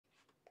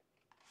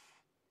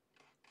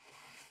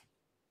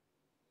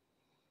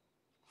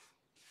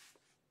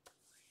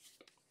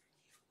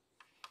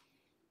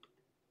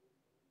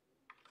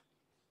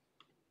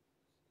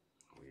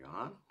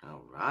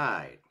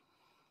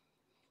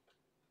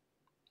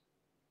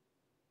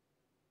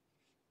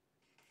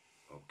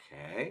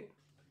Okay.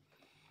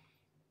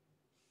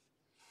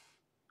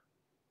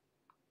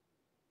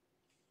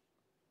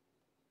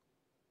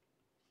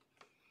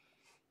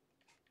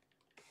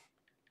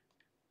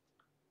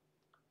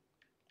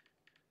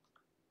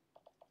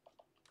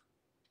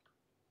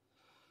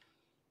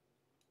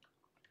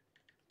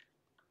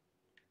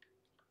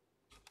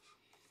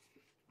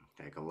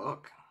 Take a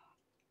look.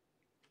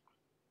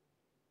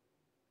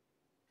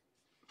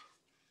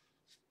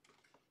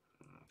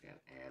 Got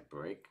ad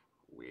break.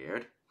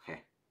 Weird.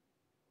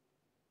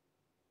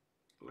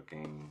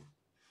 Looking.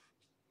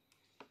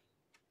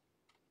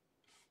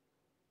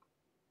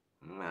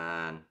 Come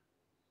on.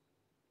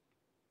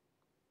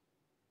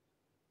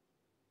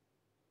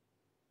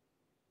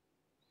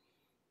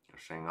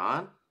 This thing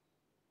on?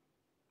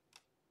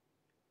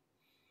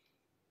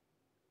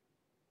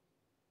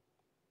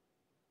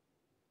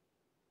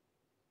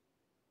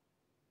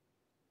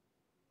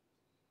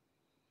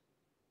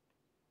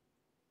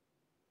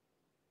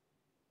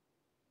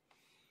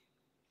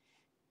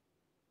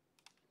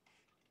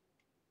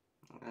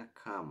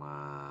 Come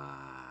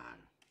on.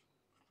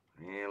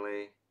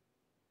 Really?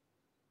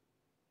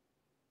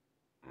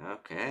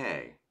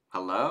 Okay.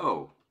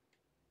 Hello.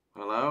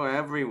 Hello,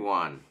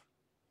 everyone.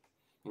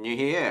 Can you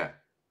hear?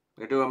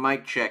 We're gonna do a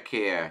mic check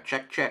here.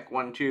 Check, check.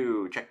 1,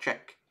 2. Check,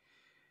 check.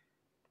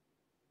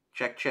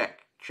 Check,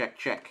 check. Check,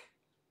 check.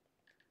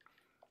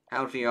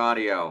 How's the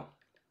audio?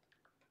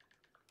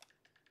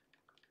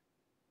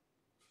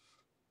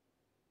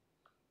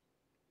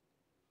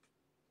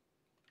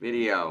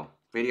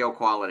 Video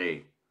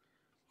quality.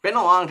 Been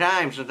a long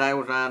time since I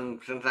was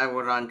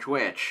on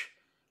Twitch.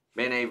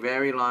 Been a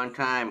very long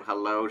time.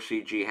 Hello,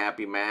 CG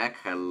Happy Mac.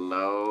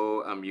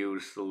 Hello,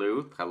 Amused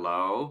Sleuth.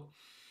 Hello.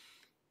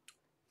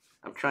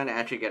 I'm trying to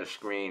actually get a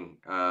screen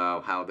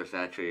of how this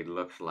actually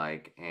looks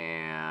like,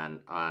 and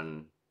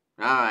on.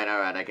 All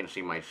right. I can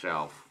see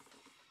myself.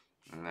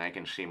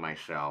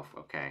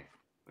 Okay,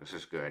 this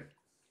is good.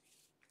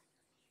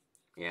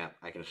 Yeah,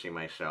 I can see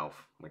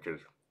myself, which is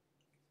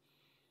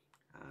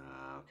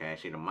okay. I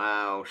see the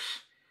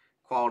mouse.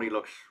 Quality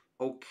looks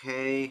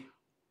okay,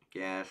 I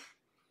guess.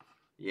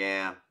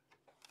 Yeah.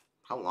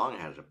 How long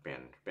has it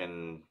been? It's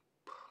been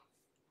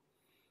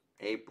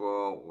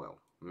April, well,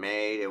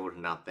 May, there was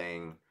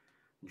nothing.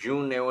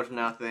 June, there was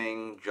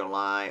nothing.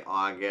 July,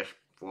 August,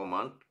 4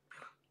 months.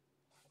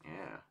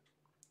 Yeah,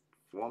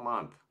 4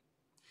 months.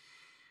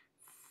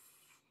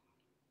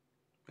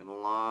 Been a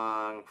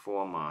long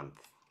 4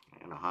 months.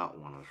 And a hot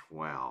one as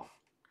well.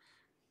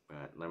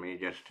 But let me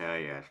just tell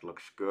you, it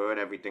looks good.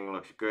 Everything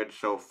looks good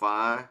so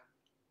far.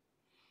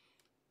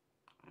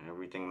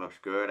 Everything looks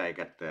good. I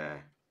got the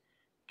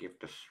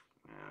gift this.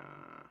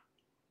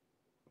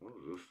 What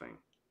is this thing?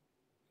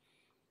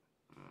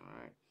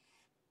 Alright.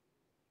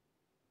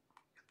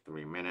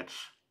 3 minutes.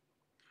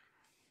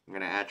 I'm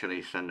gonna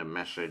actually send a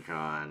message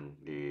on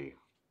the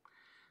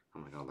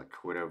the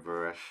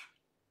Twitterverse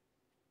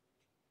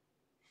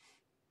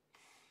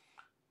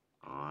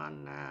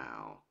on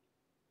now.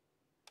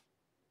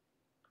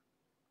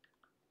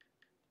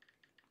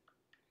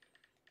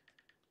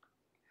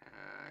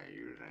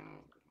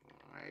 Using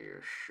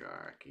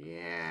Wireshark,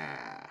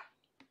 yeah.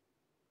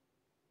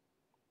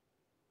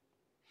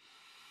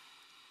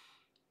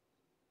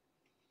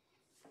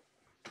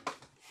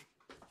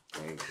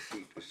 Okay,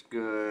 sheet is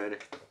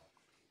good.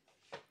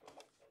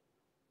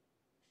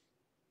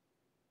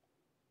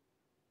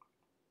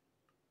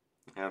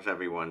 How's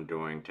everyone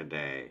doing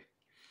today?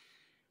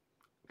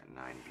 Got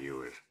 9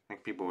 viewers. I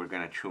think people were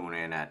gonna tune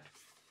in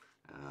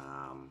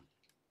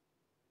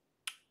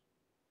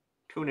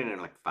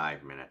in like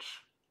 5 minutes.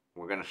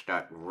 We're gonna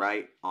start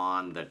right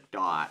on the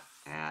dot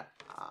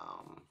at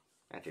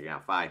actually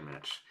 5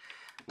 minutes.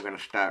 We're gonna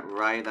start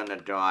right on the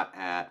dot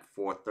at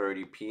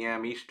 4:30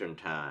 p.m. Eastern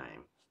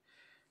time.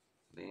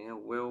 There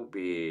will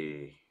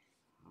be,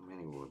 how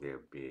many will there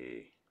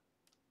be?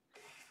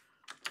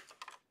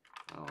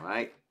 All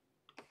right.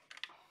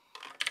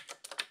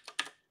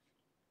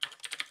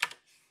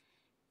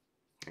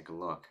 Take a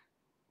look.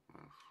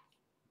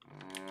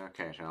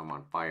 Okay, so I'm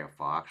on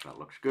Firefox. That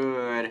looks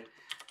good.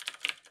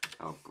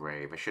 Oh,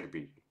 Brave. I should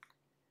be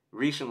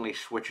recently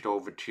switched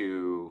over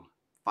to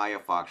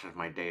Firefox as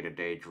my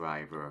day-to-day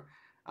driver.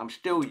 I'm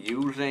still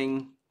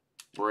using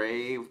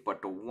Brave,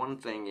 but the one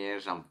thing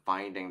is I'm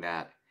finding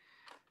that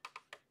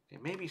there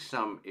may be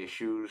some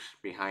issues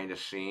behind the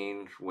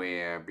scenes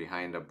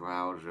behind the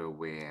browser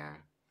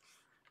where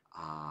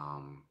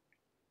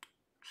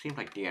seems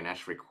like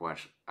DNS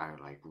requests are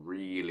like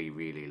really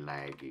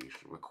laggy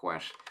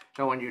requests.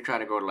 So when you try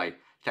to go to like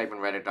type in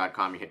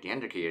reddit.com, you hit the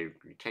enter key, you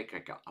take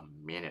like a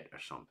minute or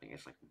something.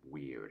 It's like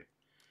weird.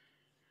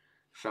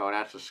 So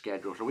that's the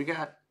schedule. So we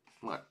got,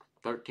 what,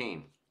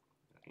 13?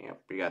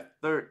 Yep, we got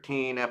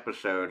 13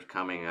 episodes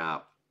coming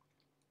up.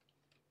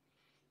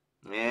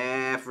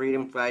 Yeah,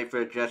 Freedom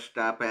Fighter just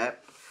stopped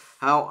at.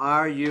 How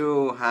are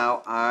you?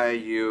 How are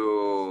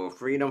you?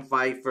 Freedom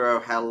Fighter,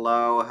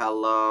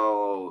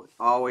 hello.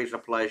 Always a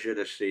pleasure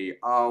to see you.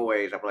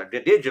 Always a pleasure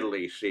to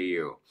digitally see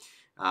you.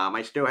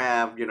 I still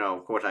have,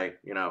 of course,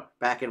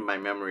 back in my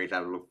memories,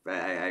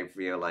 I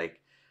feel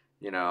like,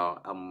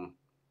 um,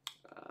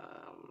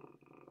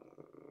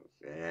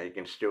 I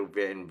can still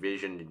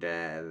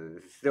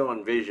still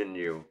envision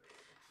you.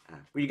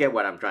 You get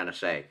what I'm trying to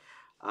say.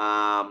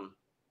 Um,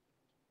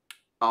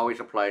 Always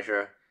a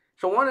pleasure.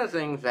 So one of the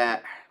things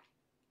that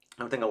I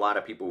don't think a lot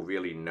of people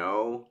really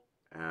know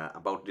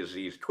about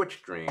disease Twitch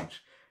streams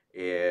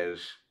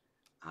is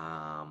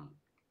um,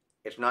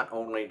 it's not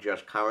only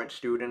just current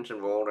students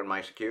enrolled in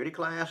my security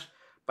class,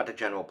 but the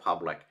general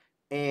public,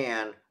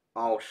 and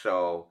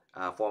also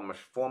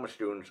former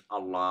students,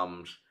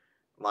 alums.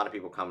 A lot of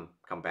people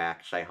come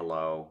back, say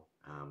hello.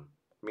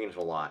 Means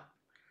a lot.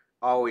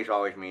 Always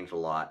means a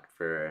lot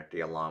for the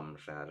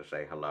alums to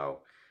say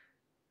hello.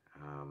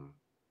 Um,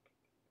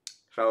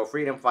 so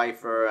Freedom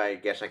Fighter, I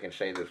guess I can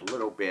say this a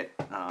little bit.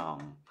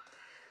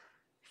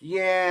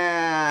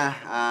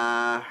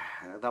 Yeah,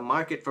 the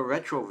market for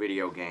retro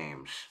video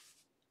games.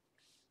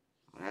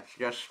 That's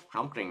just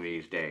something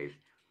these days.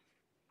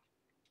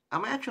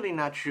 I'm actually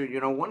not sure.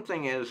 One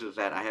thing is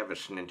that I have a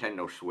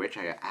Nintendo Switch.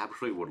 I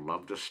absolutely would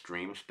love to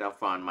stream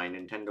stuff on my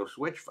Nintendo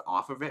Switch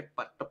off of it,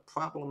 but the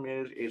problem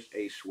is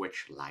a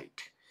Switch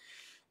Lite.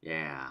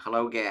 Yeah.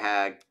 Hello,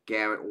 Garrett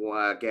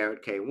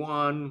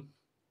K1,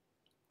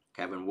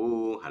 Kevin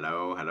Wu.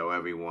 Hello,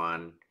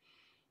 everyone.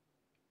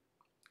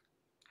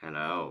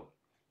 Hello.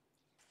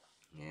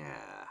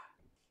 Yeah.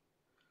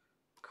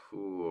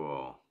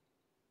 Cool.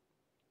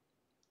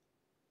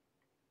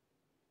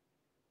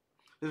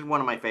 This is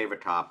one of my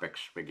favorite topics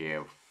to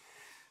give.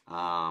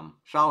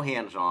 It's all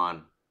hands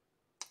on.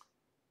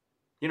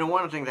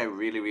 One of the things I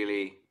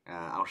really,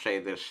 I'll say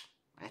this.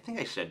 I think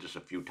I said this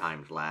a few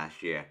times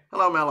last year.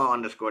 Hello,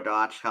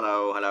 Mellow_dots.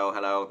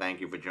 Hello. Thank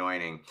you for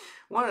joining.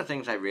 One of the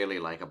things I really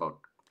like about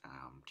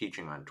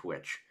teaching on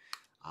Twitch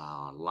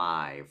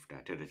live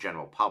to the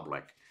general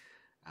public,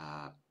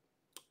 and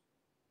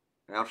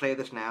I'll say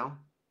this now,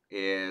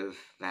 is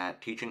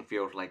that teaching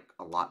feels like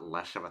a lot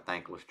less of a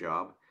thankless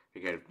job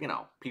because,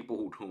 people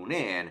who tune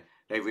in,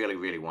 they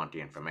really want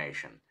the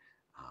information.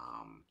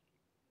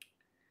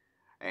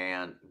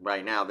 And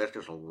right now, there's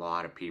just a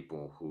lot of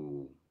people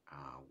who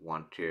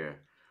want to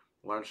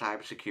learn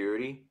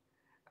cybersecurity.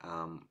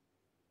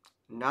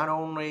 Not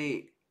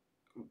only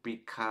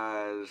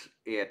because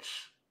it's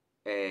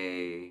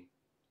a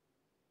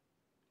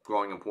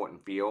growing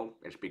important field,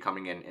 it's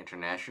becoming an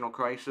international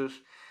crisis,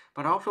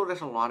 but also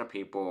there's a lot of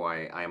people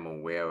I am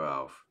aware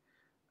of.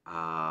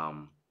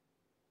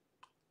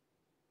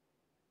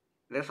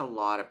 There's a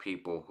lot of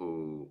people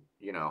who,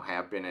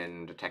 have been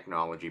in the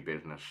technology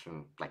business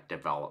and like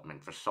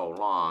development for so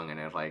long, and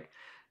it's like,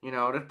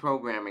 this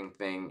programming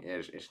thing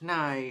is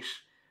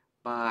nice,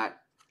 but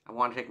I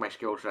want to take my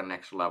skills to the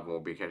next level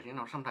because,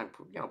 sometimes,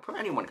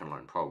 anyone can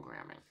learn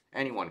programming.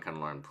 Anyone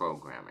can learn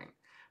programming.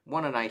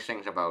 One of the nice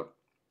things about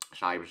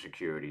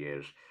cybersecurity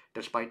is,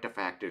 despite the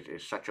fact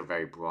it's such a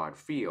very broad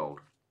field,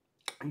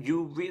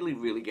 you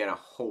really get a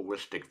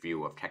holistic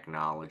view of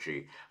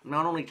technology.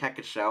 Not only tech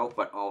itself,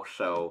 but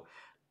also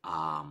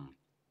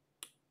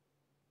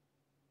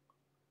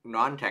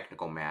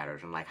non-technical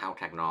matters and like how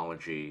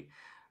technology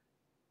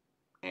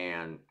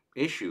and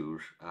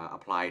issues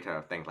apply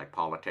to things like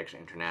politics,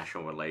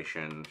 international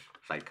relations,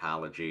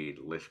 psychology.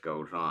 The list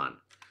goes on.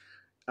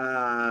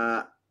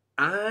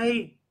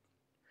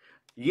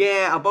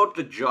 Yeah, about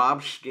the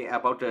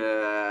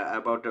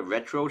about the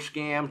retro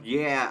scams.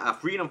 Yeah,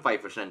 Freedom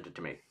Fighter sent it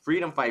to me.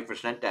 Freedom Fighter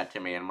sent that to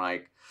me, and I'm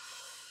like,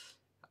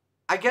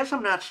 I guess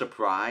I'm not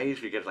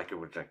surprised because it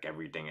was like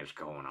everything is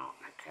going on.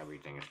 Like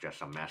everything is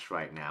just a mess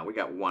right now. We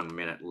got 1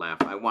 minute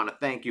left. I want to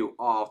thank you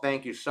all.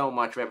 Thank you so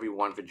much,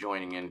 everyone, for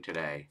joining in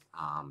today.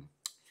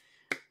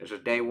 This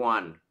is day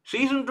 1,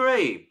 season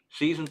 3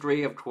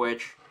 of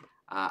Twitch.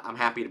 I'm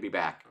happy to be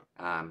back.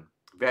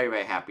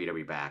 Very happy to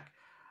be back.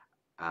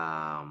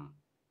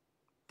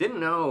 Didn't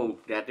know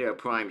that there are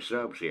Prime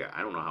subs here.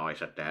 I don't know how I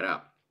set that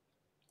up,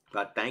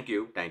 but thank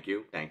you.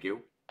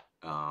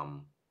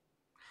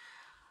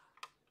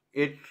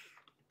 It's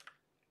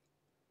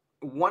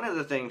one of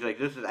the things like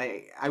this is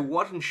I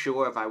wasn't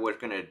sure if I was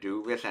gonna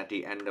do this at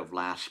the end of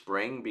last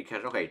spring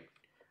because okay,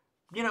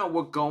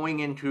 we're going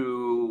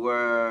into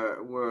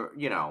we're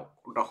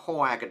the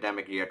whole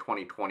academic year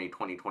 2020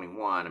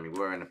 2021. I mean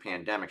we're in a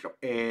pandemic, so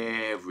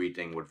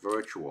everything was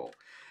virtual.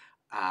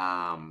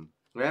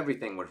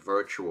 Everything was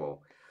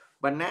virtual,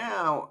 but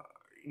now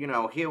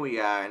here we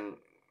are, and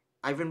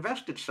I've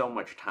invested so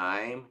much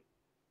time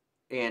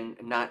in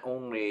not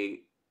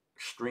only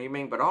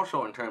streaming, but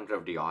also in terms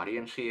of the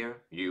audience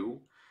here,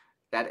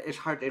 that it's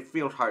hard. It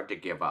feels hard to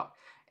give up,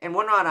 and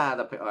we're not out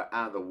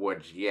of the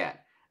woods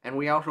yet. And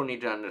we also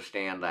need to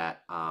understand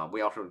that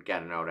we also got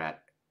to know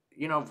that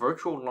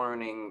virtual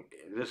learning.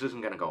 This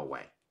isn't going to go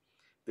away.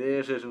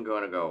 This isn't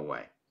going to go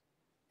away.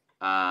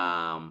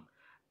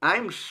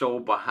 I'm so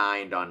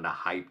behind on the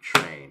hype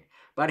train,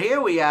 but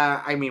here we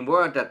are. I mean,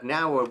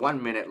 now we're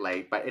 1 minute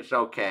late, but it's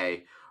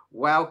okay.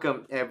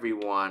 Welcome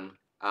everyone.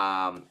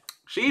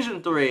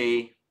 Season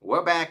 3.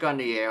 We're back on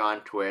the air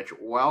on Twitch.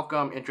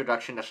 Welcome,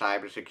 Introduction to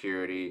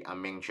Cybersecurity. I'm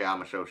Ming Chow.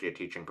 I'm Associate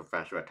Teaching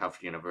Professor at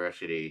Tufts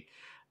University.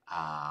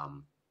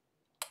 Um,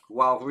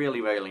 well, really,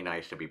 really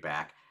nice to be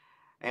back.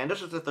 And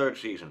this is the third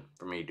season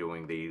for me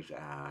doing these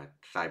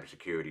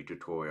cybersecurity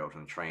tutorials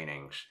and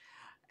trainings.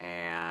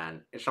 And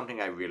it's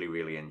something I really,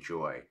 really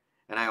enjoy.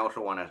 And I also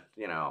want to,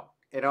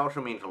 it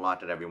also means a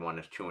lot that everyone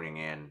is tuning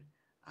in,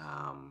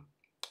 um,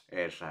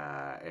 is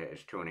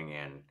tuning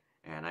in.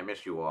 And I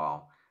miss you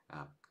all.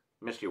 Uh,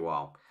 miss you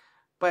all.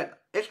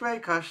 But it's very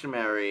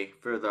customary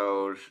for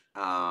those,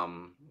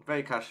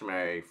 very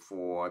customary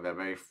for the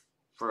very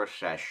first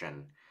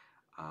session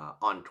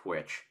on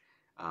Twitch.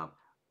 Um,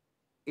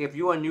 if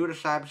you are new to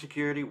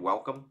cybersecurity,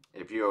 welcome.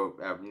 If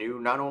you're new,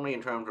 not only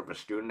in terms of a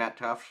student at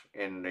Tufts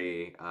in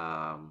the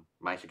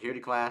my security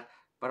class,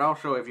 but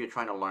also if you're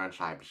trying to learn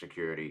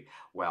cybersecurity,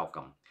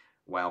 welcome,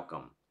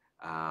 welcome.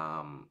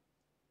 Um,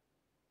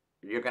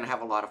 you're gonna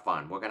have a lot of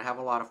fun. We're gonna have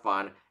a lot of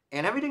fun,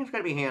 and everything's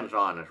gonna be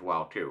hands-on as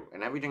well too.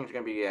 And everything's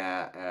gonna be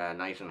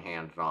nice and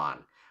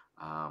hands-on.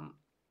 Um,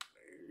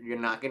 you're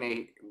not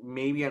gonna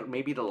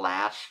maybe the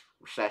last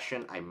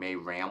session I may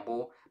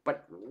ramble,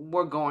 but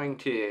we're going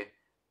to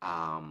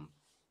um,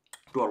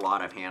 do a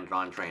lot of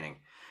hands-on training.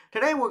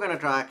 Today we're going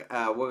to talk.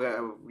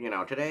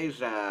 Today's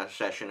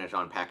session is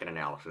on packet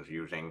analysis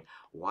using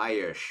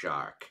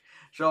Wireshark.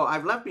 So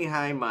I've left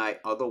behind my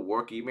other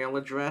work email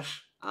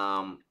address.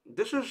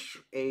 This is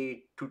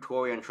a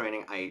tutorial and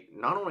training I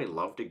not only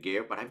love to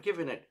give, but I give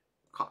it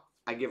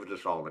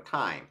this all the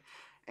time.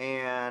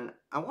 And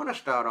I want to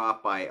start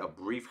off by a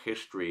brief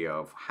history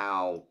of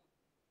how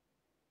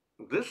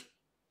this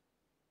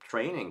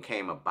training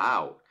came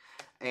about,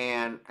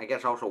 and I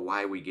guess also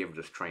why we give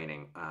this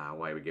training,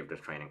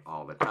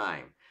 all the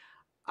time.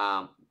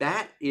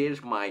 That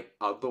is my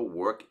other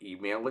work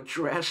email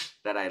address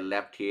that I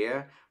left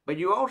here. But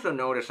you also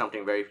notice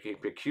something very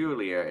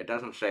peculiar. It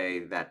doesn't say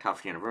that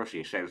Tufts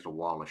University. It says the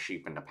Wall of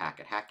Sheep in the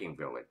Packet Hacking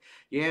Village.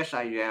 Yes,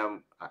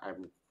 I'm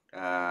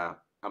a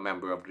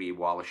member of the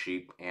Wall of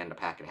Sheep and the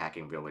Packet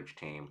Hacking Village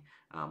team.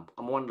 I'm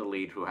one of the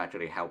leads who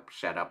actually helped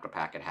set up the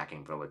Packet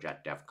Hacking Village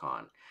at DEF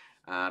CON.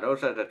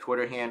 Those are the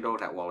Twitter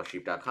handles at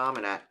wallofsheep.com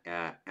and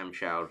at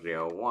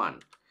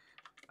mchow01.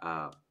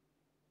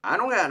 I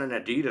don't got an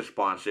Adidas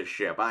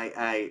sponsorship.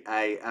 Okay,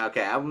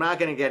 I'm not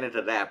going to get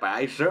into that, but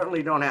I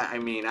certainly don't have,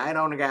 I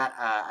don't got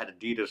an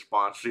Adidas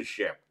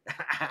sponsorship.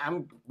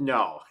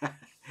 No.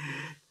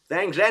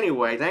 Thanks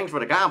anyway. Thanks for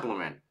the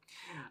compliment.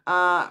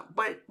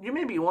 But you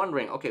may be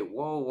wondering, okay,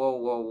 whoa.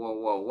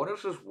 What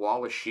is this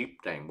Wall of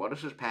Sheep thing? What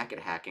is this Packet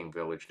Hacking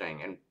Village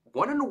thing? And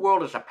what in the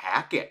world is a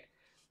packet?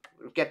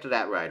 Let's get to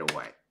that right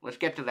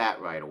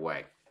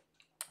away.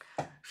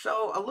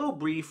 So a little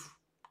brief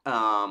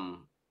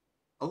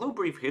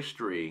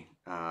history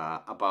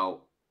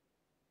about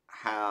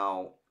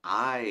how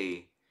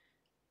I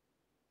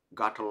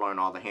got to learn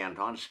all the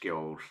hands-on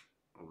skills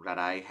that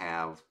I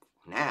have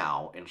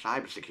now in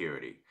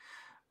cybersecurity.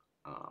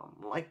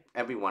 Like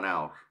everyone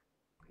else,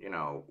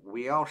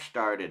 we all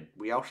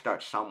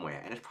start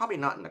somewhere, and it's probably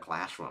not in the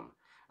classroom.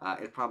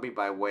 It's probably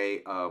by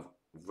way of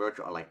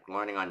virtual, like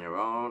learning on your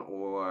own,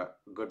 or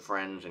good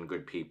friends and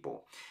good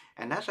people.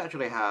 And that's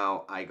actually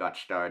how I got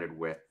started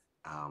with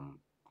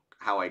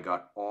how I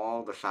got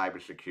all the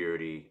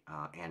cybersecurity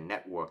and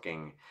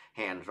networking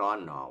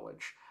hands-on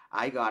knowledge.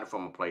 I got it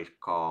from a place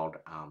called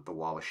the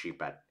Wall of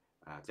Sheep at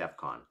DEF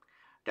CON.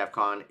 DEF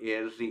CON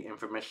is the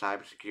infamous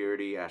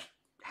cybersecurity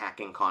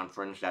hacking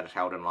conference that is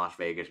held in Las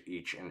Vegas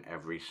each and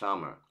every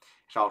summer.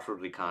 It's also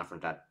the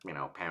conference that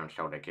parents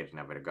tell their kids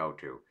never to go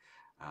to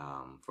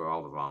for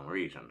all the wrong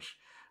reasons.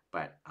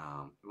 But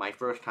my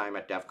first time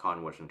at DEF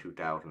CON was in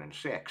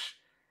 2006.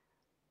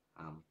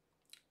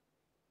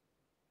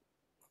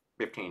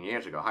 15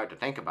 years ago, hard to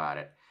think about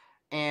it.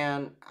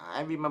 And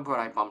I remember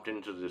I bumped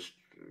into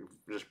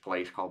this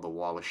place called the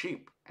Wall of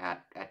Sheep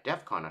at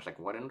DEF CON. I was like,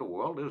 what in the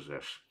world is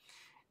this?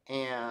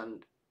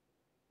 And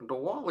the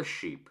Wall of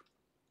Sheep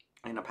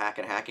in a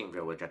packet hacking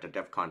village at the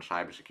DEF CON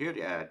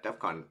DEF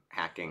CON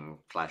hacking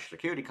 /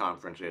 security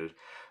conferences,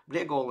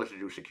 their goal is to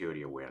do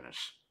security awareness.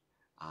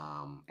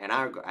 And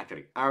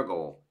our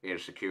goal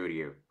is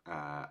security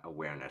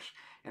awareness.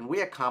 And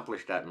we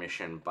accomplished that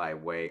mission by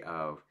way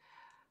of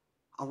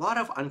a lot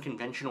of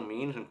unconventional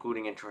means,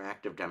 including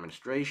interactive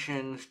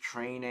demonstrations,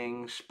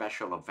 trainings,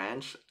 special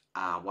events.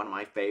 One of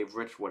my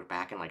favorites was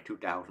back in like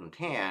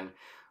 2010.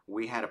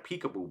 We had a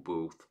peekaboo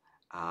booth,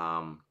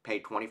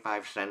 paid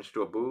 25 cents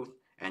to a booth,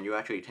 and you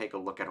actually take a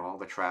look at all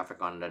the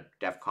traffic on the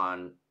DEF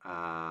CON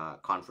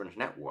conference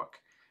network.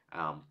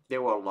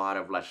 There were a lot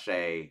of, let's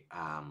say,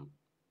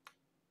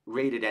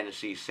 rated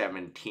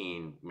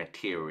NC-17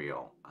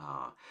 material,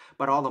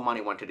 but all the money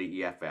went to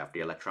the EFF, the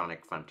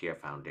Electronic Frontier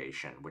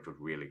Foundation, which was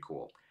really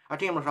cool. Our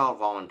team was all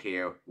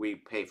volunteer. We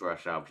pay for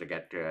ourselves to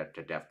get to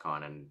DEF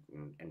CON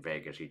in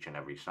Vegas each and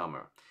every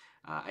summer.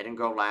 I didn't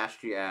go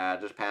last year.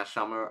 This past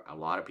summer, a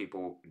lot of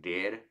people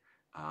did.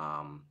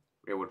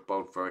 It was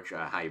both virtual,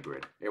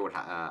 hybrid. It was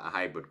a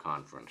hybrid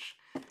conference.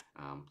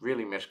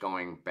 Really miss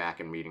going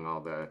back and meeting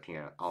all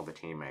the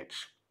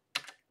teammates.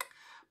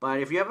 But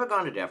if you ever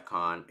gone to DEF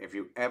CON, if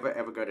you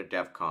ever go to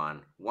DEF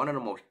CON, one of the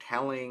most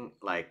telling,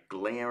 like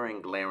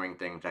glaring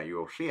things that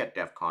you'll see at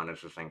DEF CON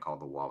is this thing called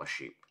the wall of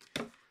sheep.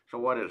 So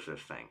what is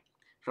this thing?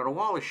 So the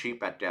wall of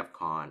sheep at DEF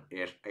CON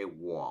is a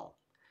wall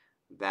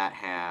that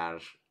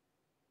has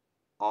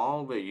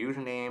all the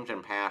usernames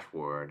and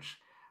passwords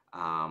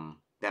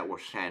that were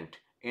sent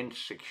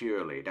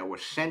insecurely,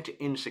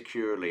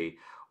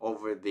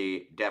 over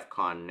the DEF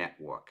CON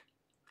network.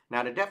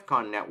 Now, the DEF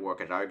CON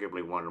network is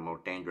arguably one of the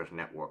most dangerous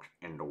networks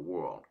in the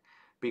world,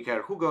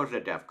 because who goes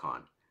to DEF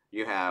CON?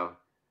 You have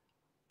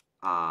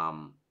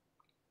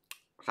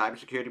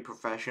cybersecurity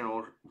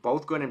professionals,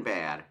 both good and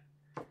bad.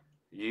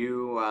 Hey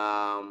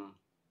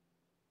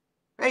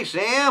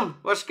Sam,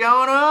 what's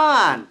going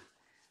on?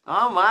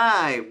 Oh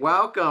my,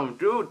 welcome,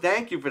 dude.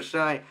 Thank you for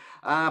saying,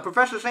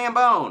 Professor Sam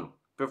Bone.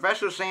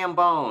 Professor Sam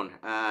Bone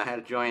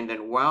has joined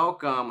in.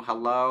 Welcome,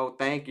 hello,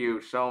 thank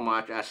you so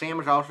much. Sam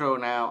is also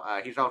now,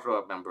 he's also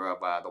a member of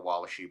the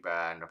Wall of Sheep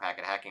and the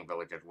Packet Hacking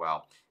Village as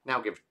well.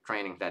 Now gives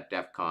trainings at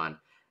DEF CON.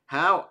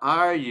 How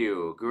are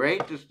you?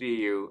 Great to see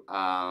you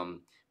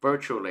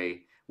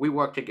virtually. We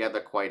work together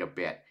quite a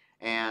bit.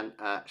 And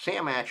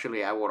Sam,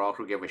 actually, I would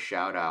also give a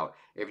shout out.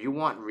 If you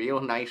want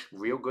real nice,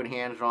 real good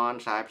hands-on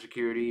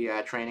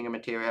cybersecurity training and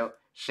material,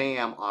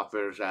 Sam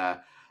offers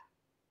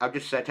I'll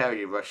just tell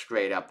you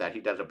straight up that he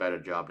does a better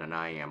job than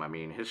I am. I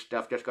mean, his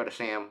stuff, just go to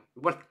Sam.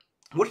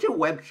 What's your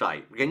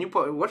website? Can you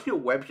put, what's your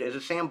website? Is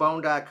it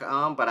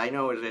sambone.com? But I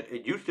know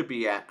it used to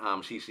be at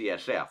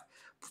CCSF.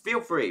 Feel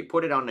free,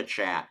 put it on the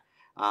chat.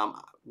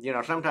 You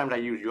know, sometimes I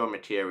use your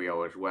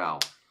material as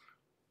well.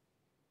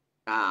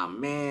 Ah,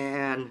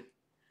 man.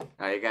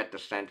 You got the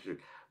censor.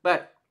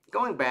 But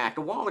going back,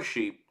 the Wall of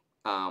Sheep,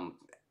 let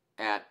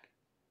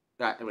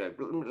me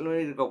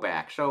go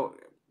back. So,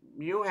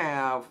 you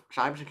have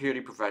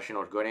cybersecurity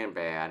professionals, good and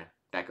bad,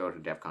 that goes to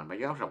DEF CON, but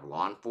you also have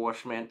law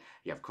enforcement,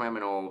 you have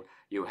criminals,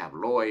 you have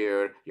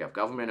lawyers, you have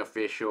government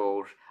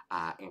officials,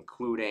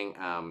 including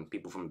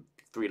people from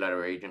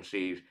three-letter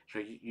agencies.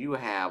 So you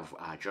have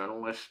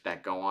journalists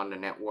that go on the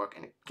network,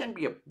 and it can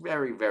be a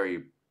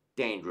very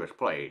dangerous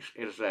place.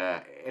 It's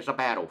a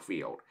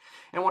battlefield.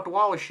 And what the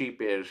Wall of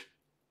Sheep is,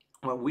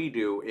 what we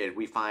do is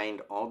we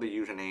find all the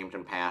usernames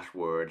and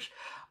passwords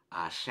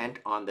sent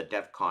on the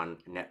DEF CON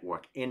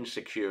network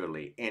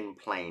insecurely in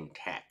plain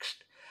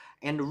text.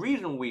 And the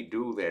reason we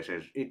do this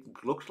is it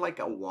looks like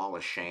a wall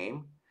of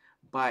shame,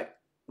 but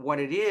what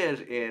it is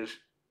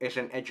it's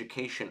an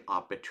education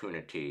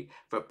opportunity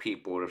for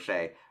people to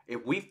say,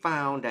 if we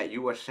found that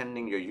you are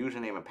sending your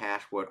username and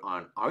password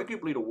on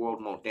arguably the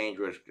world's most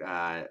dangerous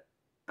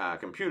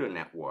computer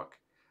network,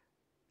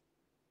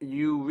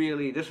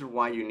 this is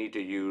why you need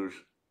to use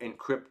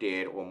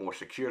encrypted or more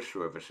secure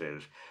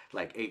services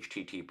like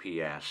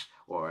HTTPS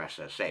or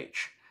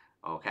SSH.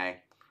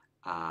 Okay,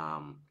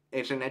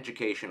 it's an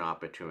education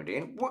opportunity,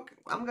 and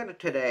I'm gonna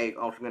today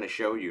also gonna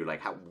show you like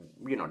how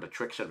the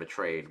tricks of the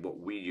trade, what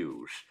we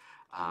use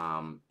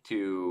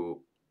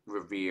to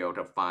reveal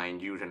to find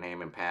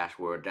username and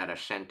password that are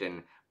sent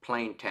in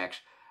plain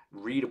text,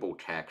 readable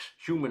text,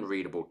 human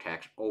readable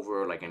text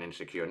over like an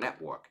insecure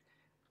network.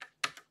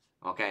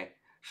 Okay.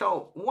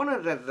 So one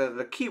of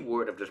the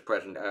keyword of this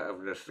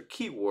the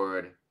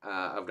keyword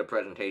of the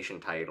presentation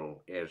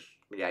title is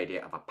the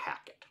idea of a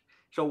packet.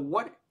 So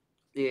what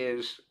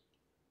is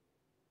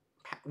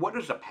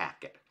a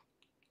packet,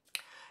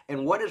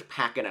 and what is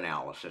packet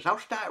analysis? I'll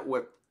start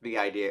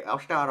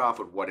off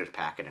with what is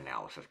packet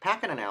analysis.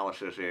 Packet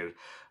analysis is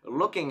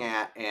looking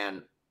at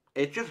and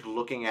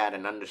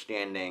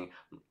understanding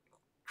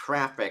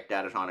traffic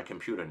that is on a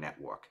computer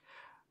network.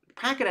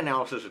 Packet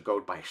analysis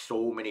goes by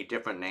so many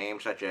different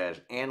names, such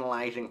as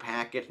analyzing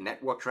packets,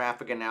 network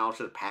traffic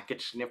analysis,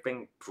 packet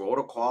sniffing,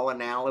 protocol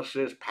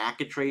analysis,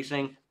 packet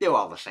tracing. They're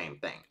all the same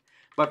thing.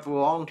 But for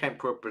all intent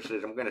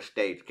purposes, I'm going to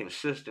stay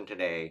consistent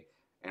today,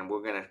 and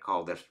we're going to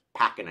call this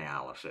packet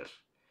analysis.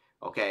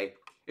 Okay?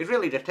 It's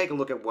really just take a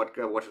look at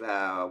what's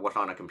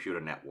on a computer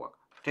network.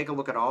 Take a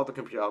look at all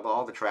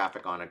the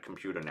traffic on a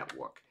computer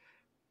network.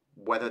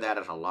 Whether that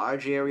is a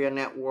large area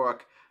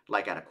network,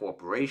 like at a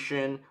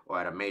corporation or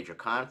at a major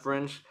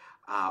conference,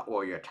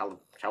 or your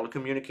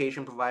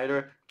telecommunication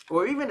provider,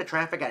 or even the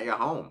traffic at your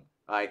home,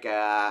 like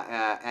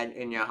and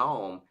in your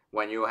home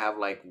when you have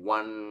like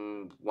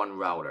one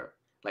router,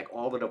 like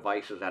all the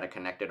devices that are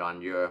connected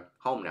on your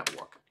home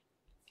network.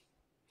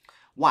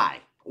 Why?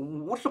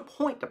 What's the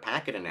point of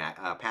packet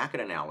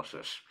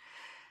analysis?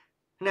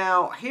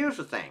 Now, here's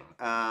the thing,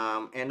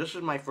 and this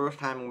is my first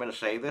time I'm going to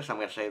say this. I'm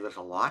going to say this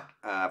a lot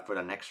for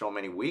the next so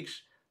many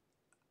weeks.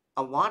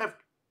 A lot of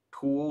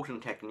tools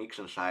and techniques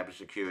in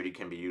cybersecurity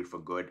can be used for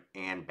good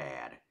and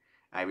bad.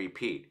 I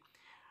repeat,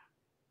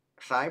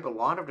 a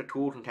lot of the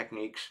tools and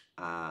techniques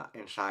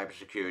in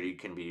cybersecurity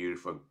can be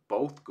used for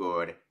both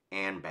good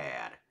and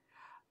bad.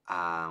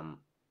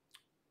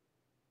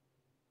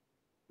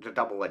 It's a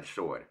double-edged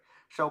sword.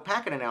 So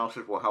packet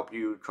analysis will help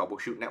you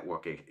troubleshoot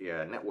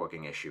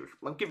networking issues.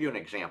 I'll give you an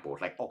example.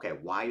 It's like, okay,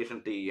 why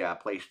isn't the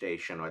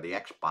PlayStation or the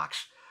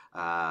Xbox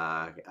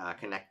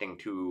connecting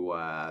to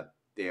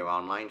their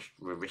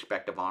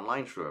respective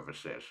online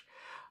services.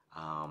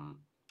 Um,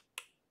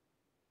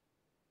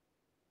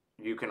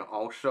 you can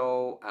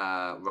also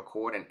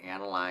record and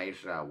analyze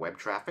web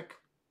traffic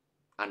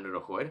under the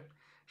hood.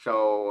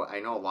 So I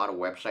know a lot of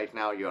websites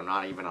now you're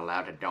not even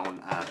allowed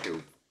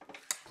to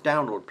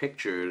download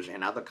pictures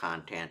and other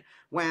content.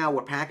 Well,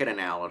 with packet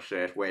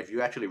analysis, where if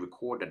you actually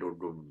record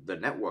the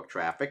network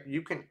traffic,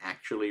 you can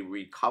actually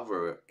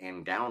recover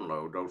and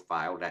download those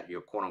files that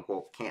you quote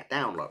unquote can't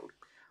download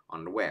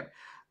on the web.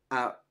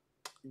 Uh,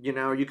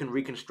 you can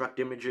reconstruct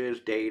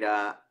images,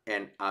 data,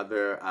 and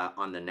other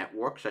on the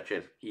network, such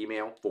as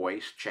email,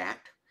 voice, chat.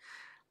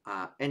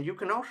 And you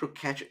can also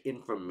catch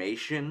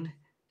information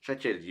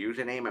such as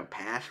username and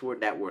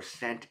password that were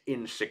sent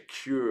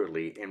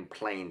insecurely in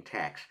plain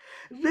text.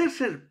 This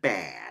is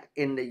bad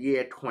in the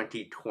year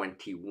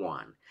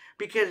 2021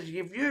 because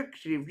if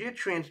you're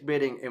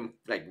transmitting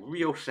like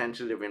real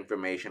sensitive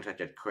information such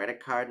as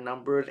credit card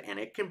numbers and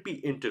it can be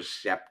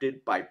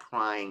intercepted by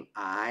prying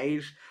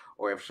eyes,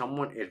 or if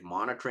someone is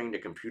monitoring the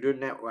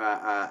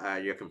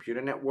your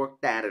computer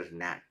network, that is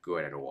not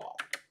good at all.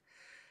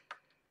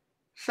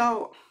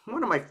 So,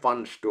 one of my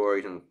fun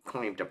stories and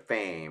claim to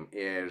fame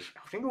is,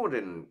 I think it was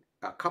in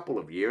a couple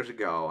of years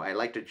ago, I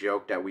like to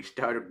joke that we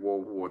started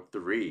World War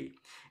III.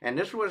 And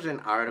this was an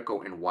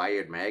article in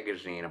Wired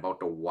magazine about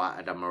the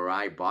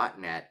Mirai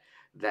botnet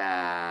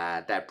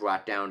that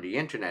brought down the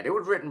internet. It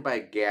was written by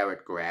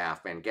Garrett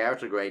Graff, and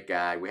Garrett's a great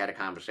guy. We had a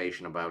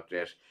conversation about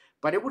this.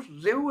 But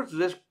there was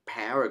this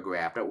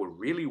paragraph that was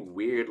really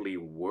weirdly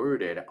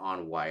worded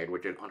on Wired,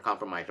 which is on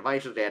compromised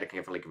devices. They had to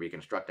carefully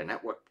reconstruct the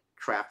network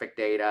traffic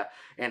data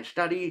and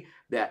study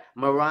that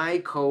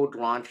Mirai code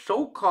launched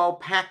so-called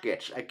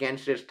packets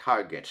against its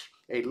targets,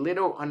 a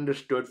little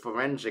understood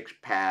forensics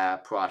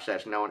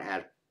process known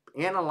as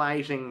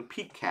analyzing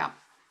PCAP,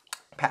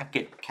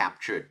 packet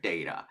capture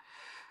data.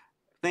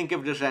 Think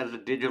of this as the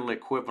digital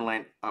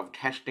equivalent of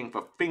testing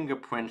for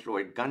fingerprints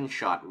or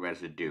gunshot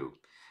residue.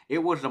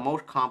 It was the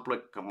most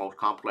complex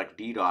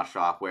DDoS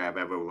software I've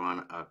ever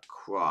run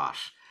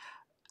across.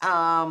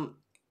 And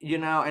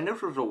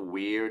this was a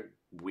weird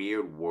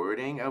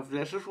wording of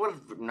this. This was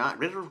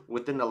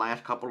within the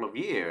last couple of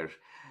years.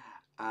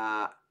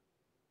 Uh,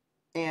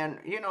 and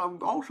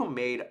also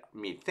made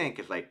me think,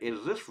 it's like,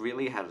 has this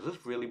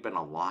really been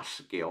a lost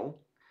skill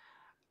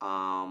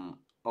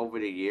over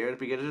the years?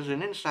 Because there's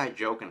an inside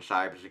joke in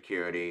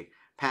cybersecurity,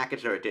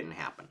 packets or it didn't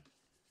happen.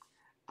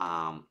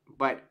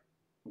 But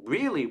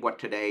really what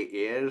today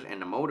is,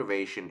 and the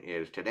motivation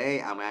is,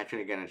 today I'm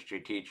actually going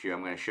to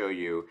I'm going to show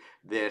you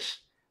this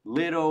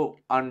little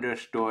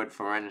understood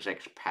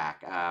forensics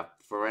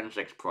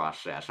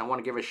process. I want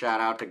to give a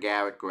shout out to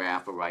Garrett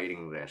Graff for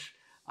writing this.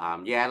 I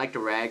like to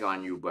rag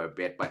on you a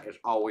bit, but it's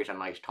always a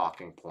nice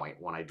talking point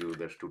when I do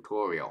this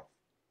tutorial.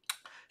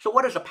 So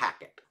what is a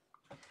packet?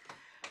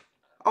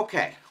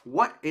 Okay,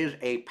 what is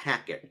a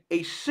packet?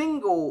 A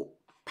single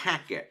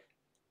packet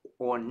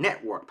or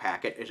network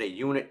packet is a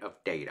unit of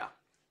data.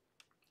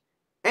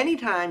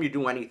 Anytime you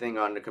do anything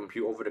on the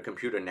over the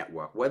computer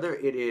network, whether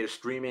it is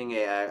streaming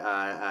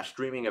a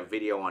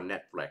video on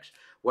Netflix,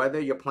 whether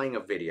you're playing a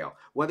video,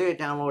 whether you're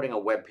downloading a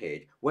web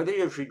page, whether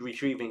you're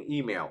retrieving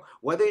email,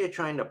 whether you're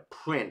trying to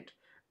print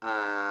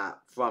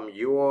from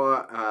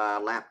your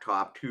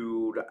laptop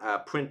to a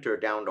printer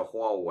down the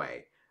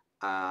hallway,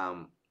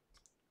 all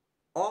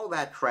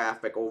that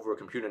traffic over a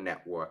computer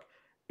network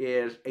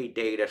is a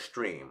data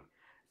stream.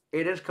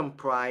 It is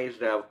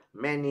comprised of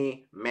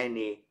many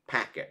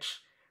packets.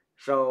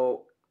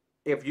 So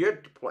if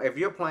you're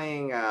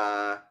playing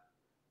let's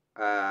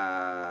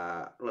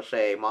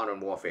say Modern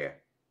Warfare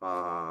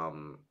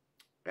online,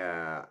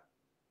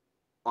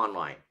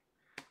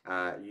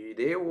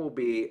 there will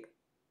be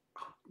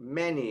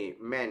many,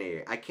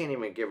 I can't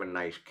even give a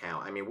nice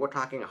count. I mean, we're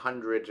talking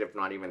hundreds, if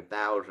not even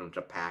thousands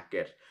of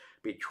packets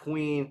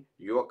between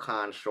your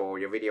console,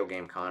 your video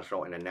game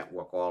console, and the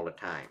network all the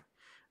time.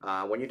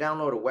 When you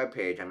download a web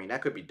page, I mean,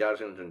 that could be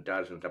dozens and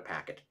dozens of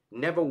packets.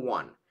 Never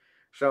one.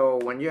 So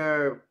when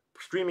you're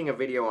streaming a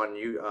video on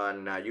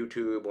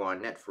YouTube or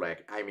on Netflix,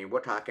 I mean, we're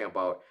talking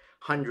about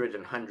hundreds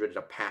and hundreds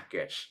of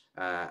packets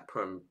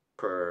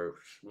per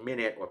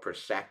minute or per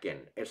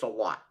second. It's a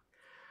lot.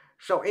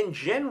 So in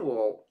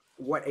general,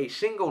 what a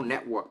single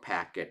network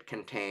packet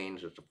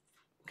contains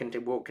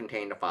will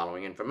contain the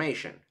following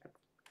information: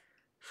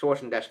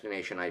 source and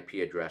destination IP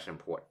address and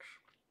ports,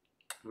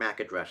 MAC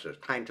addresses,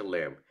 time to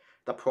live,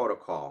 the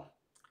protocol,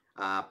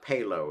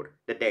 payload,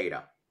 the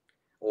data,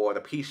 or the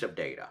piece of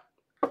data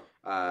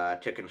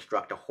to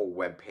construct a whole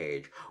web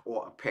page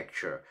or a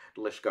picture.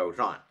 The list goes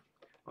on.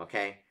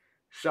 Okay,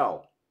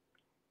 so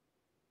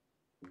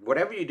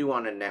whatever you do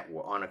on a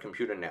network, on a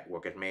computer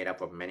network, is made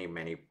up of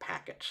many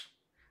packets.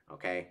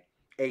 Okay,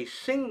 a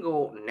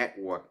single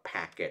network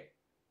packet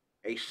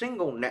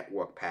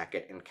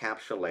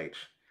encapsulates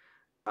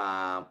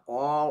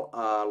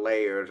all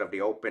layers of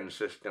the open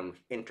systems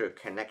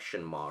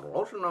interconnection model,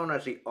 also known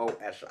as the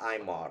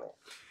OSI model.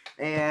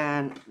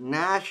 And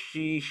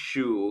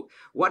Nashishu,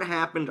 what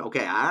happened?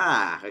 Okay,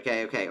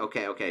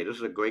 okay. This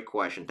is a great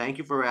question. Thank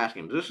you for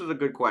asking. This is a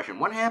good question.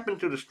 What happens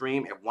to the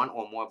stream if one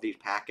or more of these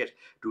packets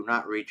do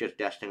not reach its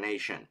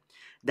destination?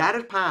 That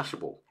is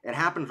possible. It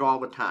happens all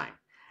the time.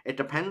 It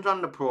depends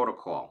on the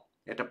protocol.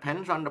 It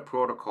depends on the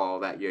protocol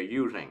that you're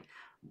using.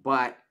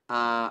 But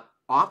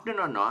often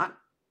or not,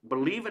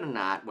 believe it or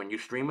not, when you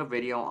stream a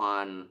video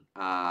on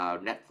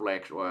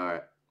Netflix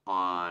or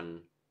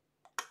on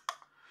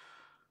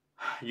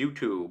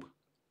YouTube,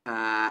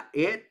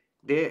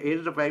 there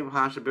is a very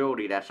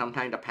possibility that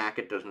sometimes the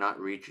packet does not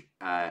reach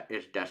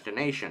its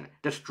destination.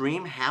 The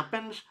stream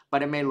happens,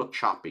 but it may look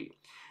choppy.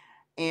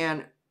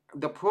 And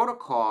the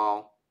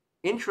protocol,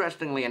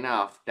 interestingly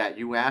enough, that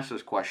you asked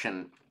this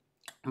question,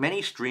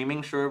 many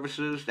streaming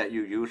services that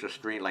you use to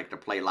stream, like to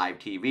play live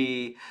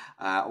TV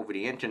over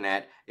the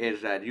internet,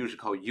 is usually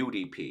called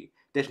UDP.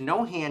 There's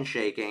no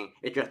handshaking.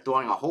 It's just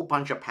throwing a whole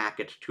bunch of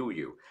packets to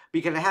you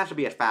because it has to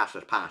be as fast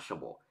as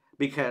possible.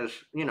 Because,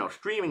 you know,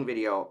 streaming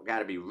video got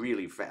to be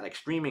really fast. Like,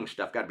 streaming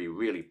stuff got to be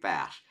really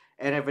fast.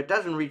 And if it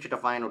doesn't reach the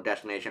final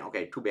destination,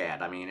 okay, too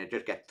bad. I mean, it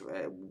just gets,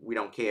 we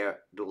don't care,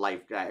 the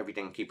life,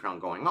 everything keeps on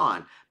going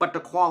on. But the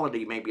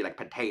quality may be like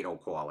potato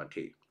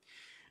quality.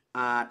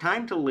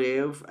 Time to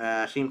live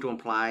seem to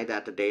imply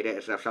that the data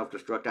is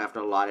self-destruct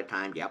after a lot of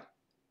time. Yep.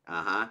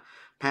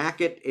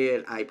 Packet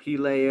is IP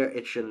layer.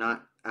 It should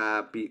not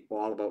be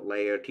all about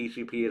layer.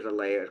 TCP is a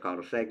layer. It's called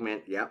a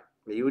segment. Yep.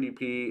 The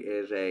UDP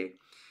is a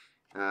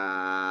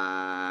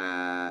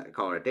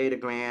called a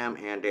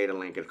datagram, and data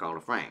link is called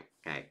a frame.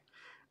 Okay.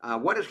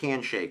 What is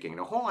handshaking?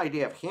 The whole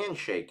idea of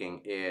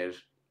handshaking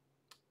is,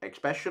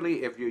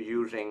 especially if you're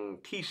using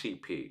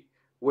TCP,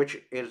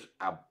 which is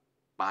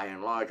by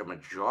and large a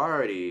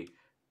majority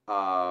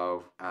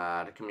of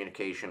the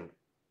communication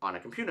on a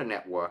computer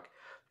network,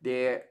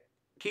 the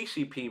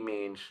TCP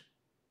means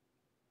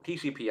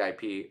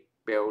TCP/IP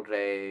builds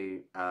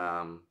a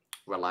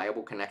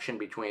reliable connection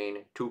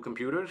between two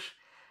computers.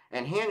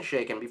 And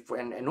handshaking,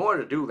 in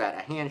order to do that,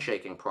 a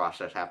handshaking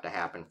process have to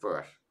happen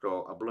first.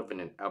 So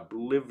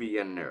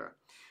oblivioner,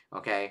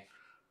 okay?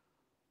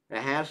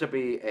 It has to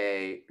be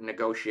a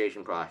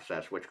negotiation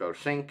process, which goes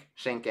sync,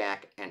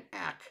 synac, and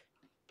ACK.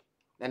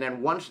 And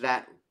then once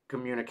that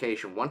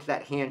communication, once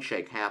that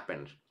handshake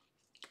happens,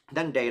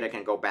 then data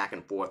can go back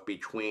and forth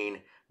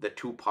between the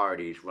two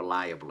parties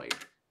reliably.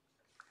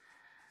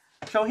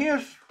 So here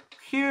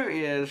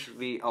is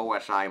the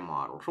OSI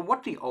model. So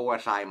what the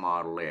OSI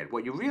model is,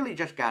 what you really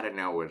just got to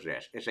know is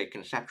this. It's a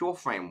conceptual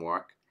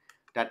framework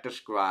that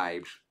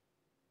describes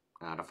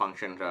the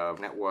functions of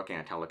networking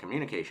and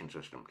telecommunication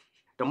systems.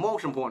 The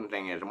most important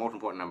thing is, the most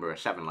important number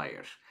is 7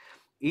 layers.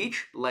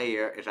 Each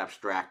layer is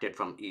abstracted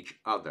from each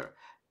other.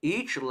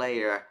 Each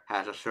layer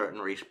has a certain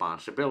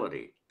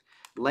responsibility.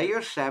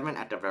 Layer 7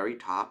 at the very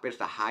top is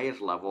the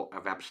highest level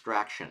of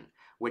abstraction,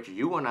 which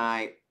you and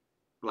I,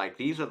 like,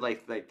 these are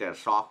like the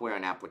software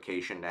and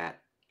application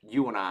that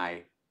you and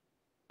I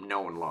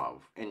know and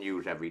love and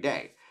use every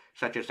day,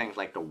 such as things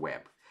like the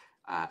web,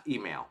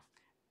 email,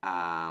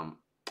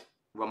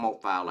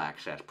 remote file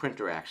access,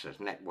 printer access,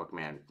 network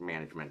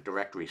management,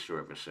 directory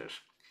services.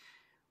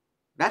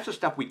 That's the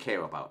stuff we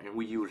care about and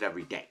we use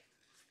every day.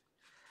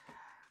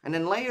 And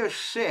then layer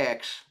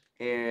 6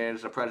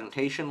 is a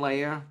presentation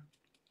layer.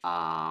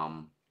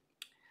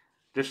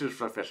 This is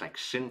for like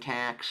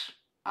syntax,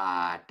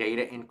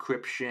 data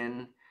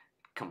encryption,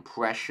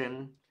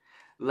 compression.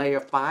 Layer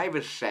 5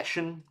 is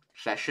session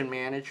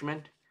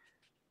management,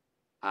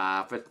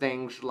 for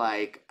things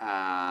like,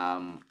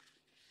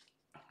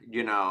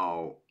 you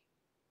know,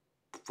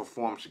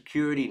 perform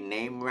security,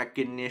 name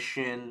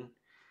recognition.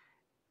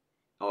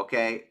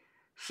 Okay,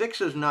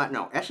 6 is not,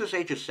 no,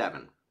 SSH is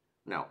 7.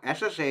 No,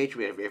 SSH,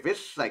 if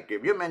it's like,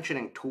 if you're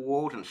mentioning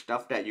tools and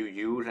stuff that you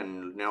use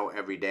and know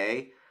every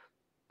day,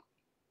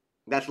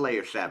 that's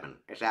layer 7.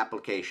 It's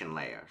application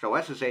layer. So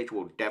SSH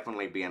will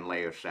definitely be in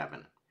layer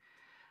 7.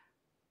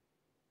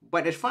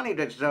 But it's funny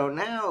that, so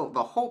now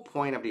the whole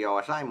point of the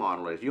OSI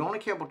model is you only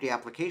care about the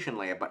application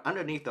layer, but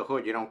underneath the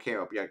hood you don't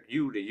care,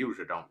 you, the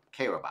user, don't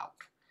care about.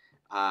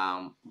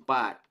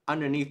 But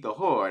underneath the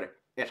hood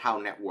is how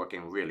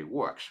networking really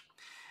works.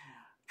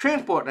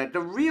 Transport,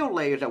 the real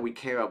layers that we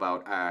care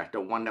about are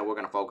the one that we're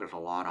going to focus a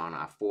lot on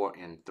are 4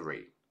 and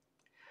 3.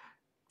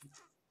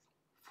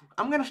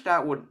 I'm going to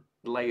start with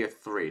layer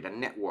 3, the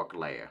network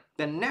layer.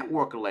 The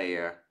network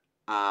layer,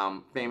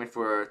 famous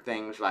for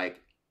things like,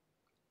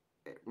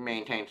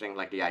 maintains things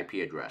like the IP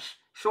address,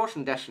 source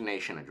and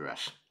destination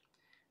address.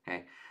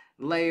 Okay.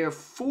 Layer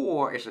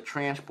 4 is the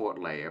transport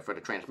layer for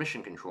the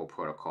transmission control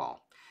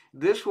protocol.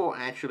 This will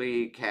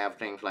actually have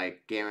things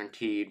like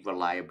guaranteed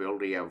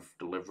reliability of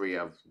delivery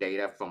of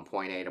data from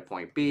point A to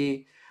point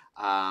B,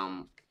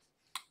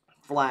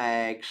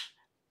 flags,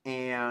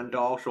 and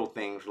also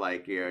things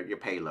like your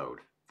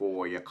payload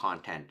for your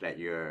content that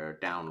you're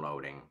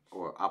downloading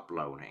or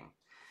uploading.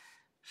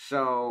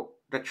 So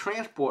the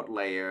transport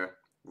layer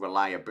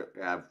reliability,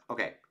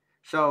 okay,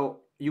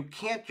 So you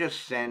can't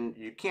just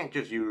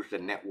use the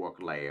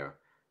network layer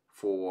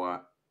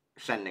for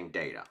sending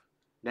data.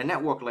 The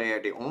network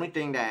layer, the only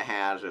thing that it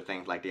has are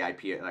things like the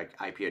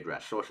IP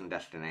address, source and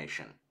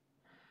destination.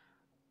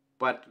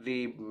 But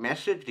the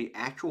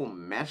actual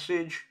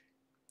message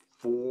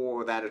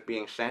for that is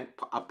being sent,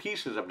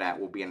 pieces of that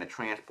will be in the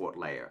transport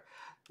layer.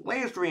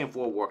 Layers 3 and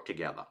 4 work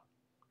together.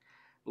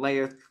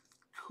 Layer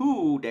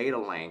 2 data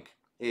link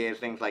is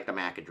things like the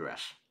MAC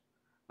address.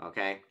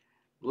 Okay?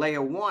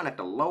 Layer 1 at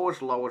the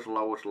lowest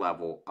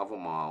level of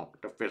them all,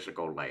 the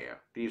physical layer.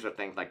 These are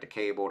things like the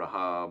cable, the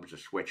hubs, the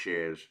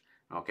switches,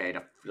 okay,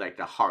 like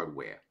the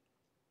hardware.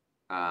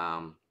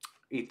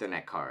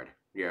 Ethernet card,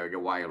 your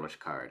wireless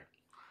card.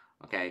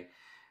 Okay?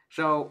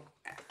 So,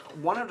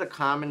 one of the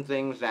common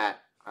things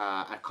that,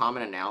 a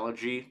common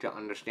analogy to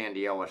understand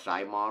the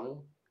OSI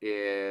model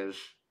is,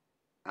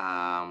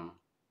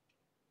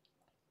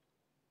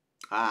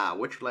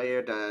 which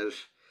layer does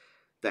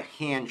the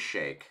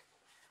handshake?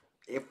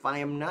 If I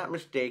am not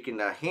mistaken,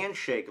 the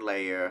handshake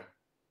is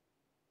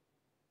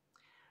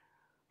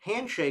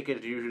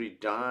usually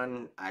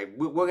done.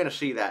 We're going to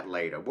see that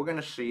later. We're going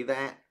to see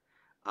that.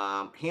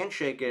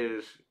 Handshake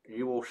is,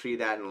 you will see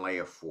that in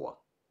layer 4,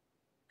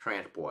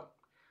 transport.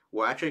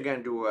 We're actually going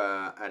to do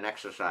an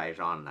exercise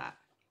on that.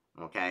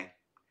 Okay?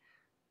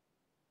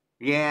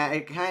 Yeah,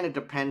 it kind of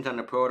depends on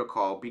the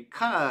protocol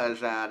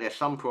because there's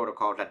some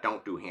protocols that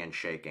don't do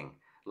handshaking,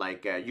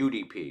 like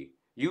UDP.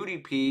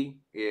 UDP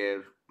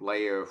is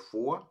layer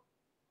 4,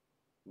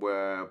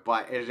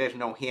 but there's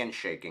no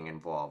handshaking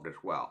involved as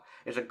well.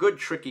 It's a good,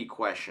 tricky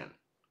question.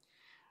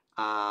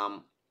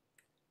 So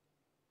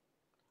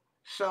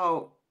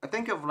I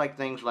think of like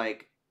things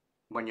like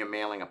when you're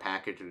mailing a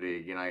package to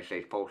the United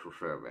States Postal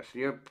Service.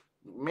 You're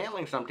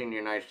mailing something to the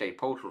United States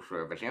Postal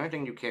Service. The only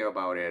thing you care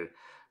about is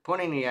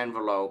putting the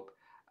envelope,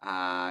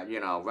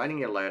 writing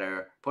your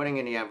letter, putting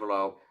in the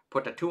envelope,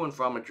 put the to and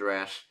from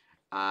address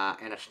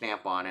and a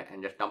stamp on it,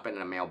 and just dump it in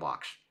the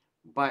mailbox.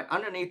 But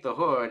underneath the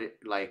hood,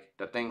 like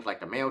the things like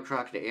the mail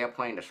trucks, the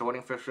airplane, the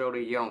sorting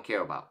facility, you don't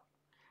care about.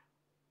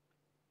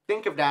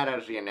 Think of that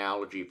as the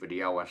analogy for the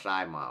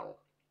OSI model.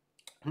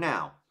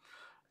 Now,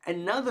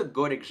 another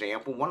good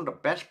example, one of the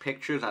best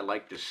pictures I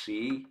like to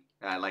see,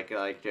 I like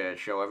to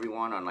show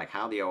everyone on like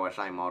how the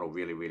OSI model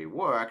really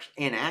works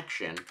in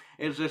action,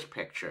 is this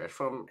picture.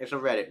 It's a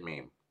Reddit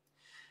meme.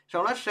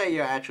 So let's say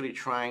you're actually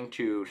trying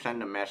to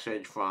send a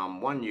message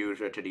from one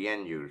user to the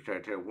end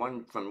user,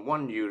 from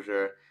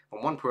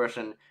one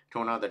person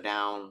to another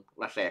down,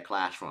 let's say a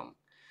classroom.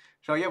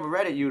 So you have a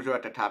Reddit user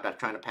at the top that's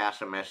trying to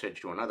pass a message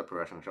to another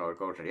person. So it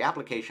goes to the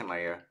application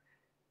layer,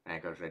 and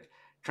it goes to the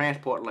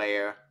transport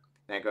layer,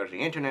 then it goes to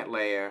the internet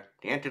layer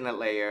to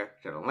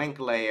the link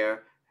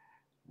layer,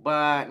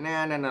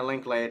 then the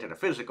link layer to the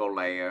physical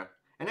layer,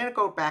 and then it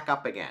goes back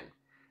up again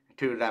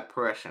to that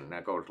person.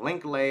 That goes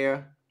link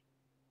layer,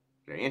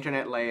 the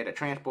internet layer, the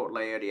transport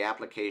layer, the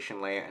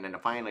application layer, and then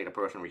finally the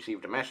person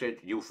received a message,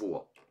 you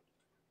fool.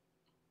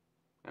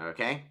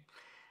 Okay?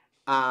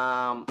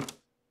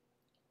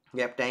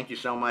 Yep, thank you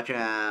so much,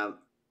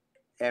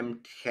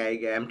 MT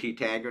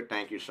Tagger,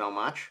 thank you so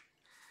much.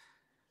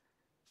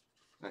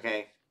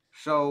 Okay,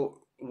 so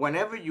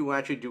whenever you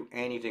actually do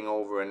anything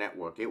over a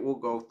network, it will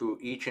go through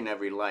each and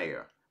every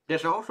layer.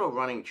 There's also a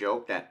running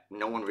joke that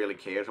no one really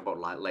cares about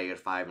layers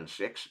 5 and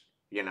 6.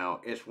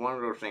 It's one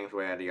of those things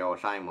where the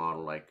OSI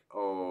model,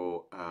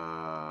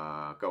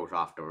 goes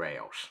off the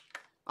rails.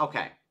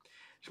 Okay,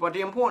 so but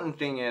the important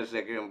thing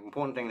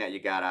that you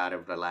got out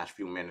of the last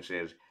few minutes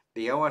is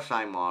the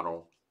OSI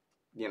model,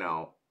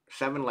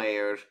 7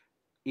 layers,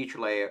 each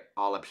layer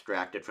all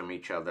abstracted from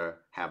each other,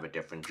 have a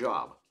different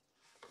job.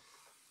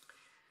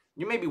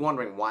 You may be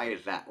wondering, why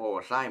is that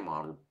OSI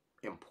model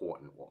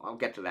important? Well, I'll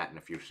get to that in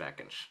a few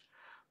seconds.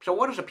 So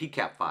what is a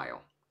PCAP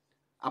file?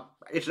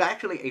 It's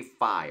actually a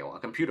file, a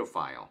computer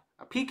file.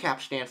 A PCAP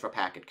stands for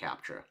packet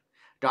capture.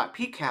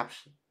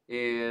 .pcaps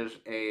is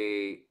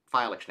a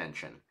file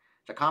extension.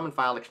 It's a common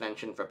file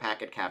extension for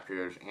packet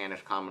captures, and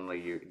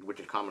which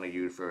is commonly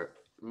used for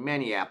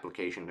many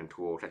applications and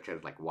tools such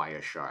as like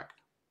Wireshark.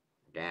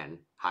 Again,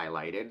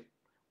 highlighted.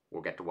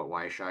 We'll get to what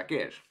Wireshark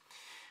is.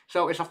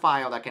 So it's a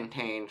file that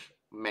contains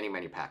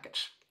many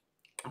packets.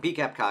 A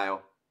PCAP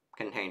file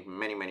contains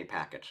many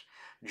packets.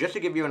 Just to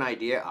give you an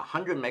idea, a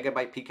 100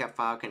 megabyte PCAP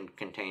file can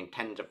contain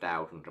tens of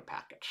thousands of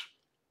packets.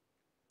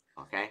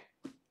 Okay?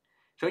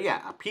 So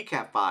yeah, a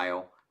PCAP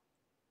file,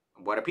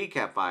 what a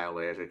PCAP file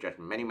is just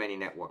many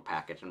network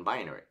packets in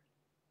binary.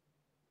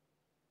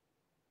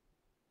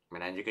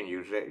 And then you can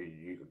use it,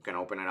 you can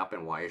open it up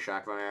in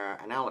Wireshark for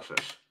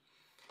analysis.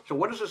 So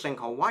what is this thing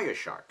called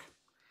Wireshark?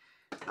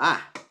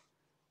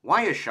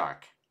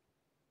 Wireshark.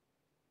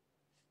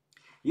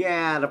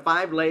 Yeah, the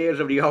 5 layers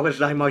of the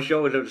OSI model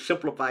show is a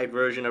simplified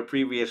version of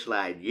previous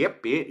slide.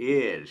 Yep, it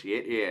is.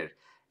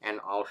 And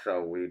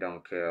also, we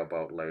don't care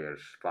about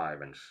layers 5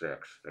 and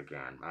 6.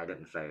 Again, I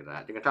didn't say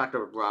that. You can talk to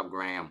Rob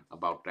Graham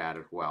about that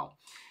as well.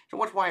 So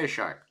what's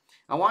Wireshark?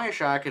 A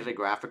Wireshark is a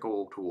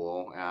graphical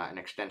tool, an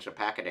extensive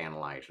packet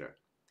analyzer.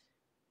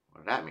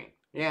 What does that mean?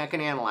 Yeah, it can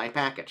analyze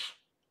packets.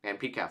 and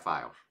PCAP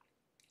files,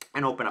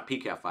 and open up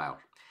PCAP files.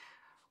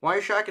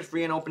 Wireshark is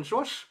free and open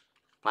source,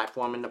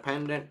 platform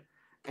independent,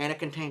 and it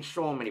contains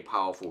so many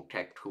powerful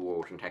tech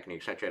tools and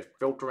techniques such as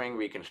filtering,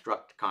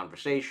 reconstruct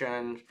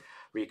conversations,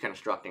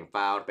 reconstructing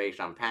files based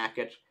on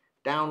packets.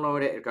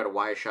 Download it, go to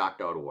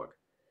wireshark.org.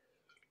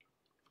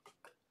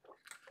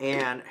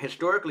 And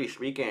historically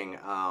speaking,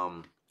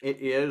 it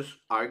is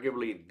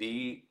arguably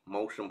the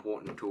most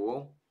important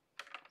tool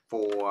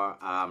for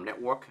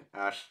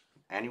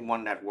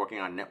anyone that's working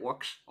on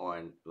networks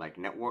or like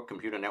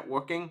computer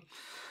networking.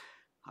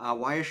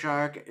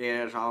 Wireshark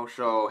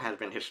has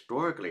been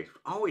historically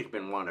always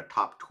been one of the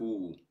top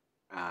two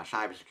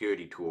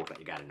cybersecurity tools that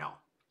you got to know.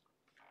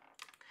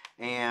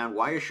 And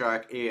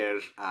Wireshark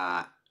is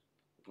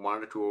one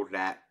of the tools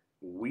that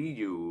we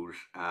use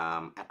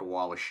at the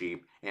Wall of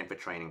Sheep and for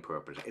training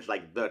purposes. It's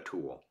like the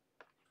tool.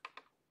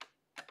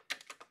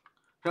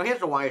 So here's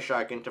the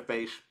Wireshark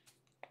interface.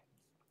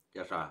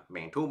 Just a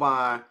main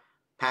toolbar,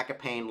 packet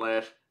pane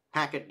list,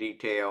 packet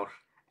details,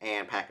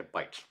 and packet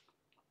bytes.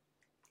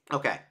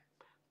 Okay.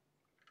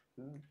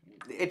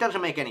 It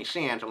doesn't make any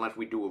sense unless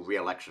we do a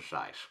real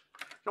exercise.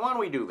 So why don't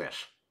we do this?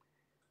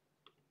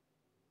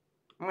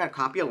 I'm going to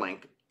copy a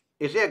link.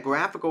 Is there a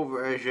graphical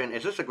version?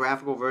 Is this a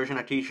graphical version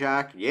of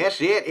T-Shark?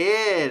 Yes, it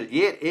is.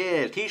 It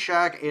is.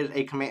 T-Shark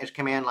is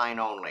command line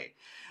only.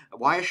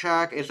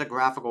 Wireshark is a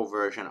graphical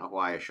version of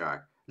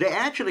Wireshark.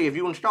 Actually, if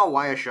you install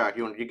Wireshark,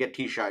 you get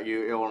T-Shark.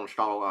 You'll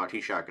install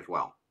T-Shark as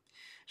well.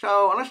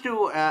 So let's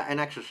do an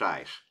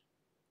exercise.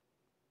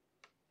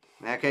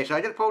 Okay, so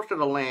I just posted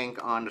a link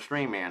on the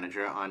Stream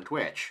Manager on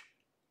Twitch.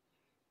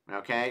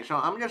 Okay, so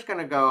I'm just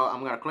going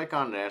to click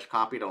on this,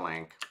 copy the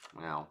link.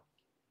 Well,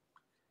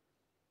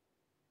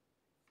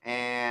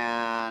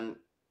 and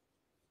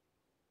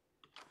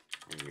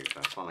use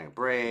that Funny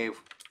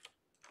Brave.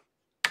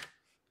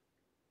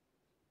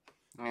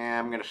 And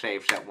I'm going to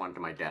save set1 to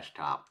my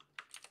desktop.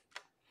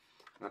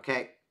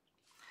 Okay,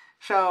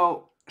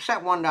 so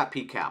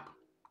set1.pcap.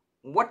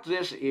 What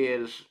this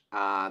is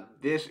a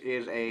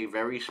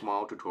very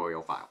small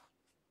tutorial file.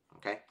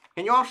 Okay,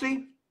 can you all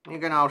see? You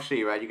can all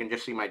see, right? You can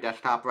just see my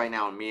desktop right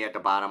now and me at the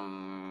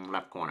bottom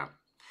left corner.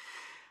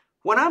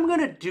 What I'm going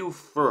to do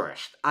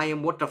first,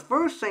 the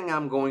first thing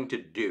I'm going to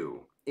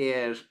do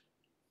is,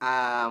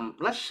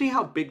 let's see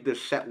how big this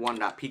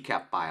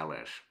set1.pcap file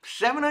is.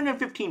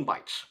 715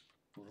 bytes.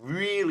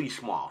 Really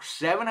small.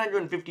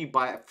 715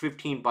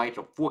 bytes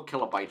or 4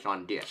 kilobytes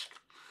on disk.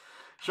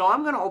 So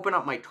I'm going to open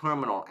up my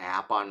terminal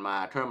app on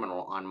my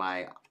terminal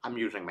I'm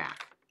using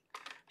Mac.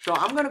 So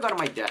I'm going to go to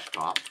my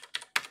desktop.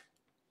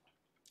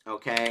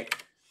 Okay,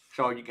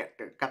 so you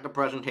got the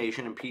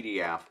presentation in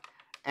PDF,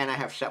 and I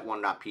have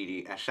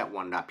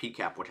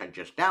set1.pcap, which I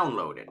just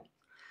downloaded.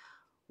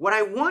 What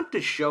I want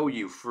to show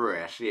you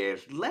first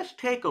is, let's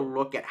take a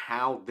look at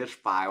how this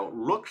file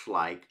looks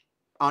like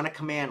on the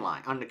command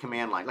line.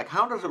 Like,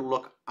 how does it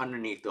look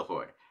underneath the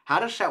hood?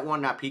 How does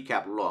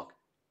set1.pcap look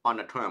on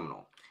the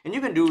terminal? And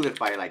you can do this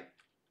by like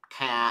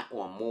cat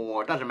or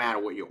more. It doesn't matter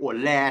what or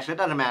less. It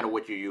doesn't matter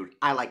what you use.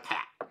 I like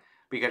cat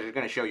because it's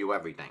going to show you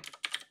everything.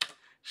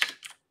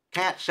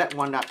 Cat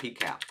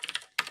set1.pcap.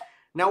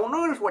 Now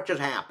notice what just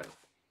happened.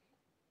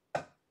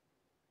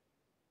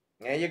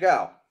 There you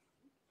go.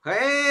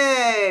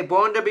 Hey,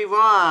 born to be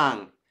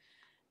wrong.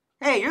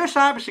 Hey, you're a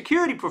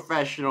cybersecurity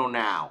professional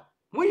now.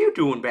 What are you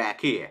doing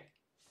back here?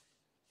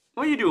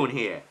 What are you doing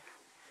here?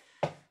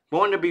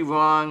 Born to be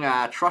wrong,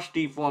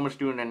 trusty former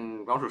student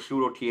and also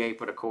pseudo TA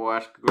for the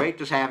course. Great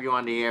to have you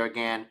on the air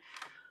again.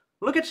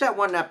 Look at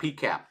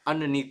set1.pcap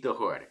underneath the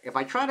hood. If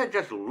I try to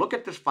just look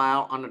at this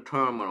file on the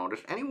terminal,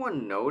 does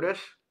anyone notice?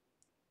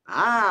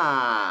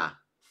 What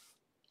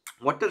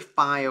does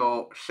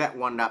file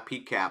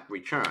set1.pcap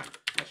return?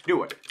 Let's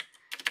do it.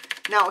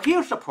 Now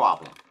here's the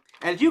problem.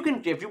 As you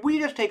can, if we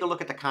just take a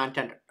look at the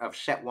content of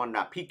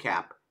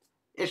set1.pcap,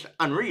 it's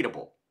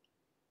unreadable.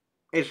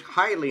 It's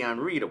highly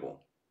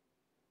unreadable.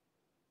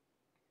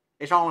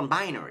 It's all in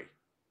binary.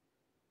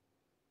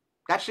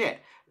 That's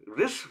it.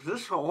 This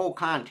whole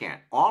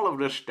content, all of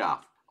this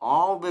stuff,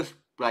 all this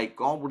like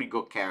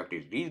gobbledygook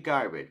characters, these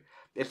garbage,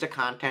 it's the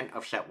content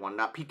of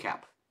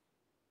set1.pcap.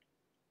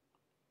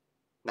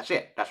 That's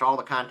it. That's all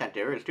the content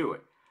there is to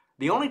it.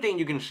 The only thing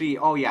you can see,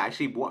 oh yeah, I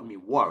see what me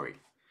worry.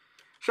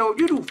 So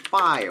if you do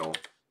file,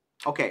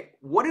 okay,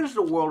 what's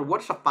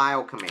the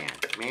file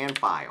command? Man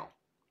file.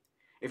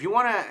 If you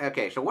want to,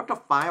 okay, so what the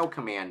file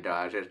command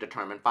does is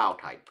determine file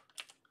type.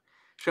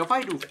 So if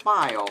I do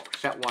file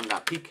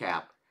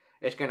set1.pcap,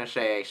 it's going to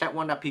say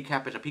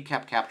set1.pcap is a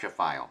pcap capture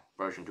file,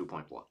 version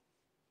 2.4.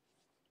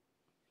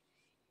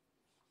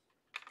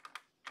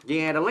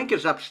 Yeah, the link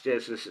is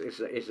upstairs,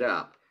 is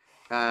up.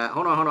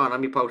 Hold on, let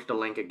me post the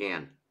link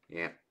again.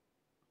 Yeah.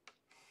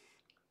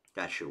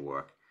 That should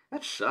work.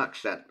 That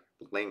sucks, that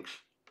links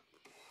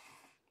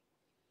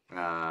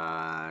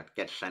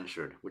get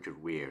censored, which is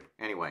weird.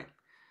 Anyway,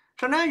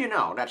 so now you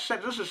know that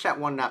this is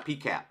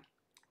set1.pcap.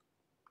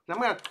 I'm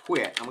going to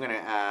quit. I'm going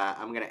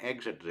to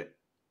exit it.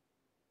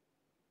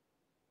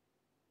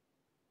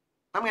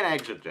 I'm going to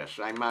exit this.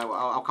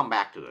 I'll come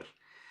back to this.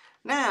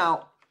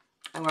 Now,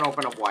 I'm going to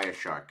open up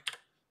Wireshark.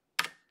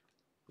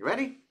 You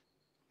ready?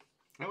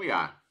 Here we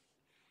are.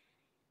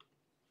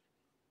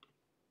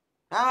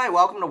 Hi,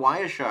 welcome to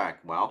Wireshark.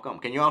 Welcome.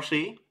 Can you all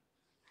see?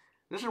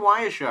 This is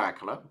Wireshark.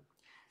 Hello.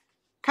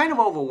 Kind of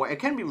overwhelming. It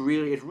can be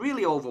really. It's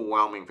really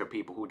overwhelming for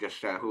people who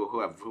just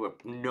who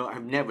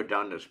have never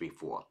done this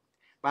before.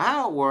 But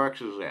how it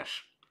works is this.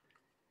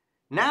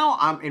 Now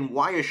I'm in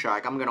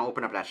Wireshark. I'm going to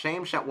open up that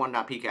same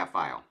set1.pcap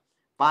file.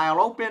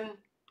 File open.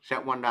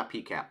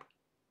 Set1.pcap.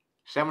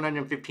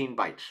 715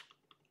 bytes.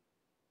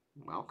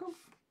 Welcome.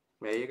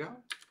 There you go.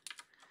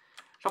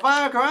 So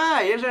far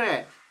cry, isn't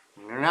it?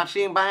 We're not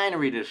seeing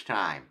binary this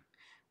time.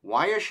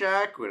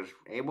 Wireshark was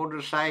able to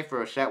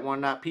decipher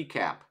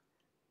set1.pcap.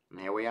 And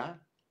here we are.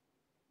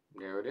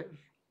 There it is.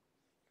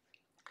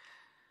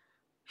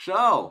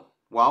 So,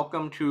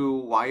 welcome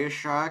to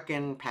Wireshark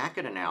and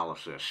packet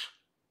analysis.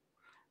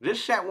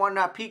 This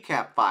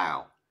set1.pcap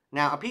file.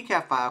 Now, a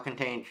pcap file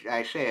contains,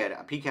 I said,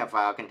 a pcap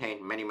file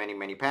contains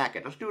many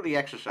packets. Let's do the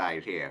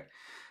exercise here.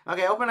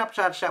 Okay, open up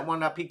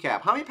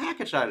set1.pcap. How many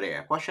packets are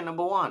there? Question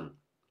number 1.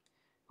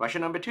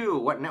 Question number 2,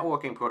 what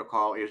networking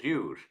protocol is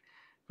used?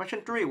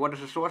 Question 3, what is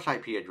the source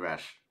IP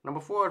address? Number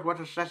 4, what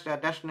is the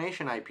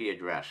destination IP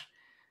address?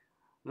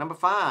 Number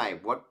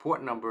 5, what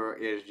port number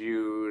is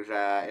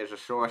a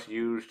source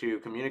used to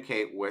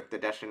communicate with the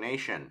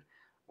destination?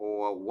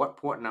 Or what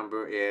port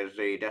number is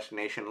the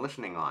destination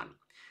listening on?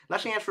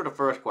 Let's answer the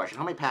first question.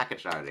 How many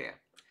packets are there?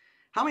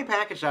 How many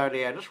packets are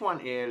there? This one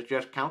is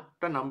just count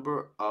the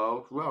number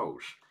of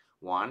rows.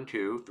 1,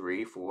 2,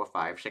 3, 4,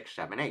 5, 6,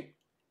 7, 8.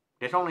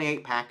 There's only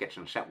 8 packets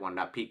in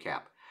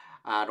set1.pcap.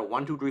 The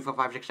 1, 2, 3, 4,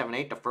 5, 6, 7,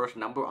 8, the first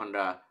number on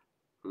the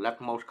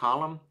leftmost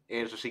column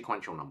is a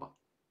sequential number.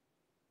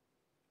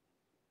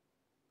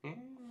 Yeah.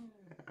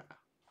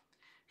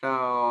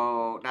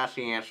 So that's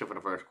the answer for the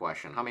first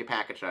question. How many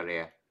packets are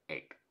there?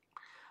 8.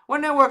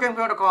 What networking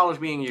protocol is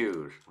being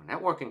used? What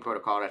networking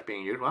protocol that's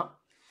being used? Well,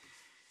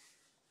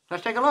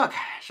 let's take a look.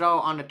 So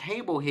on the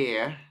table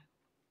here,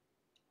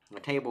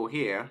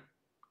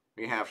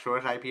 we have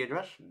source IP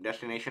address,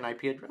 destination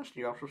IP address.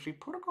 You also see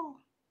protocol.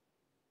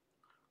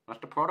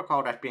 That's the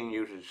protocol that's being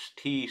used is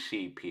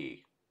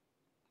TCP.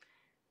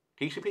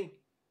 TCP.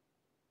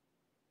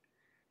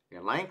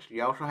 Your length,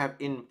 you also have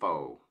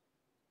info.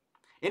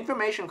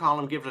 Information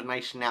column gives a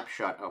nice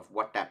snapshot of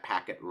what that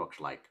packet looks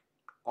like.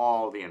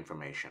 All the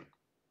information.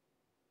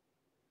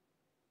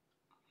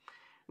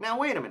 Now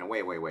wait a minute,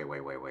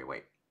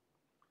 wait.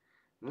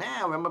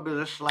 Now remember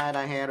this slide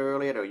I had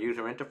earlier, the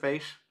user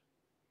interface?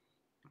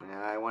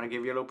 I want to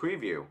give you a little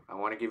preview. I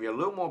want to give you a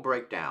little more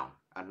breakdown.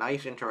 A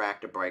nice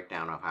interactive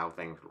breakdown of how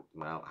things,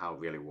 well, how it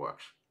really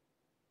works.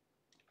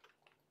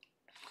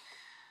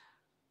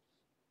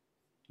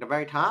 The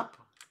very top,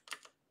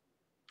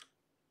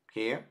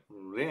 here,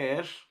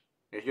 this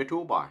is your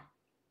toolbar.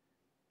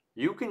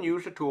 You can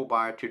use the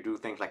toolbar to do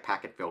things like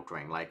packet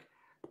filtering, like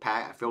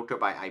filter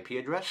by IP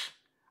address,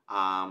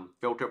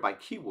 filter by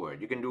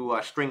keyword. You can do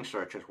a string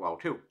search as well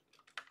too.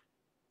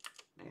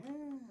 Yeah.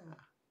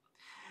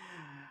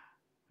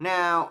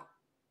 Now,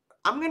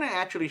 I'm going to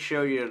actually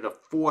show you the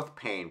 4th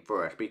pane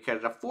first,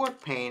 because the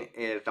 4th pane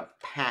is the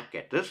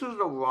packet. This is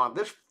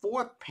this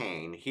 4th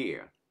pane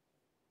here.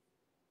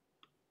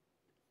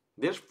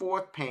 This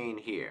 4th pane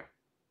here.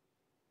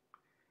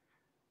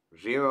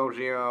 0,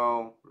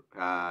 0,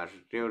 0,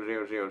 0,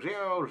 0, 0,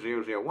 0,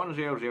 0, 0, 1,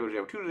 0, 0,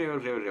 0, 2, 0,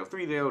 0, 0,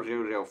 3, 0,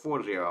 0, 0,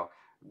 4, 0.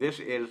 This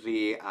is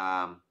the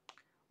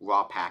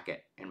raw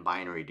packet in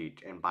binary.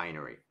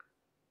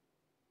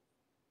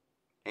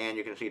 And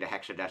you can see the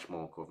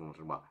hexadecimal equivalent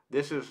as well.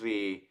 This is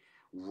the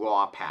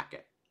raw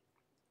packet,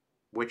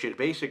 which is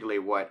basically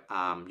what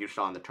you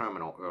saw in the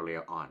terminal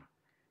earlier on.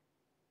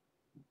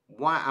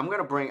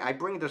 I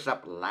bring this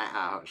up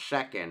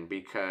second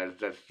because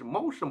the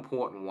most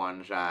important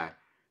ones are,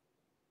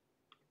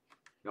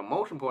 the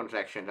most important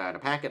sections are the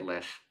packet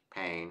list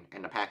pane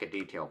and the packet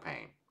detail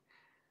pane.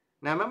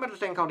 Now remember this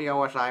thing called the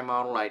OSI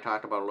model I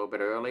talked about a little bit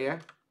earlier?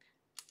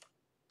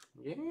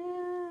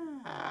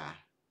 Yeah.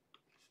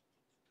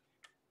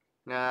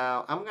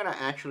 Now I'm gonna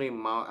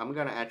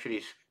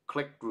actually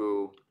click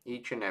through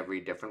each and every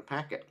different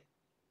packet.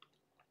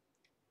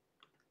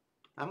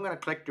 I'm going to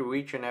click through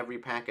each and every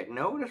packet.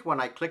 Notice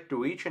when I click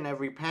through each and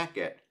every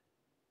packet,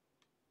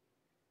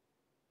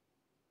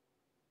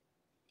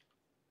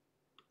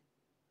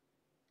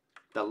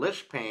 the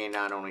list pane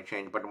not only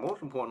changed, but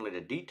most importantly,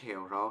 the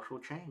details also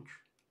change.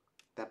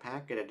 The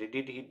packet, the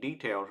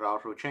details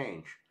also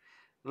change.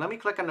 Let me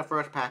click on the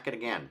first packet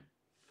again.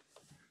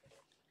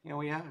 Here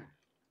we are.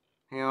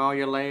 Here are all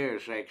your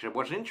layers. So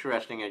what's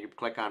interesting is you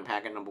click on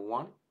packet number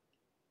 1.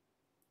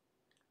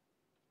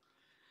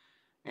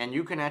 And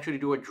you can actually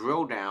do a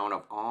drill down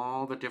of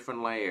all the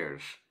different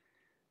layers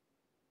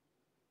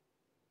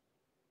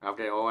of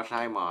the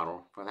OSI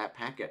model for that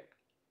packet.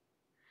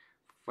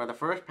 For the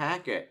first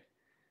packet,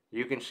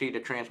 you can see the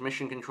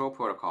transmission control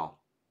protocol,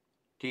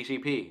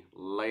 TCP,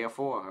 layer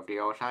 4 of the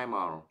OSI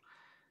model.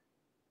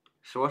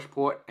 Source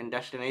port and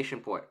destination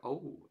port.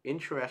 Oh,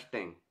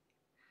 interesting.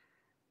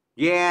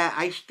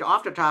 Yeah,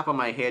 off the top of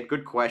my head,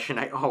 good question.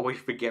 I always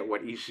forget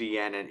what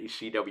ECN and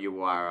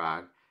ECWR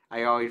are.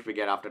 I always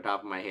forget off the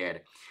top of my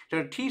head.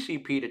 So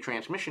TCP, the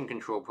Transmission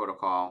Control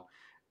Protocol,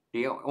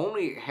 the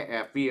only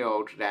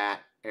fields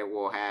that it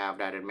will have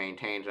that it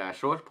maintains are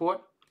source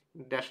port,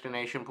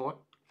 destination port,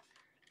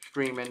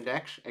 stream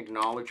index,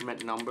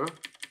 acknowledgement number,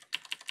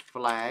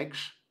 flags,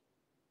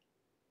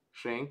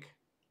 sync,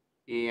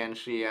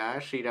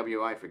 ENCR,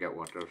 CWI, I forget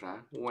what those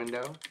are,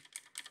 window,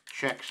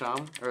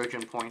 checksum,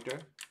 urgent pointer,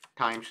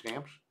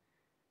 timestamps.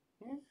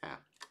 Yeah.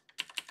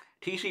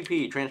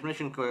 TCP,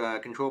 Transmission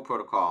Control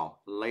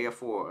Protocol, Layer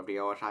 4 of the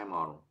OSI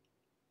model.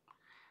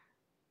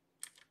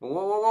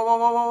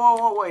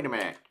 Whoa, wait a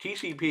minute.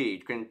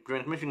 TCP,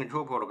 Transmission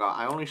Control Protocol,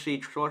 I only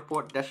see source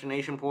port,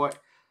 destination port,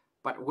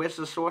 but where's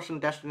the source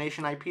and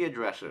destination IP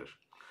addresses?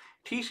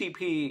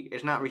 TCP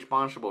is not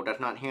responsible, does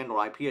not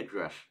handle IP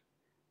address.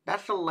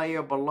 That's the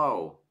layer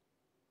below,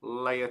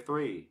 Layer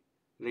 3,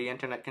 the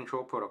Internet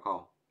Control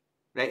Protocol,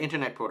 the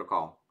Internet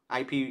Protocol,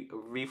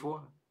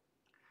 IPv4.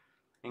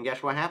 And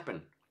guess what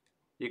happened?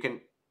 You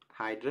can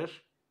hide this,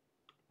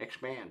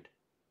 expand.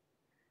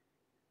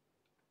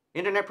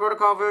 Internet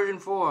Protocol version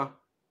 4,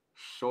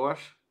 source,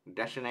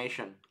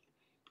 destination.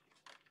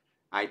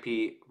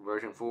 IP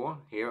version 4,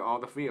 here are all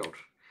the fields.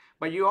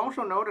 But you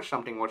also notice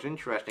something was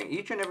interesting.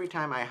 Each and every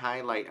time I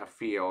highlight a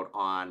field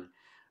on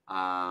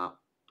a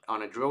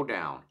drill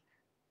down,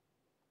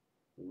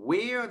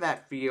 where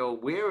that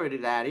field, where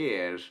that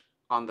is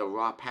on the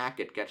raw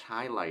packet gets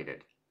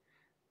highlighted.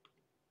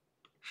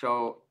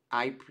 So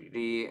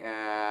the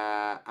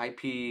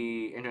IP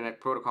Internet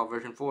Protocol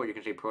version 4, you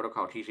can see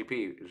protocol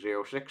TCP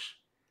 06.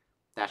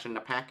 That's in the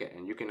packet,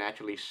 and you can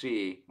actually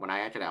see, when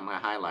I'm going to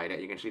highlight it,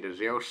 you can see the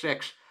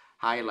 06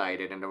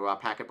 highlighted in the raw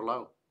packet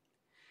below.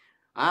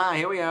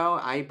 Here we go,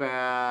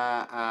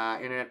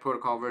 Internet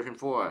Protocol version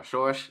 4,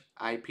 source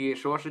IP,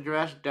 source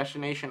address,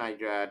 destination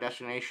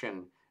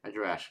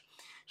address.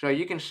 So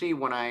you can see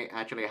when I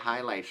actually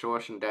highlight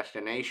source and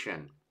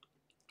destination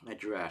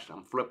address,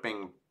 I'm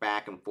flipping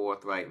back and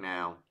forth right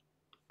now.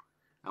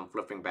 And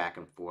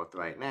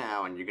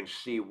you can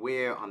see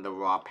where on the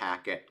raw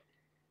packet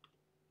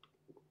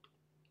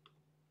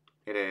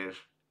it is,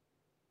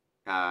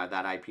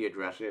 that IP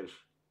address is.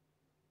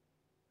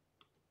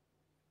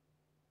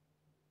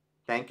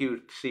 Thank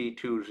you,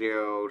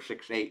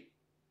 C2068.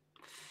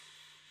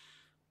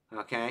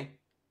 Okay,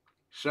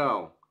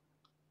 so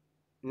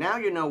now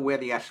you know where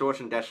the source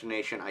and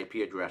destination IP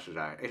addresses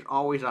are. It's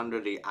always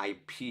under the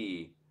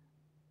IP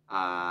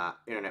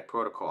Internet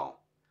Protocol.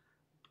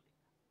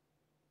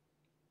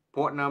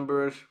 Port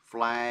numbers,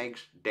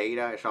 flags,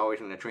 data, it's always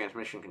in the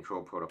Transmission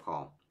Control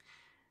Protocol.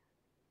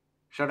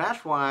 So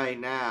that's why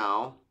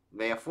now,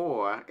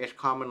 therefore, it's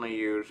commonly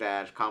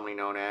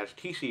known as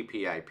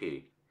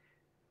TCP/IP.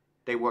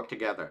 They work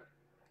together.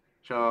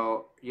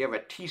 So you have a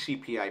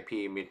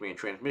TCP/IP between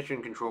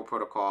Transmission Control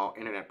Protocol,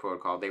 Internet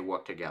Protocol, they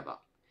work together.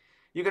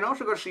 You can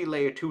also go see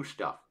Layer 2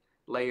 stuff.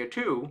 Layer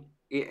 2,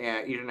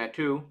 Ethernet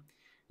 2,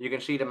 you can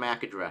see the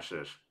MAC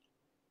addresses.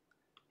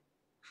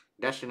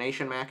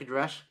 Destination MAC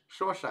address,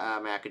 source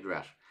MAC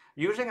address.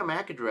 Using a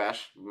MAC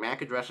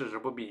addresses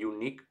will be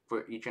unique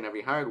for each and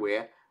every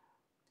hardware.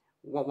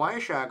 What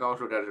Wireshark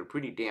also does is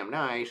pretty damn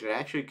nice. It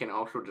actually can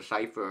also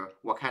decipher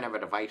what kind of a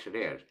device it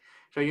is.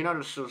 So you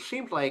notice, so it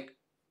seems like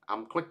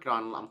I'm clicking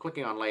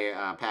on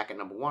layer packet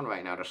number 1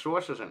 right now. The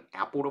source is an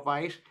Apple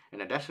device,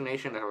 and the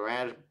destination is a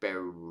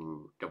Raspberry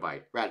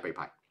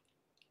Pi.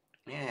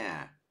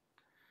 Yeah.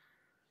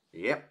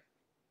 Yep.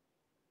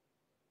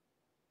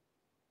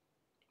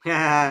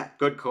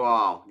 Good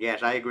call.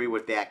 Yes, I agree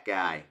with that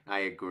guy. I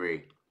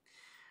agree.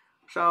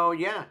 So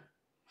yeah.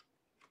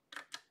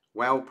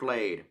 Well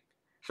played.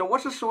 So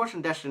what's the source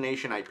and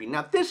destination IP?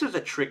 Now this is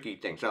a tricky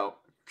thing. So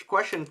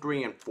question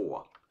 3 and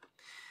 4.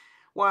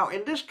 Well,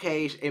 in this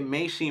case, it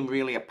may seem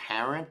really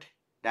apparent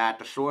that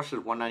the source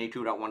is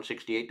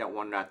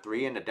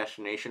 192.168.1.3 and the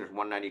destination is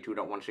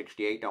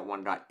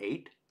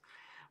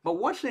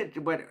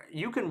 192.168.1.8. But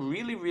you can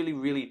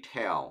really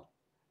tell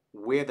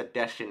where the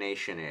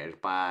destination is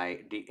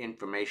by the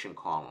information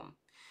column.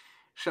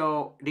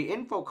 So the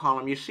info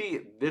column, you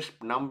see this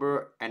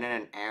number and then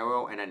an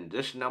arrow and then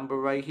this number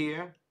right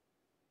here.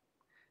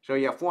 So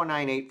you have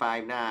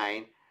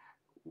 49859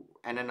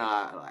 and then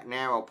an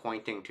arrow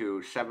pointing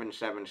to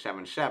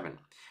 7777.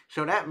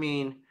 So that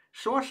means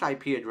source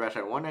IP address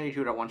at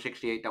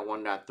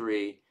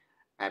 192.168.1.3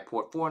 at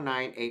port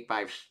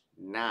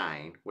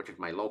 49859, which is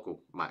my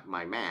local,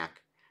 my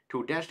MAC,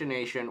 to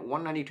destination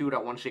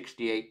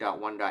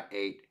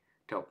 192.168.1.8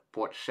 to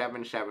port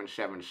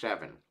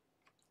 7777.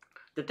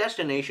 The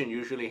destination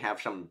usually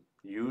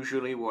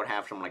would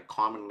have some like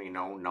commonly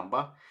known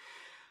number.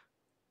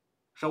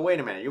 So wait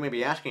a minute, you may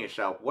be asking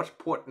yourself, what's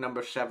port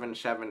number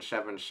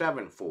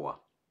 7777 for?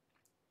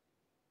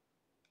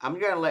 I'm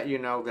going to let you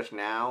know this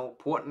now.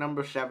 Port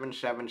number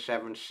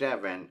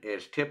 7777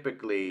 is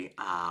typically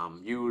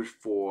used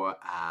for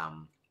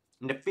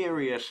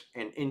nefarious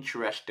and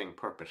interesting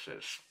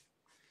purposes.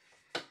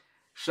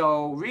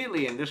 So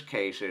really, in this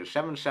case, is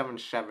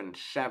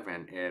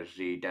 7777 is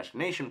the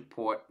destination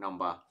port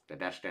number, the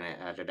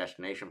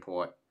destination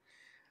port.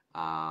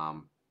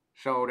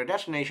 So the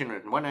destination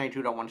is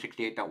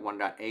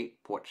 192.168.1.8,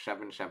 port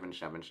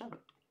 7777.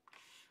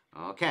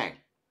 Okay,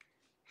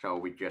 so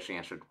we just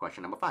answered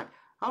question number 5.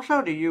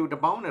 Also, the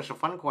bonus, a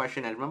fun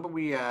question is, remember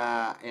we,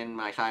 in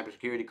my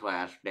cybersecurity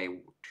class, day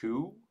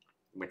 2,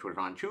 which was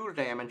on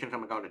Tuesday, I mentioned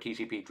something called the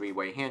TCP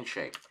three-way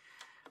handshake.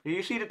 Do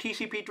you see the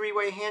TCP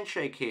three-way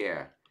handshake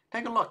here?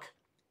 Take a look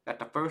at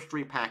the first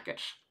 3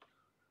 packets.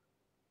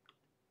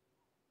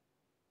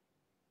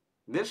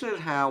 This is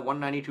how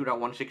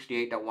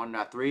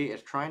 192.168.1.3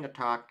 is trying to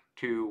talk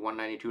to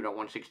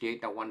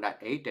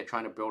 192.168.1.8. They're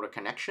trying to build a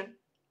connection,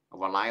 a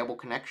reliable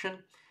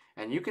connection.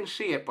 And you can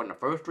see it from the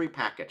first 3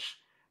 packets.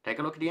 Take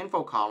a look at the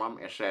info column.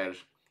 It says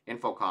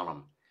info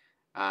column.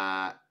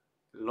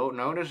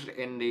 Notice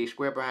in the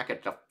square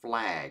bracket the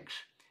flags.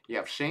 You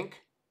have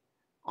sync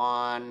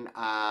on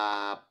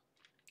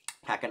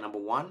packet number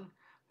 1.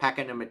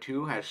 Packet number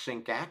 2 has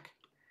sync ACK.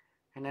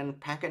 And then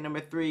packet number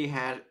 3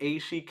 has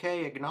ACK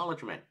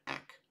acknowledgement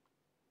ACK.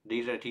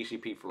 These are the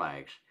TCP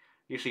flags.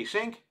 You see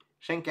sync,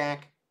 sync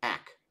ACK,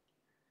 ACK.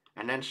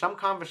 And then some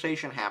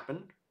conversation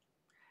happened.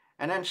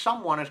 And then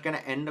someone is going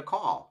to end the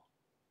call.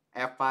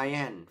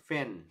 FIN,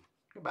 fin,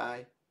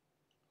 goodbye.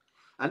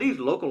 And these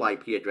local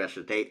IP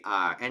addresses, they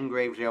are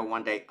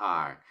ngrave01, they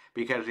are.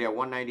 Because they are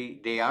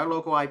 190, they are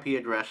local IP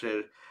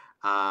addresses.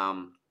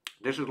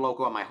 This is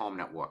local on my home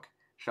network.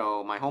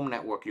 So my home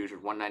network uses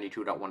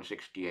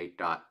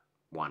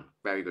 192.168.1.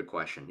 Very good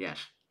question,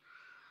 yes.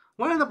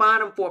 What are the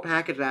bottom 4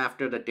 packets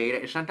after the data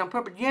is sent on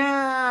purpose?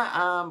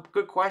 Yeah,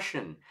 good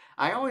question.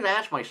 I always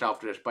ask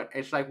myself this, but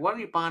it's like, what are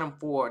the bottom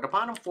 4? The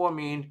bottom 4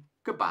 mean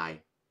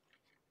goodbye.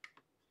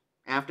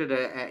 After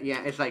the,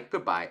 yeah, it's like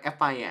goodbye,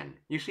 FIN.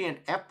 You see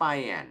an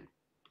FIN.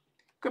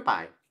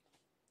 Goodbye.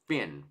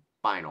 Fin,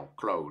 final,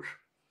 close.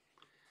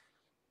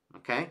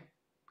 Okay?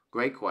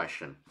 Great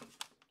question.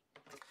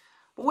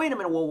 But wait a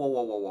minute,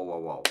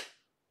 whoa.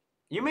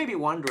 You may be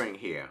wondering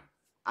here,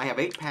 I have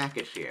 8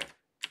 packets here.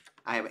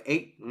 I have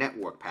 8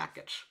 network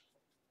packets.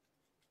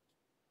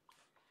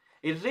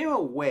 Is there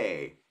a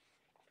way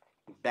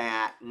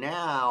that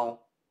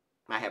now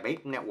I have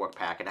 8 network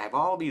packets, I have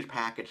all these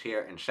packets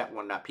here in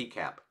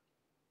set1.pcap.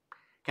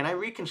 Can I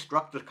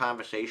reconstruct this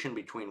conversation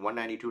between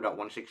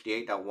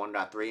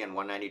 192.168.1.3 and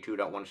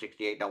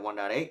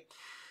 192.168.1.8?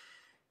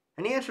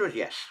 And the answer is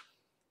yes.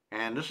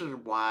 And this is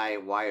why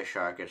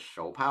Wireshark is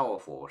so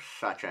powerful,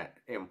 such an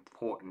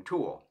important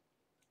tool.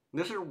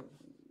 This is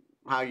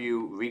how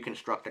you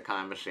reconstruct a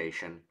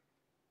conversation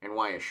in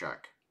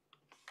Wireshark.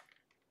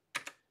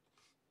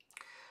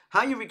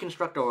 How you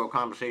reconstruct a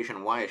conversation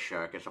in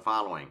Wireshark is the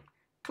following.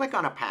 Click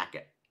on a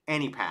packet,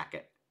 any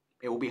packet.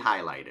 It will be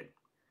highlighted.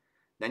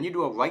 Then you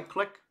do a right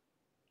click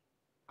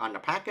on the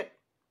packet.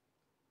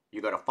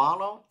 You go to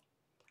follow.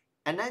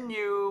 And then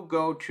you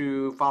go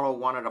to follow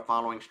one of the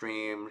following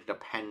streams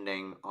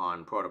depending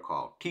on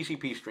protocol.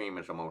 TCP stream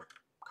is the most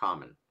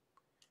common.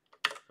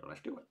 So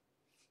let's do it.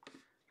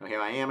 So here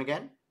I am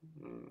again.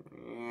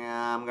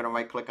 Yeah, I'm going to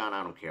right click on,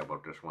 I don't care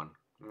about this one.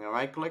 I'm going to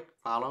right click,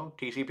 follow,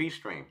 TCP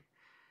stream.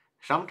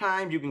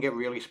 Sometimes you can get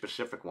really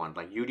specific ones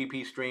like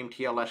UDP stream,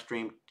 TLS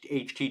stream,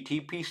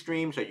 HTTP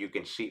stream, so you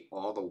can see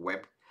all the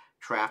web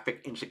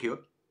traffic insecure.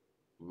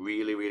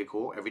 Really, really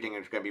cool. Everything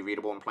is going to be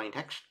readable in plain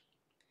text.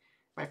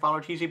 If I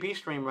follow TCP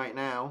stream right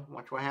now,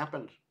 watch what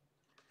happens.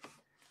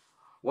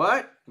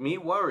 What? Me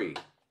worry.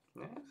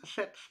 Yeah, that's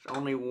it.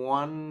 Only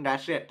one.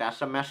 That's it.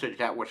 That's a message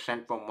that was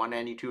sent from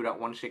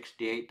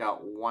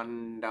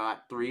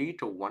 192.168.1.3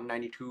 to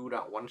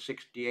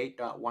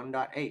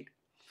 192.168.1.8.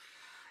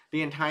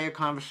 The entire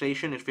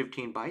conversation is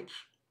 15 bytes.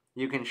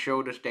 You can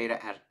show this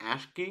data as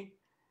ASCII.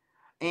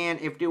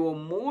 And if there were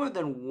more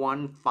than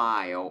one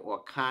file or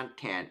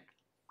content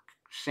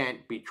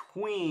sent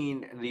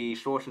between the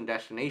source and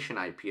destination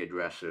IP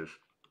addresses,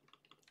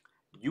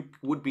 you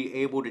would be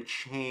able to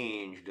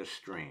change the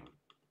stream.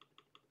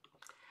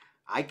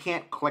 I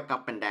can't click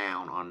up and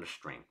down on the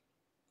stream.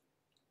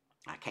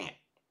 I can't.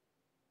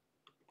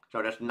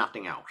 So there's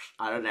nothing else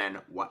other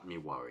than what me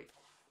worry.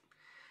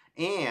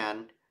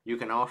 And you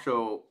can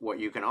also, what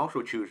you can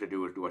also choose to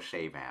do is do a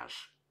save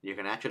as. You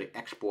can actually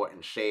export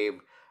and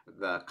save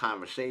the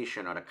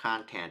conversation or the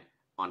content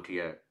onto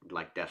your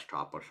like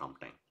desktop or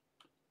something.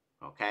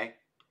 Okay?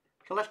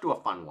 So let's do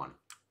a fun one.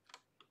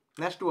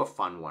 Let's do a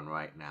fun one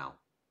right now.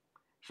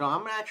 So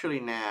I'm actually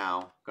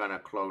now gonna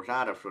close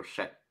out of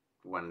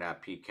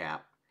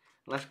set1.pcap.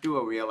 Let's do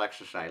a real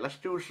exercise. Let's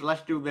do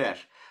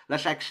this.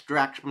 Let's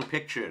extract some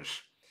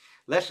pictures.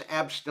 Let's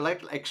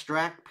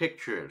extract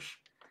pictures.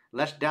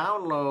 Let's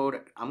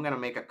download. I'm gonna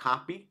make a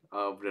copy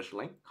of this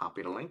link.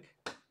 Copy the link.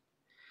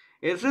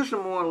 Is this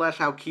more or less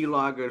how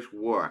keyloggers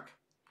work?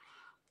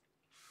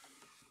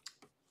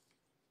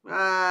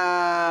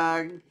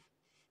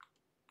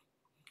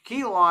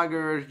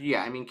 Keyloggers,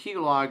 yeah, I mean,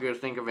 keyloggers,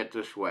 think of it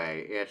this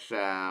way. It's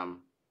like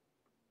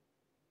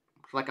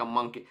a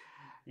monkey.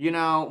 You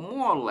know,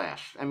 more or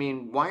less. I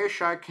mean,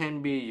 Wireshark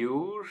can be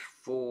used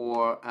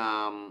for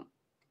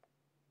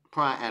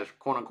as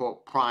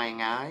quote-unquote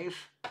prying eyes.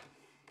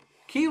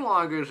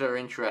 Keyloggers are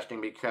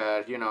interesting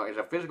because, you know, it's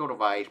a physical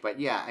device, but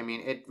yeah, I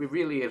mean, it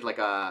really is like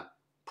a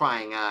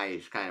prying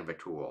eyes kind of a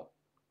tool.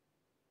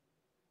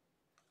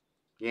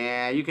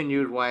 Yeah, you can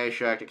use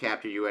Wireshark to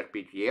capture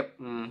USB. Yep,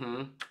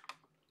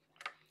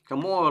 So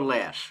more or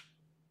less.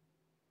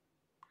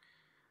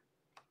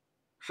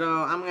 So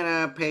I'm going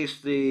to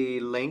paste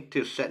the link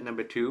to set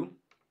number 2.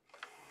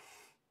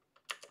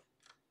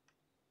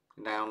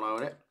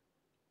 Download it.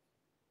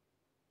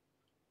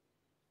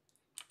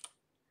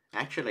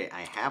 Actually,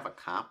 I have a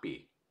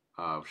copy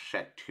of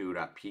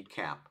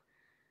set2.pcap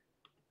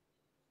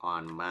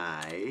on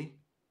my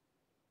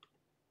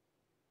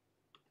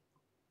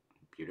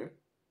computer.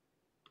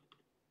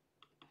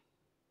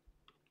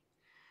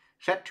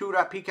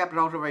 Set2.pcap is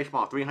also very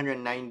small,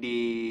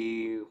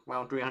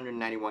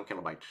 391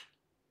 kilobytes.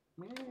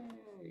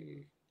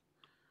 Yay.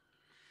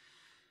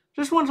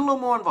 This one's a little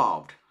more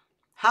involved.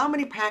 How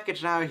many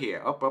packets are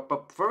here?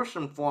 First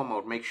and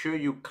foremost, make sure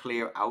you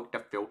clear out the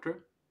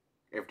filter.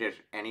 If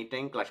there's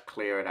anything, let's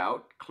clear it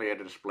out. Clear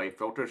the display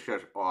filter,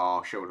 shows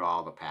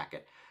all the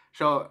packet.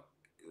 So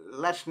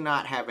let's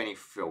not have any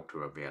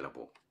filter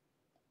available.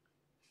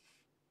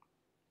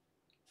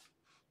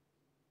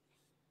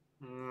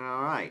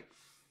 Alright.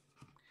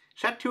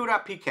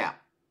 Set2.pcap.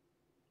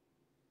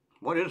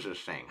 What is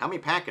this thing? How many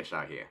packets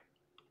are here?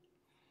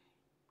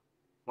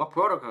 What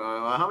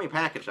protocol? How many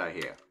packets are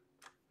here?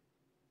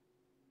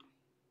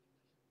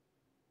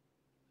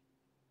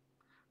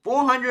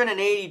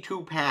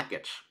 482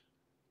 packets.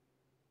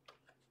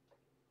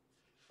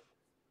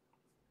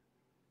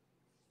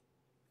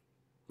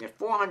 There's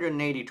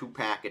 482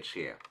 packets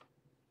here.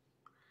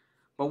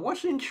 But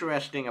what's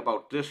interesting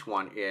about this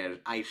one is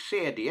I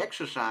said the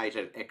exercise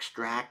is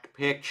extract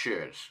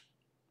pictures.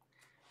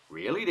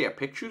 Really? There are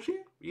pictures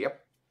here?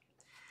 Yep.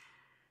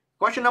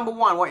 Question number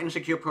 1, what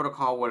insecure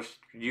protocol was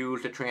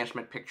used to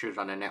transmit pictures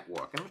on the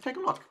network? And let's take a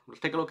look. Let's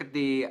take a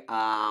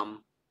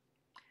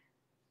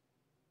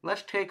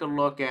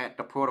look at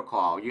the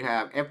protocol. You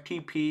have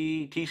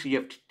FTP,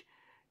 TCP,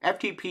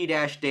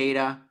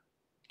 FTP-data,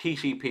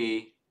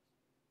 TCP.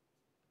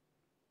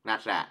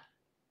 That's that.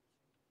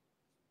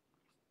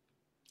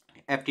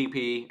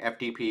 FTP,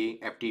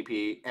 FTP,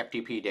 FTP,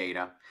 FTP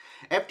data.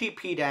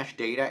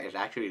 FTP-data is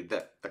actually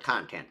the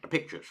content, the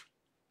pictures.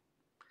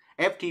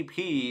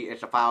 FTP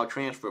is the file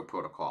transfer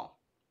protocol.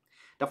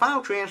 The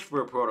file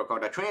transfer protocol, it's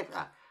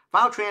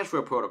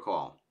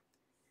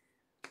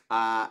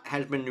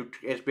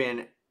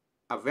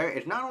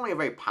not only a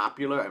very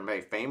popular and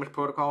very famous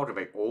protocol, it's a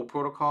very old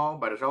protocol,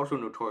 but it's also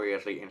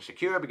notoriously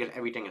insecure because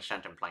everything is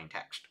sent in plain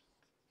text.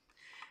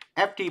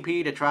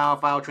 FTP, the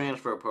file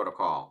transfer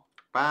protocol.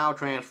 File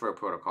transfer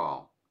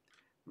protocol.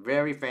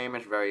 Very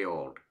famous, very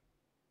old.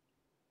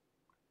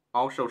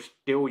 Also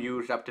still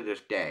used up to this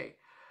day.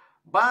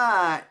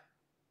 But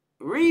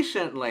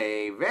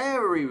recently,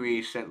 very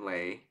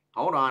recently,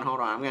 hold on,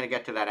 I'm going to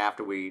get to that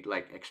after we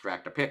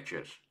extract the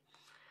pictures.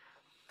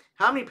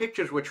 How many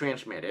pictures were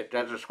transmitted?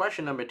 That's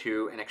question number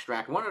 2, and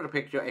extract one of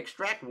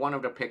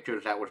the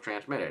pictures that was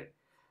transmitted.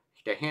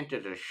 The hint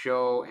is to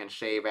show and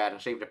save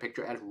the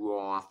picture as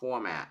raw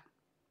format.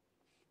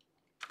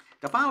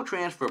 The file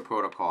transfer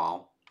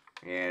protocol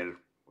is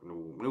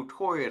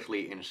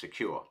notoriously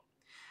insecure.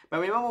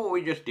 But remember what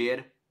we just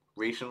did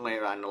recently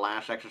on the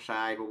last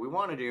exercise? What we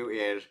want to do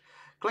is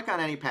click on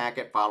any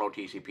packet, follow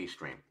TCP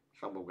stream.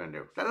 That's what we're going to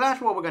do. So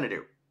that's what we're going to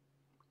do.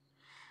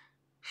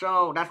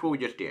 So that's what we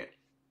just did.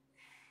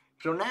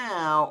 So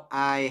now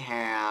I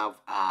have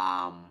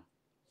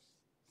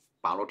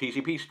follow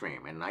TCP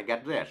stream, and I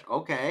get this.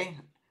 Okay.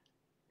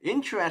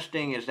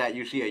 Interesting is that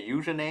you see a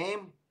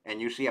username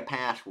and you see a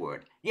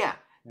password. Yeah,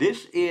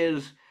 this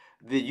is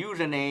the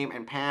username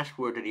and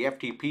password to the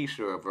FTP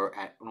server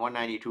at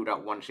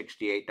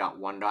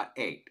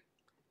 192.168.1.8.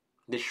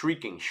 The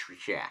Shrieking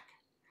Shack.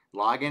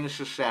 Login is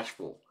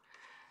successful.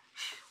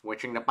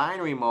 Switching to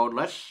binary mode,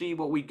 let's see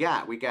what we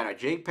got. We got a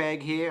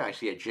JPEG here. I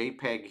see a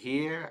JPEG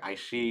here. I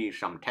see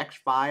some text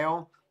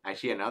file. I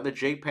see another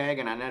JPEG,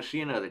 and I see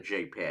another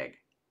JPEG.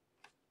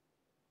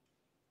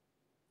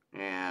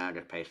 Yeah, I'll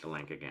just paste the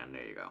link again.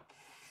 There you go.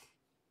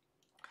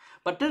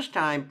 But this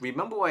time,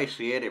 remember what I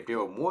said, if there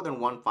were more than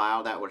one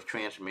file that was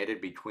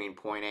transmitted between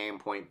point A and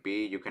point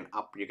B, you can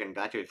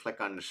actually click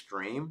on the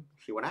stream,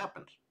 see what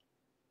happens.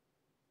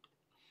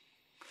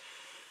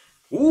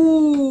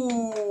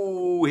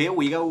 Ooh, here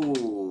we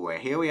go.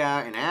 Here we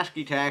are in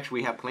ASCII text.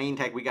 We have plain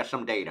text. We got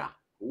some data.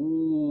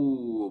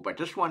 Ooh, but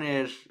this one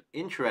is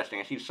interesting.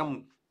 I see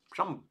some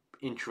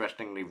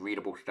interestingly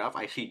readable stuff.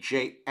 I see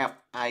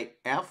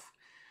JFIF.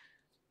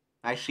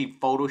 I see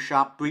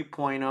Photoshop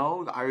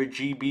 3.0, the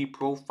RGB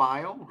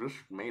profile. This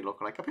may look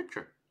like a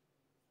picture.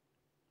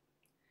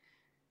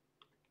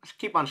 Let's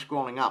keep on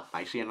scrolling up.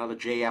 I see another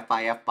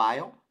JFIF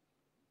file.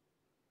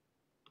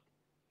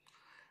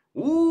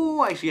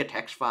 Ooh, I see a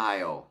text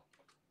file.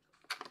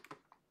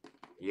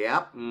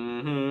 Yep,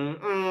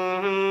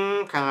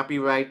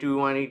 Copyright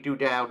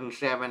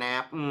 2007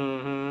 app,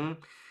 Don't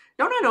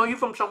I know you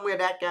from somewhere,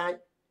 that guy?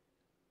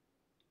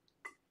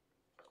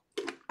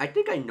 I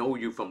think I know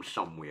you from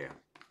somewhere.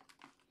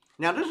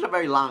 Now, this is a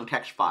very long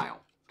text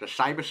file. The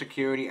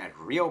Cybersecurity and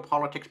Real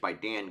Politics by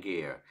Dan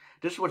Gear.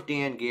 This was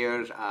Dan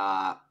Gear's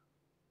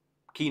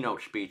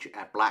keynote speech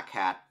at Black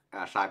Hat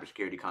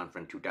Cybersecurity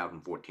Conference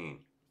 2014.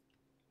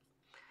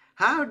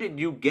 How did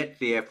you get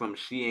there from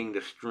seeing the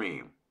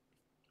stream?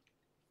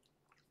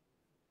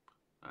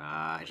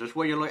 Is this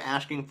what you're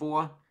asking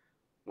for?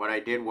 What I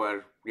did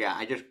was,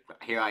 yeah,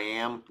 here I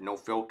am, no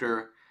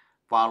filter,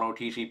 follow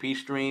TCP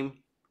stream,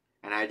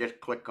 and I just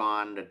click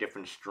on the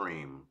different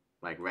stream,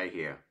 like right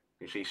here.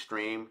 You see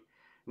stream?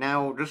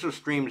 Now, this is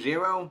stream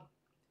 0,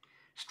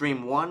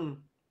 stream 1.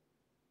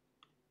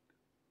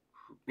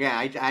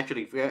 Yeah,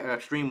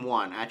 stream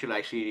 1, actually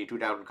I see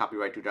 2000,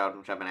 copyright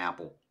 2007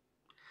 Apple.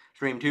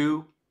 Stream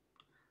 2,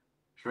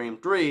 stream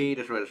 3,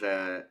 this was,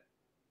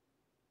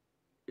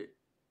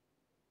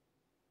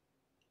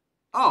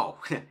 oh,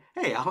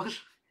 hey Alice.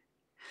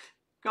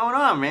 Going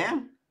on,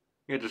 man?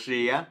 Good to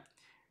see ya.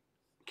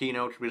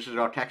 Keynote, this is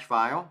our text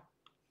file.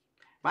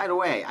 By the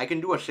way, I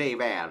can do a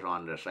save as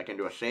on this. I can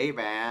do a save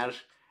as,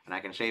 and I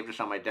can save this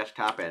on my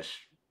desktop as...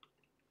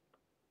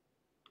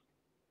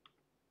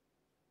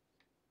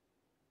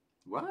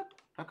 What?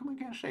 How come I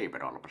can't save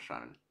it all of a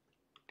sudden?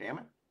 Damn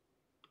it.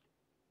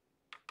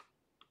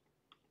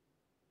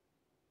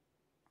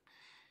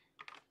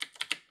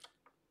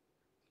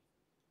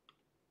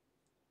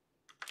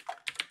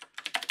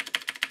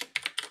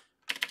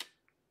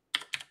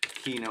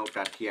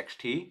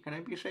 Keynote.txt. Can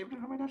I be saved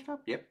on my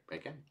desktop? Yep, I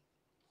can.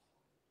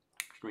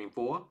 Stream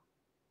 4,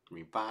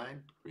 stream 5,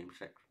 stream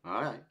 6.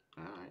 Alright.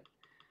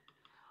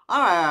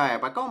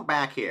 Alright, but going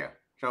back here.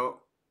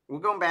 So, we're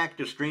going back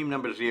to stream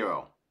number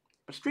 0.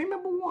 But stream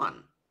number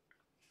 1.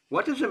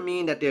 What does it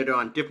mean that they're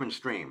on different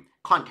stream?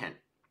 Content.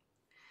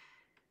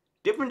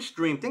 Different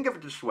stream, think of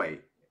it this way.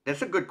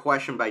 That's a good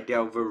question by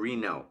Del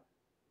Verino.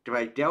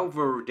 By Del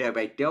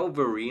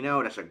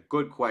Verino, that's a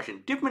good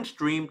question. Different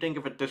stream, think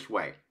of it this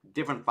way.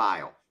 Different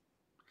file.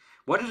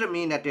 What does it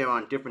mean that they're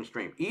on different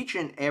stream? Each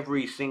and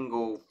every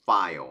single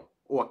file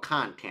or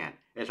content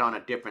is on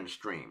a different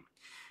stream.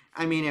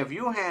 I mean, if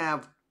you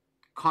have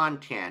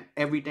content,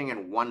 everything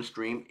in one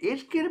stream,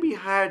 it's going to be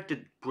hard to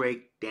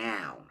break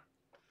down.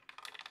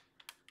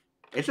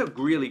 It's a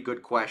really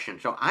good question.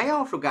 So I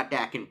also got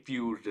that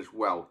confused as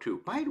well,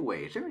 too. By the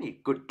way, is there any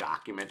good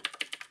document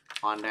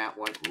on that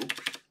one? Oops.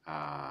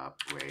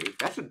 Brave.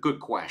 That's a good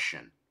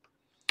question.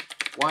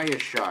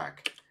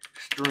 Wireshark.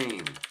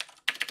 Stream.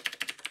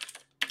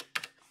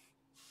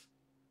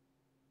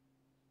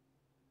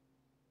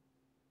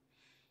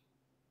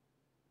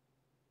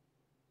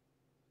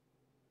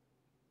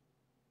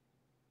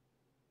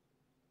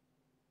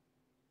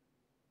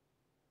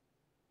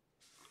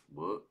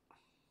 What?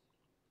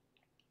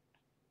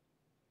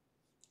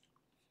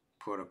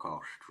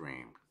 Protocol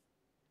stream.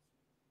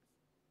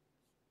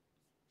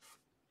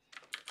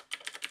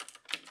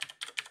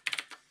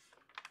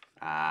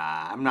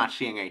 I'm not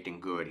seeing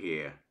anything good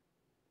here.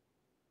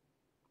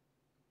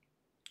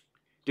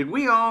 Did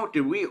we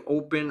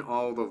open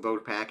all of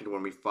those packets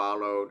when we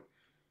followed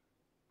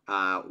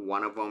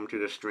one of them to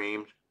the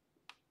streams?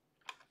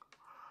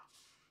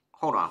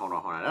 Hold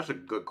on. That's a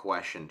good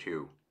question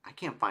too. I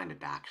can't find the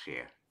docs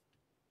here.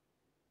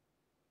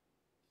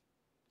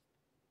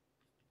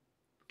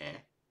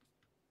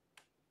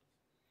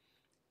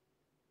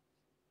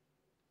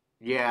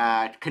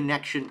 Yeah,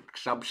 connection,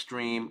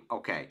 substream,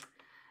 okay.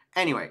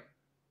 Anyway,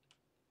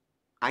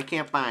 I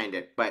can't find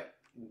it, but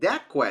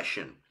that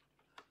question,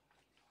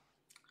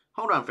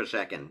 hold on for a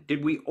second.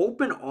 Did we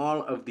open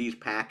all of these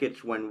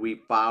packets when we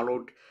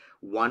followed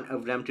one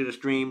of them to the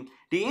stream?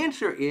 The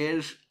answer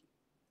is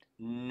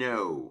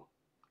no.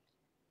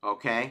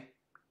 Okay?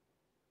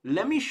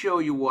 Let me show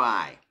you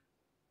why.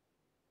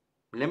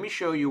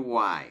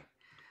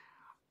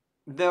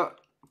 The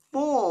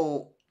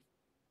full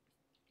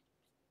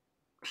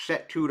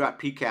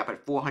set2.pcap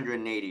at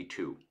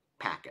 482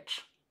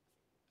 packets.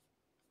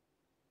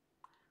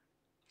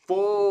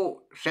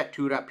 Full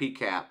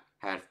set2.pcap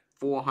had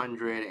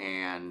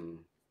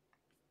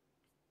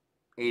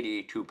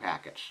 482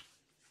 packets.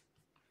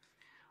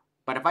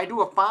 But if I do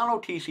a follow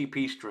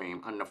TCP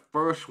stream on the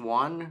first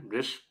one,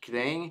 this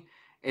thing,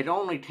 it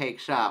only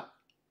takes up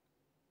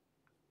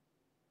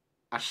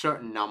a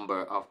certain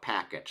number of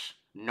packets,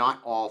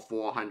 not all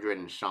 400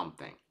 and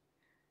something.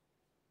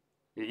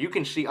 You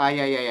can see,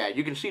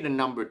 you can see the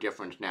number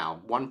difference now.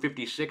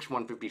 156,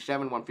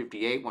 157,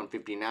 158,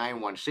 159,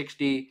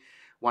 160,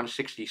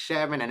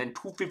 167, and then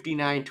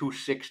 259,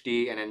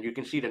 260, and then you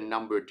can see the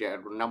number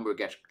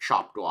gets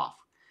chopped off.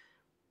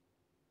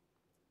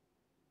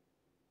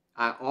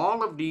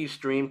 All of these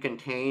streams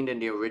contained in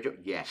the original,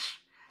 yes.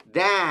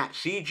 That,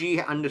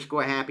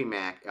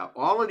 CG_HappyMac,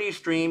 all of these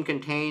streams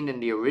contained in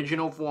the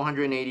original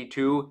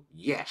 482,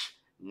 yes.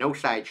 No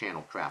side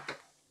channel traffic.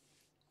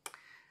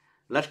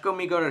 Let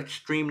me go to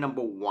stream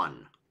number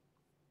 1.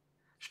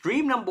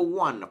 Stream number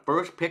 1, the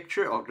first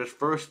picture of this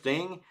first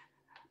thing,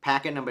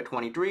 packet number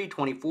 23,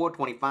 24,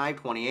 25,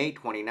 28,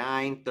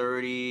 29,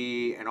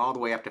 30, and all the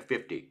way up to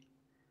 50.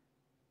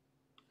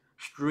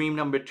 Stream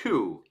number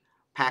 2,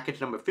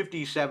 packets number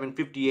 57,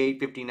 58,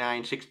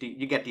 59, 60.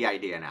 You get the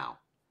idea now.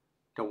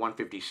 To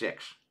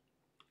 156.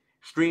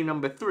 Stream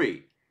number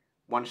 3,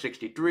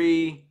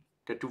 163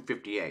 to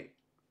 258.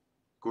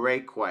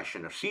 Great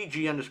question. A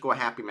CG underscore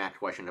Happy Max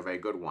question, a very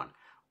good one.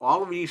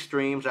 All of these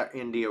streams are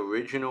in the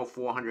original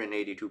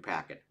 482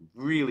 packet.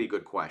 Really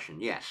good question,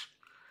 yes.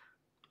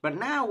 But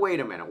now,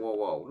 wait a minute. Whoa,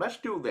 whoa. Let's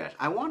do this.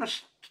 I want to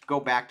go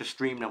back to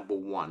stream number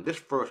 1. This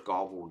first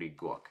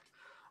gobbledygook.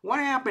 What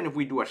happened if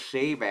we do a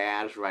save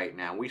as right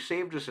now? We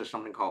saved this as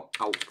something called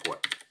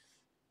output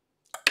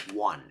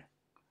 1.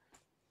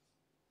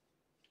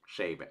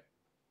 Save it.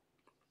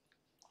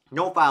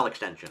 No file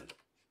extension.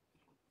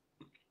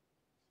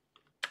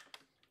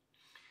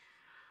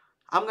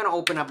 I'm going to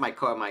open up my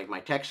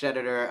text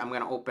editor. I'm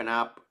going to open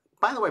up.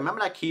 By the way,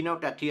 remember that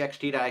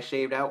keynote.txt that I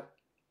saved out?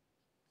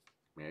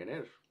 There it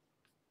is.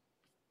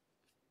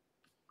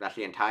 That's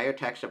the entire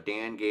text of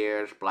Dan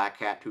Gear's Black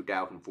Hat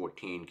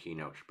 2014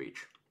 keynote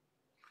speech.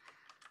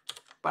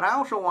 But I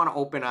also want to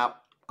open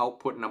up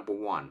output number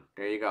 1.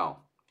 There you go.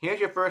 Here's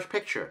your first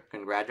picture.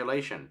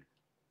 Congratulations.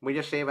 We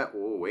just save it.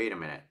 Oh, wait a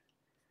minute.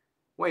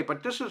 Wait,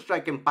 but this is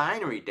like in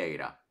binary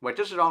data. Wait,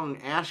 this is all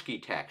in ASCII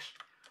text.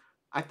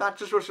 I thought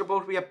this was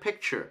supposed to be a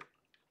picture.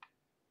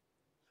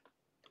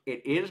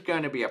 It is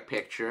going to be a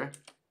picture.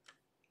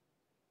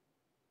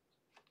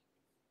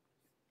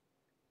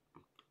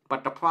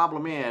 But the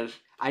problem is,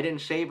 I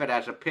didn't save it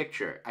as a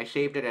picture. I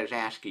saved it as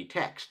ASCII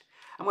text.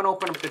 I'm going to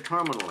open up the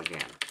terminal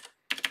again.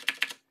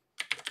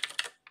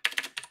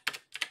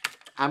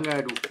 I'm going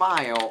to do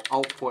file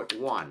output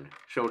 1.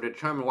 So to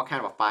determine what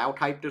kind of a file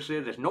type this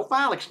is, there's no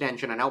file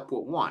extension in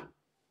output 1.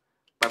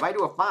 But if I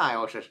do a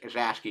file, it's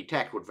ASCII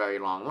text with very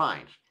long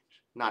lines.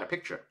 Not a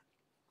picture.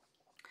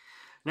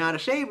 Now to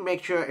save,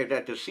 make sure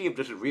that to see if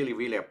this is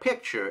really a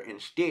picture,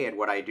 instead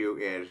what I do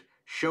is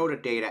show the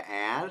data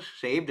as,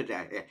 save the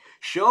data,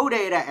 show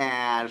data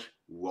as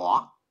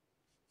raw.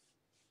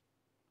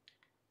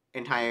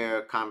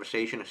 Entire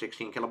conversation is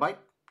 16 kilobyte.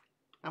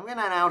 I'm going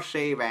to now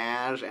save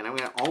as, and I'm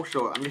just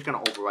going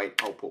to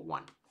overwrite output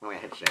 1. I'm going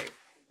to hit save.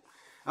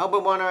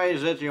 Output 1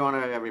 is this, you want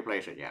to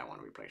replace it? Yeah, I want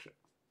to replace it.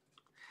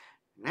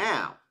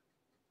 Now,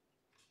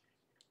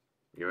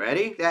 you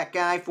ready? That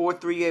guy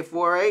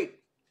 43848.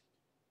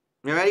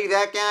 You ready?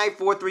 That guy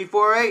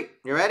 4348.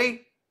 You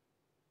ready?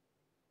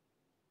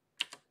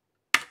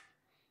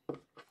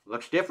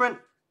 Looks different.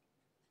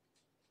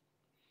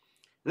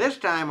 This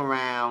time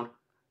around,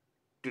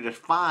 to this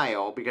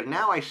file, because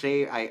now I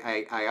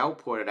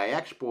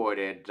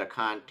exported the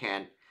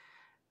content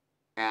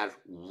as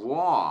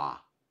raw,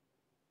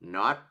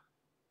 not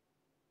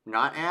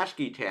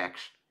ASCII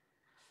text.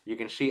 You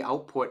can see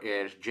output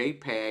is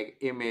JPEG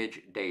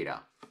image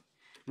data.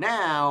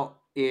 Now,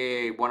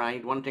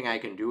 one thing I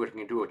can do is I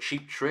can do a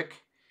cheap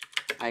trick.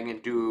 I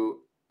can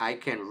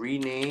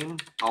rename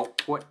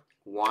output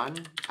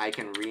 1. I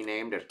can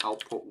rename this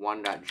output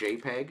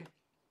 1.jpg.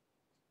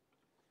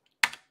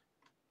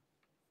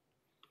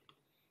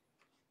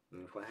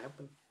 That's what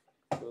happened.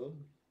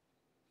 Boom.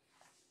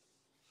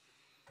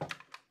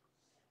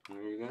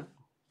 There you go.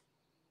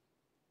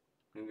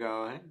 You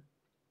go ahead.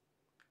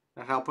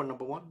 That's output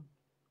number 1.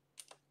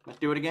 Let's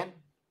do it again.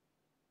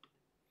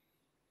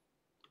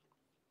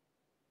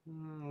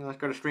 Let's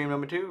go to stream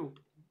number 2.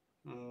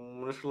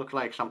 This looks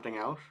like something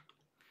else.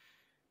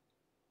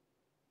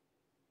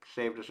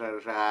 Save this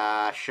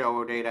as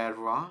show data as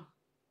raw.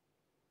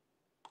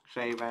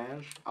 Save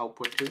as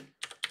output 2.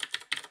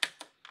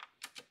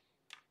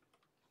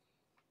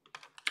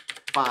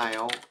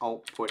 File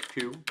output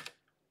 2.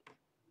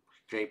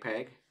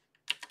 JPEG.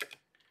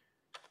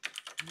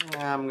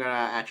 I'm gonna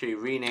actually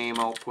rename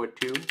output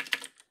 2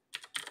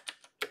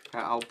 to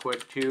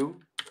output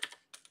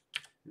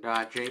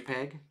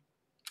 2.jpg.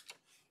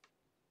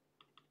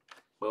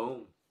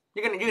 Boom.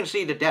 You can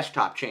see the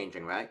desktop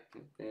changing, right?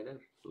 There it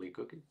is. Delete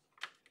cookie.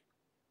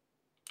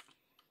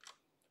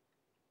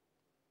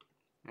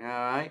 All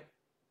right.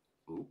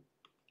 Oop.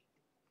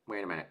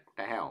 Wait a minute. What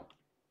the hell?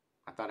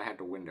 I thought I had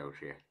the windows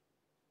here.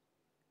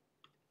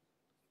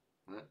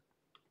 What?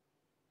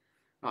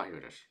 Oh, here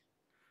it is.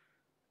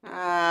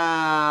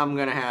 I'm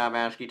gonna have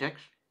ASCII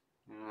text.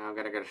 I'm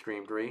gonna go to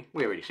stream 3.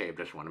 We already saved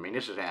this one. I mean,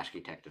 this is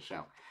ASCII text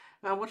itself.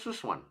 What's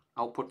this one?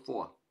 Output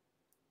 4.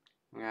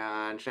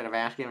 Instead of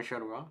ASCII, I'm gonna show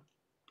the raw.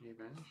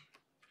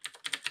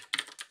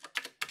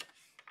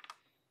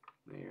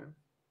 There.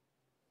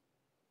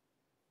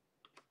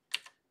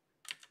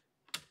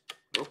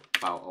 Oh,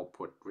 file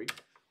output 3.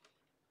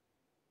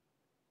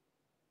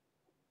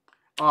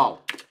 Oh,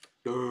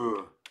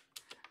 duh.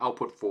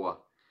 Output 4.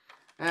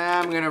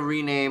 I'm going to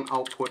rename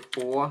output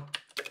 4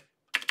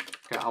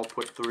 to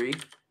output 3.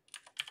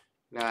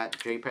 That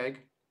JPEG.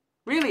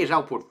 Really is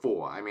output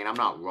 4. I mean, I'm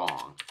not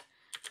wrong.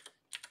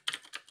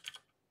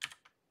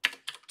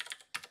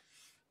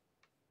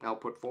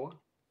 Output 4.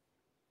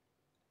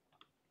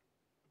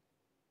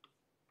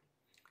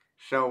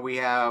 So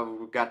we've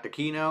got the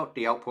keynote,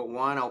 the output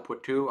 1,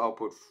 output 2,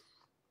 output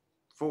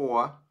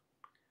 4.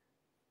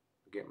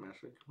 Get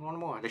message. One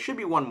more. There should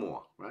be one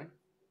more, right?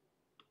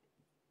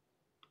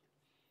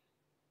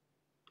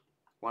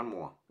 One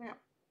more. Yeah.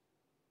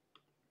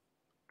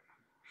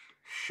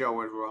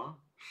 Show as raw.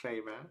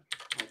 Save as.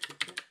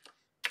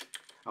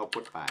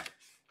 Output 5.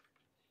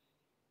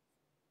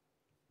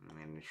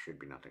 And it should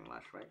be nothing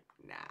less, right?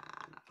 Nah,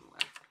 nothing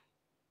less.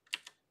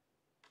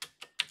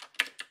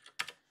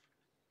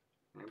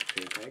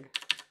 JPEG.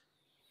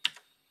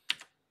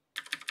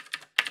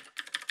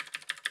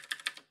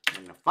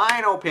 And the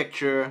final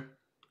picture,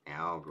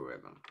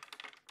 algorithm.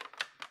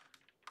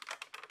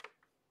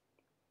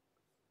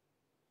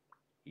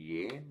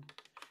 Yeah.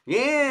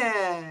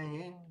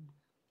 Yeah.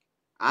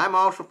 I'm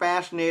also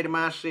fascinated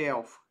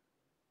myself.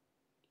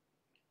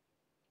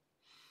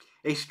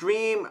 A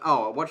stream,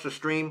 oh, what's a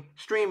stream?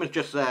 Stream is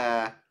just,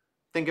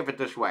 think of it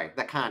this way,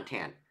 the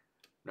content,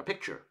 the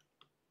picture,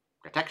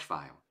 the text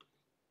file,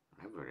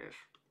 whatever it is.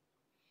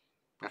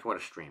 That's what a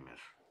stream is.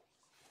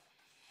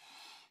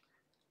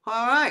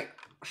 All right,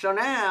 so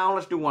now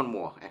let's do one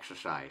more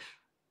exercise.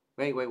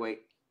 Wait.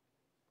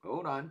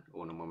 Hold on.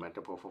 Uno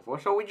momento, por favor.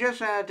 So we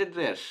just did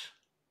this.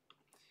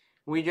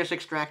 We just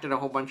extracted a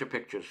whole bunch of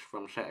pictures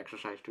from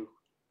exercise 2.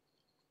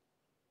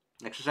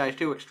 Exercise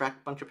 2,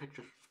 extract a bunch of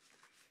pictures.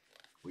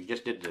 We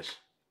just did this.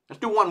 Let's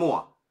do one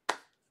more.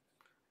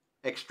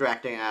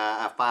 Extracting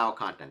a file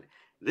content.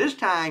 This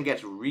time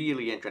gets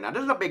really interesting. Now,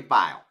 this is a big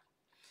file.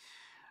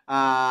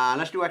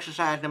 Let's do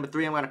exercise number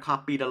 3. I'm going to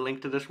copy the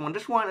link to this one.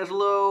 This one is a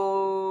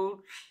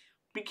little...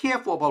 Be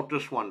careful about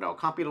this one, though.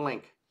 Copy the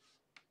link.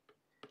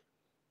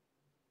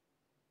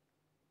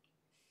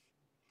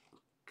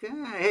 Okay.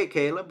 Hey,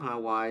 Caleb.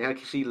 How are you? I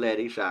can see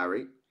Letty.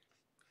 Sorry.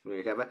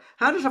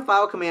 How does a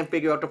file command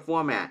figure out the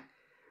format?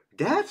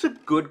 That's a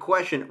good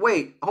question.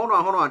 Wait, hold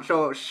on.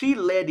 So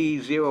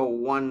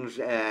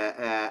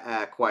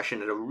CLEDY01's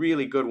question is a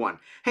really good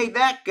one. Hey,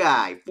 that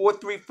guy,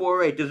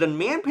 4348, does the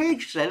man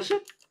page says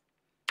it?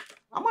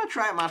 I'm going to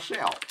try it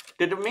myself.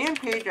 Did the man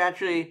page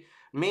actually,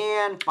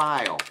 man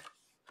file?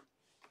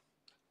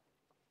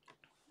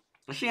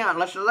 Let's see how,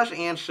 let's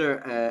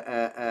answer,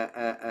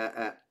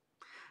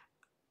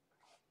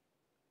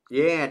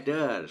 yeah, it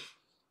does.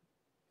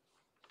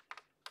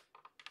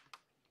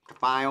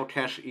 File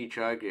tests each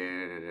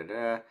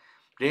other.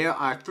 There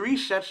are 3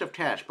 sets of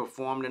tests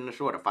performed in this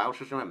order. File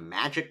system and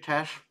magic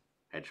test,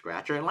 head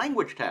scratcher, and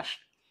language test.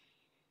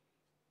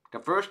 The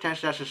first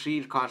test that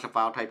succeeds causes the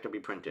file type to be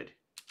printed.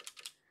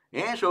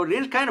 Yeah, so it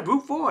is kind of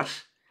brute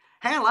force.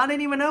 Hell, I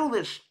didn't even know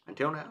this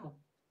until now.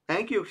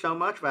 Thank you so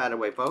much, by the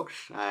way,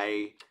 folks.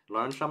 I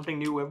learn something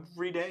new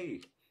every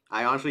day.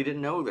 I honestly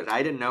didn't know this.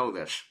 I didn't know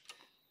this.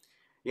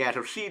 Yeah,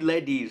 so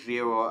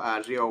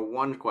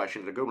CLEDY01's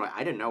question is a good one.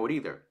 I didn't know it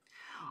either.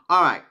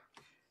 All right,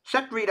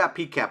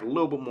 set3.pcap, a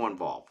little bit more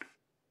involved.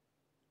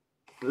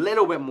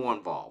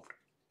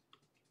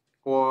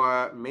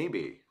 Or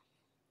maybe.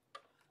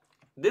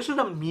 This is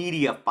a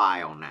media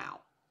file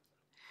now.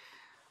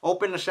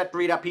 Open the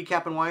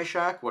set3.pcap in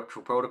Wireshark. What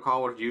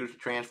protocol was used to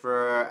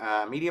transfer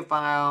a media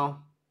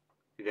file?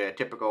 The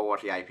typical,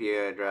 what's the IP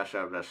address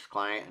of this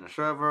client and the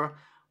server?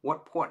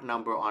 What port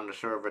number on the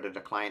server did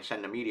the client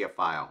send the media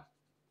file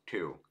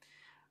to?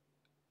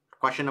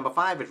 Question number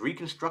 5 is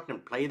reconstruct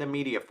and play the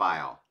media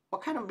file.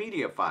 What kind of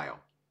media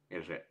file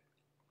is it?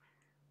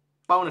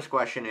 Bonus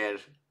question is,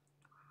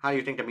 how do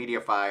you think the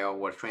media file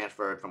was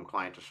transferred from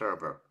client to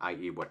server,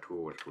 i.e. what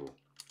tool was cool?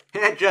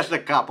 Just a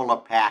couple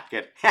of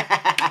packets.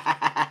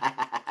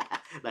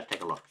 Let's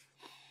take a look.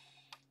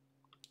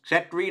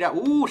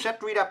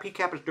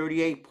 Set3.pcap is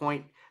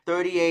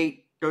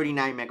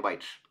 39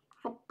 megabytes.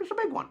 So it's a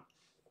big one.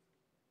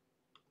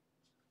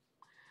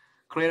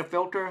 Clear the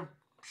filter,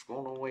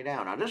 scroll all the way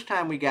down. Now this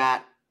time we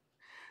got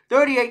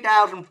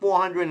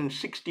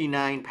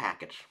 38,469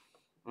 packets.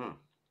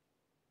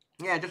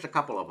 Yeah, just a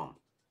couple of them.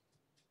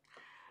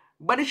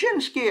 But it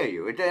shouldn't scare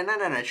you. It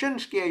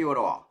shouldn't scare you at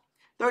all.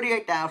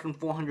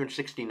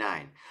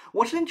 38,469.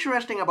 What's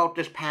interesting about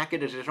this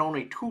packet is there's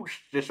only two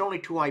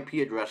IP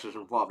addresses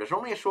involved. There's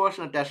only a source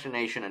and a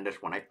destination in this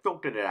one. I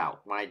filtered it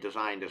out when I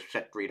designed this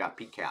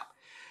set3.pcap.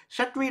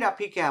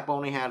 Set3.pcap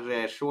only has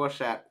a source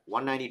at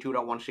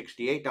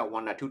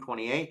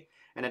 192.168.1.228,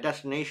 and the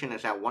destination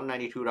is at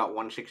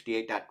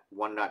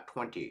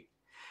 192.168.1.20.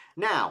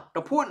 Now,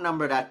 the port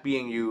number that's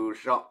being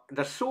used, so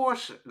the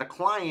source, the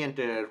client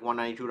is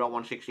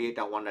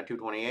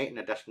 192.168.1.228, and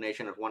the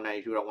destination is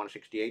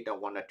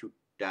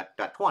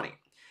 192.168.1.2.20.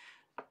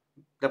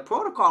 The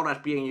protocol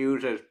that's being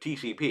used is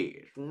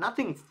TCP. It's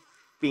nothing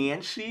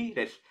fancy.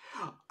 That's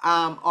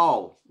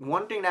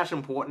one thing that's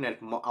important is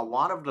a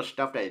lot of the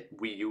stuff that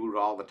we use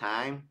all the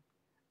time,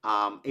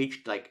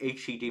 like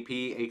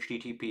HTTP,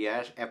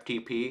 HTTPS,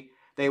 FTP,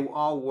 they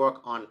all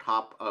work on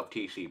top of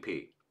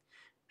TCP.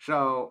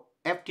 So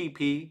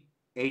FTP,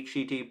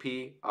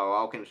 HTTP are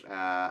all things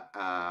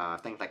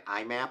like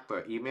IMAP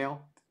for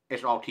email.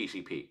 It's all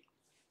TCP.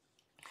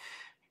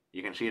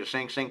 You can see the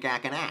sync,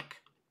 ACK, and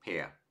ACK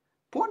here.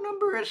 Port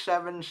number is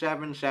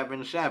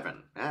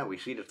 7777. We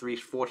see the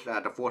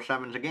four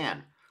sevens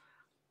again.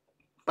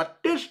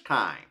 But this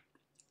time,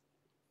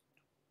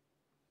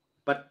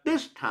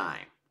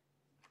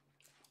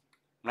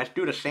 let's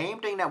do the same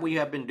thing that we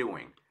have been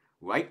doing.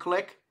 Right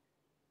click,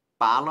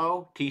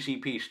 follow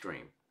TCP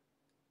stream.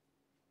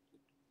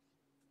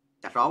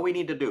 That's all we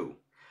need to do.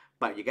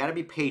 But you got to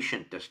be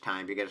patient this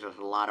time because there's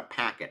a lot of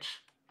packets.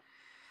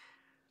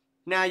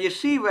 Now you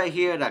see right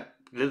here that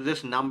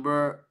this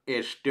number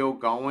is still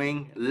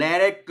going. Let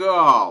it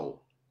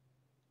go.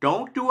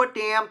 Don't do a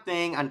damn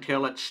thing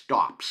until it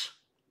stops.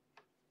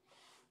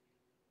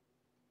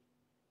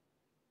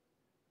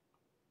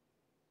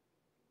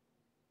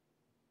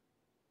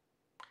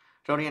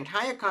 So the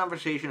entire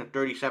conversation is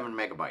 37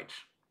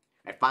 megabytes.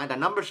 I find the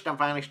numbers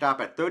finally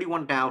stop at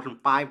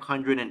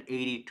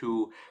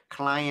 31,582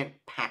 client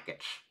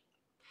packets.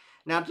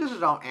 Now this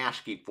is all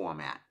ASCII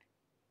format.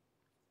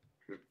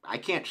 I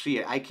can't see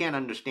it. I can't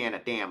understand a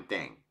damn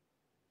thing.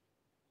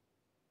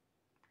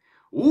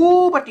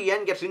 Ooh, but the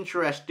end gets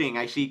interesting.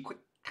 I see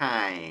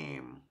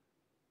QuickTime.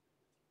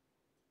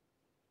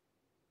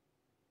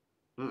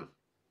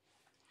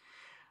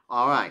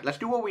 Alright, let's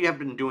do what we have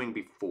been doing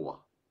before.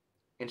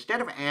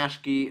 Instead of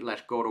ASCII,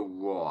 let's go to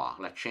RAW.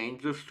 Let's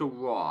change this to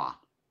RAW.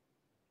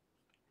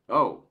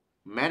 Oh,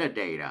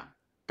 metadata.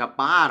 The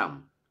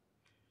bottom.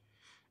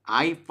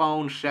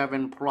 iPhone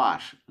 7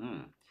 Plus.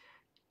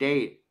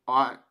 Date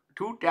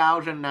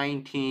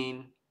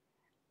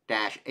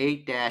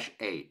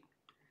 2019-8-8.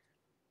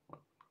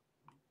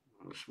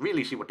 Let's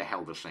really see what the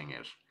hell this thing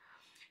is.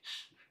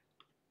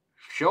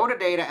 Show the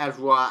data as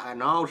raw,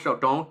 and also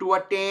don't do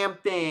a damn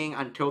thing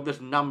until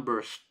this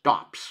number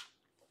stops.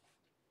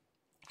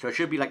 So it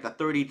should be like the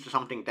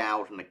 30-something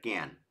thousand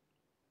again.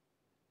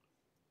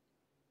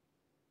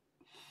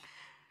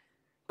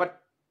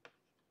 But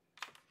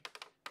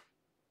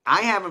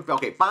I haven't,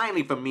 okay,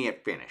 finally for me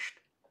it finished.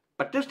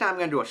 But this time I'm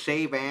going to do a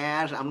save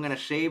as. I'm going to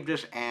save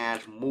this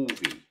as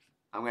movie.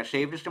 I'm going to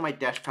save this to my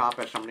desktop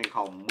as something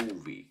called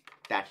movie.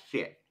 That's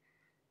it.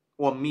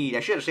 Or media.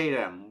 I should have saved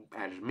it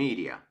as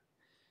media.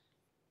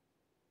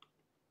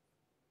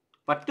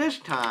 But this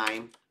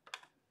time,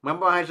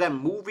 remember I said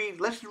movie?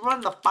 Let's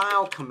run the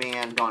file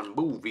command on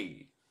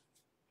movie.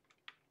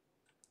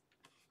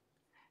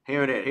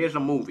 Here it is. Here's a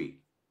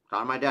movie. It's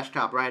on my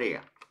desktop right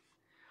here.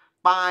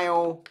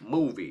 File,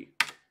 movie.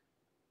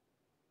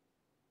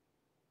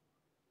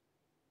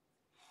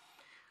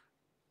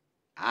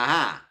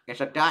 Aha.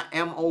 It's a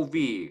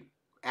 .mov.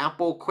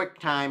 Apple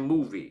QuickTime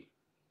movie.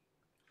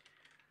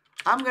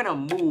 I'm going to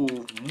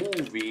move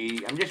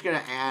movie. I'm just going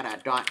to add a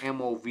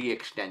 .mov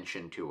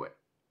extension to it.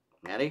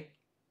 Ready?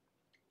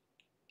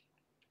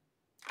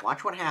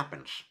 Watch what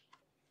happens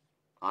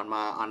on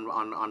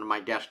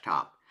my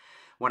desktop.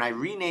 When I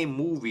rename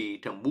movie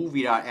to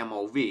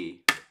movie.mov,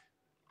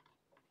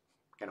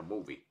 get a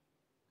movie.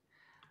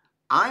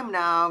 I'm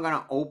now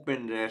gonna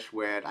open this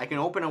with, I can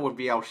open it with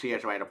VLC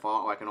as by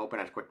default, or I can open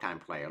it as QuickTime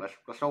Player.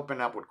 Let's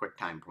open it up with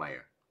QuickTime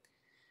Player.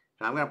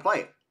 So I'm gonna play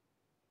it.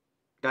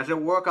 Does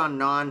it work on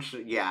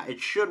yeah, it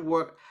should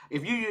work.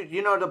 If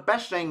you know, the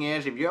best thing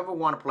is, if you ever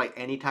want to play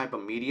any type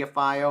of media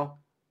file,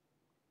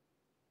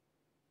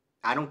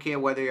 I don't care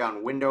whether you're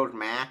on Windows,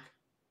 Mac,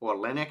 or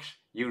Linux,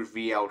 use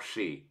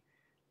VLC.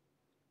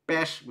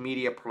 Best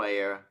media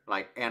player,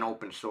 and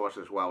open source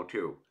as well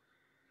too.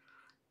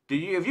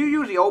 If you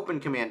use the open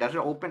command, does it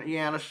open?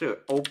 Yeah, let's do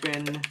it.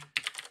 Open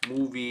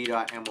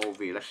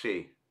movie.mov. Let's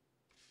see.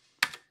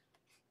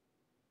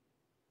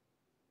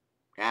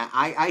 Yeah,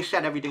 I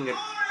set everything to.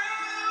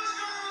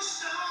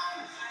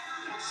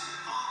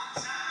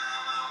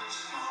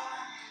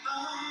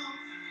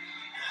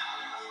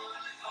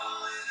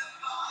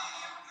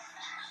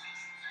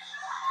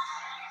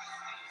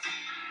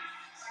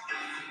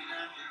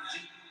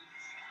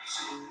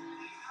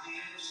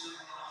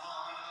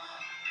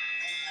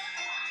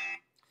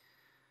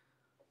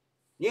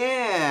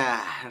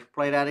 Yeah, let's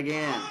play that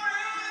again.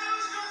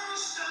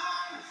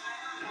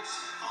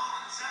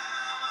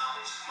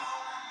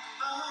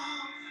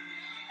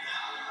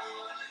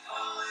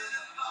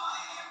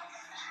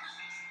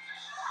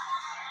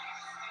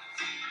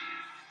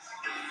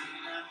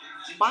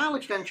 File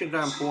extensions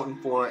are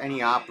important for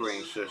any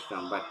operating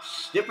system, but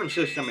different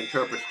systems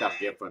interpret stuff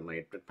differently.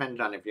 It depends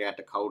on if you have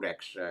the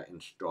codecs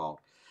installed.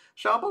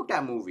 So about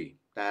that movie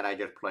that I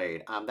just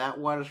played, that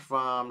was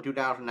from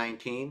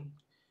 2019.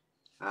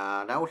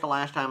 That was the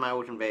last time I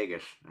was in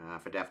Vegas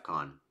for DEF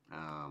CON.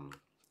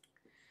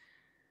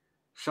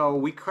 So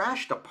we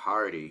crashed a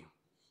party.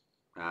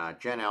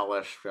 Jen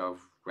Ellis of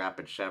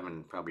Rapid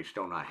 7 probably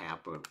still not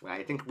happy.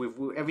 I think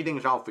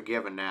everything's all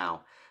forgiven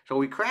now. So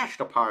we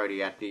crashed a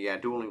party at the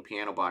Dueling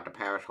Piano Bar at the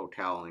Paris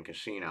Hotel and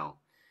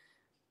Casino.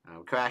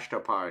 We crashed a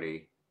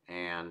party,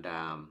 and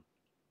I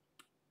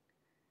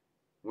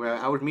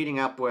was meeting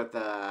up with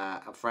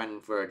a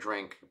friend for a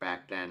drink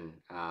back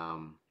then,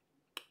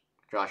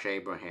 Josh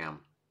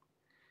Abraham.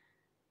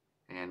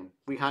 And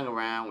we hung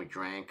around, we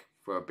drank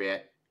for a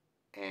bit,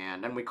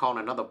 and then we called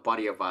another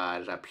buddy of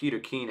ours, Peter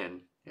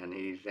Keenan, and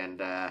we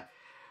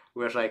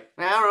was like,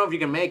 I don't know if you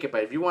can make it,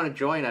 but if you want to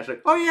join us,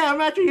 like, oh yeah, I'm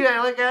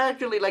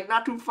actually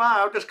not too far.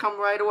 I'll just come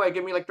right away.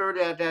 Give me like 10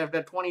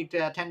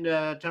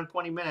 to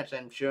 20 minutes,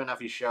 and sure enough,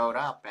 he showed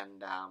up,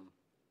 and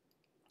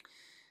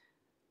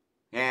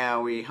yeah,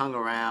 we hung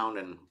around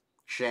and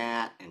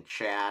chat.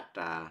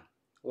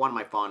 one of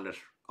my fondest,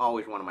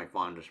 always one of my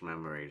fondest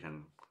memories,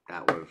 and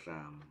that was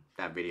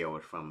that video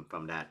was from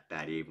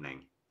that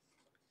evening.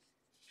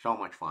 So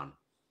much fun,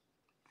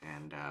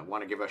 and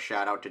want to give a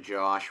shout out to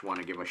Josh. Want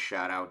to give a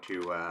shout out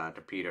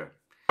to Peter.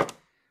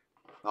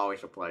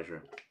 Always a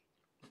pleasure.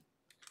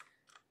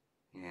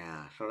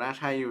 Yeah, so that's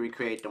how you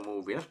recreate the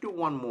movie. Let's do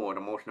one more, the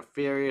most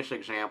nefarious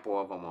example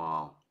of them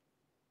all.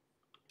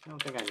 I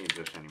don't think I need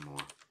this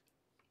anymore.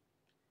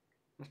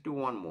 Let's do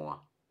one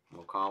more.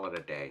 We'll call it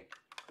a day.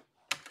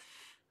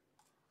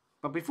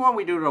 But before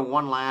we do the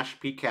one last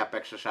PCAP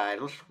exercise,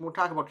 we'll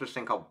talk about this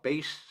thing called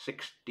Base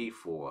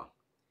 64.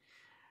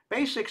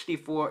 Base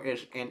 64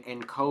 is an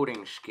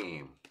encoding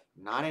scheme,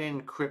 not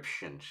an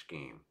encryption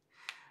scheme.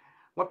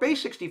 What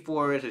Base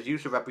 64 is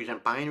used to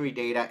represent binary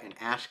data in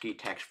ASCII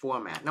text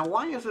format. Now,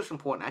 why is this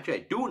important?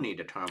 Actually, I do need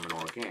the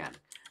terminal again.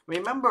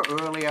 Remember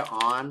earlier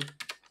on,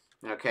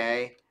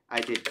 okay,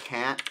 I did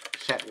cat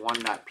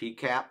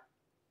set1.pcap.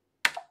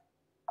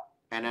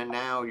 And then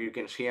now you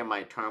can see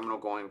my terminal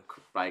going,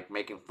 like,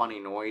 making funny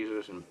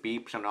noises and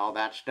beeps and all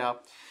that stuff.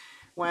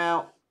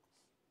 Well,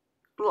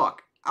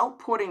 look,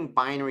 outputting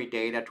binary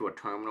data to a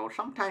terminal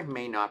sometimes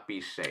may not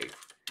be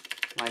safe.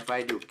 Like if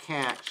I do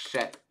cat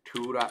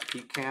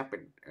set2.pcap,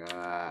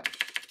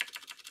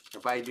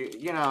 if I do,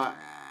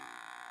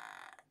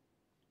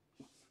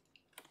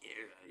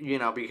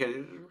 because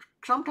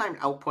sometimes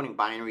outputting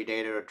binary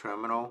data to a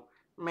terminal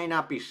may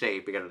not be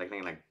safe because of the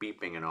thing like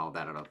beeping and all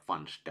that other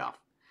fun stuff.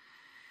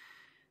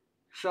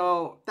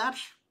 So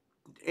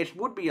it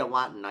would be a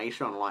lot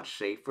nicer and a lot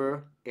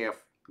safer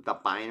if the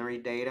binary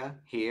data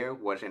here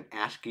was in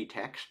ASCII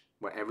text,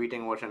 where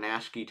everything was in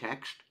ASCII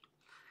text.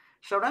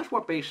 So that's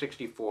what Base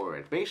 64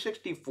 is. Base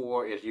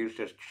 64 is used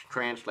to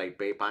translate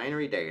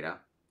binary data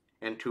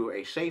into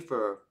a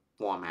safer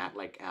format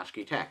like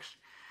ASCII text.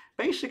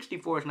 Base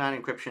 64 is not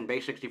encryption.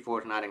 Base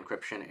 64 is not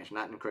encryption. It's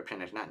not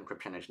encryption. It's not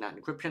encryption. It's not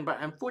encryption. But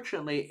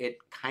unfortunately, it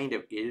kind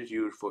of is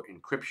used for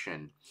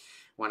encryption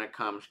when it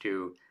comes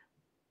to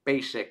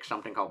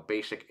something called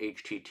basic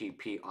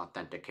HTTP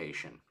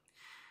authentication.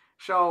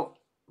 So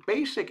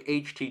basic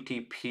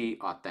HTTP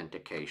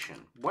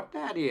authentication, what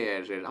that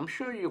is I'm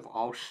sure you've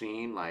all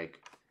seen like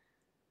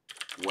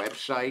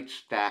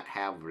websites that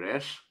have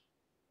this.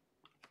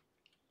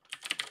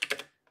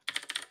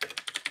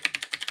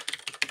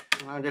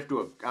 I'll just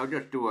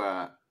do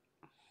a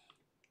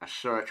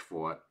search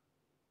for it.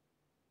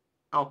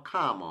 Oh,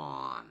 come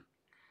on.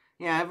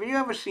 Yeah, have you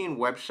ever seen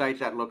websites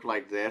that look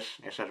like this?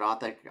 It says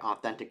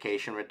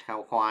authentication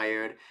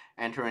required,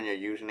 enter in your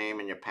username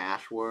and your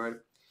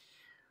password.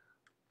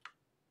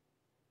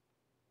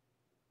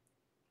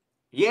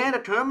 Yeah, the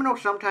terminal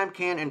sometimes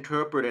can't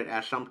interpret it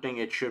as something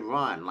it should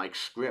run, like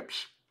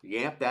scripts.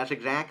 Yep, that's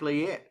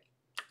exactly it.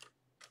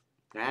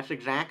 That's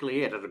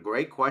exactly it. That's a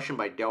great question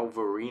by Del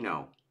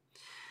Verino.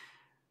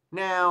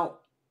 Now,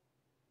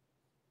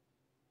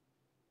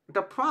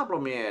 the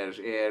problem is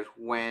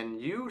when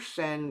you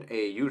send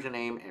a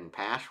username and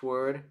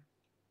password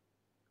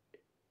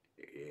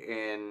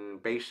in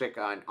basic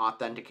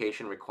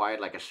authentication required,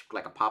 like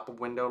a pop-up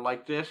window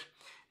like this,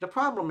 the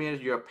problem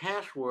is your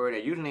password,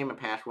 a username and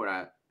password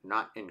are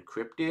not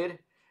encrypted.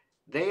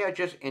 They are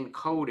just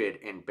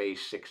encoded in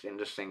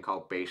this thing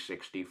called Base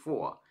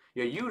 64.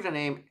 Your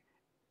username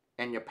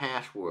and your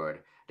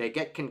password, they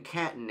get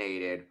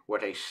concatenated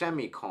with a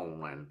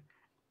semicolon,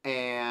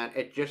 and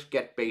it just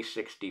gets Base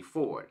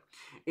 64.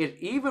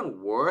 It's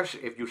even worse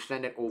if you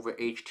send it over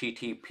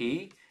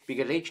HTTP,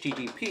 because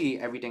HTTP,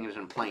 everything is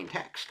in plain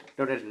text.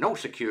 So there's no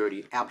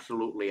security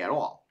absolutely at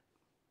all.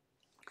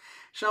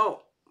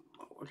 So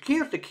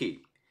here's the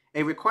key.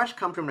 A request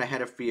comes from the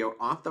header field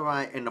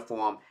authorized in the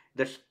form.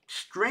 The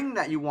string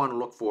that you want to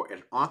look for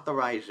is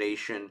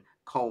authorization :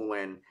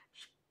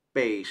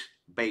 space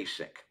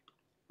basic.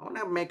 I want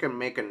to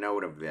make a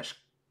note of this.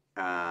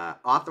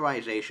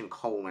 Authorization :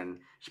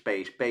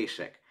 space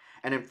basic.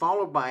 And then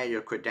followed by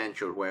your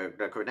credentials, where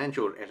the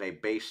credentials is a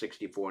Base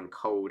 64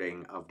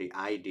 encoding of the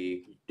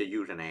ID, the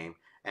username,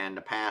 and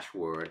the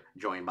password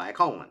joined by a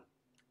colon.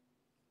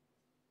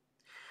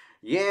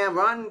 Yeah,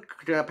 run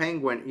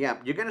Penguin. Yeah,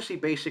 you're going to see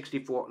Base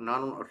 64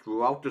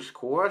 throughout this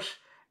course.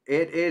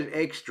 It is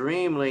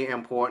extremely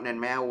important in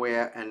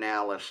malware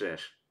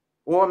analysis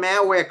or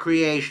malware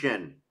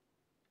creation.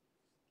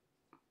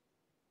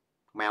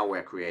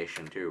 Malware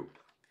creation, too.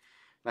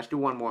 Let's do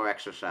one more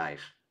exercise.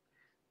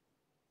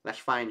 Let's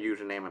find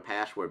username and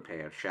password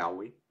pairs, shall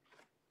we?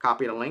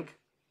 Copy the link.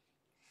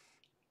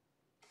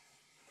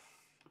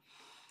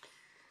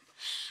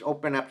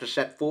 Open up to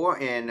set 4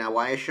 in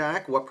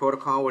Wireshark. What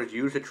protocol was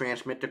used to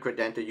transmit the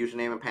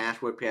username and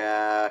password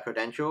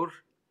credentials?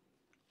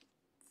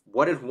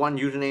 What is one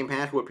username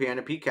password pair in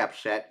the PCAP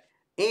set?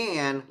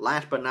 And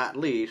last but not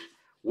least,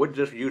 would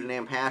this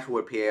username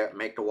password pair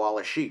make the wall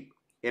a sheep?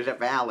 Is it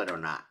valid or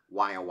not?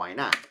 Why or why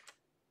not?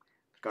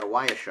 Let's go to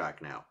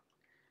Wireshark now.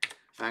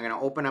 I'm going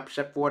to open up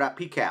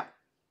set4.pcap.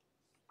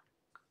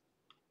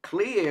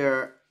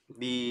 Clear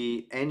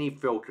any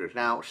filters.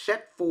 Now,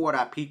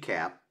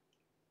 set4.pcap.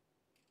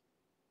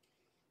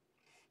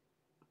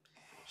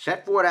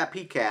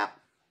 Set4.pcap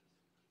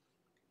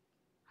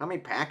How many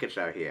packets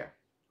are here?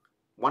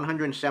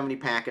 170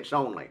 packets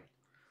only.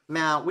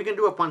 Now, we can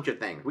do a bunch of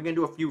things. We can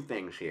do a few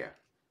things here.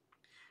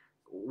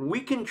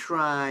 We can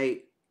try,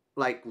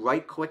 like,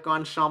 right-click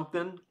on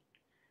something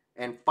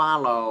and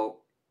follow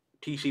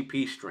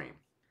TCP stream.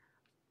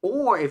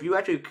 Or if you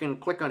actually can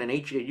click on an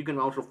you can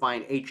also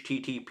find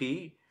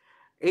HTTP.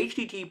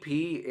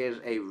 HTTP is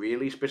a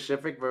really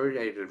specific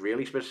version. It's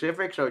really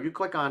specific. So if you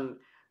click on,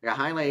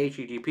 highlight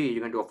HTTP,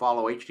 you can do a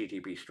follow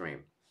HTTP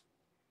stream.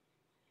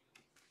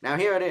 Now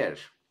here it is.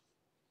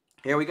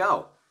 Here we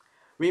go.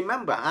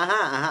 Remember,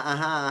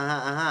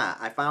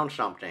 I found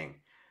something.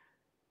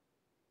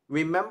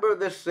 Remember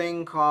this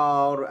thing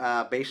called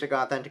basic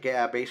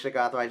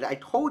authorization? I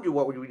told you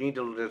what we need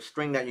to, the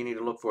string that you need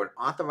to look for,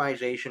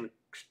 authorization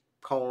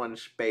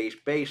 :space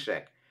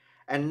basic.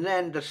 And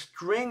then the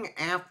string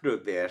after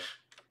this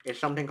is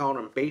something called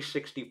a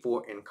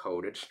base64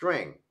 encoded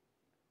string.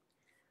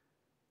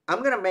 I'm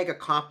going to make a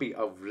copy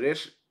of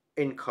this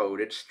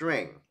encoded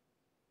string.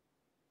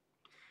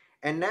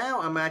 And now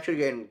I'm actually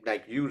getting,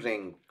 like,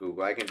 using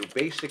Google. I can do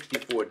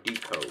base64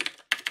 decode.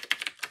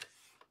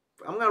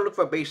 I'm going to look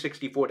for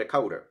base64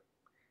 decoder.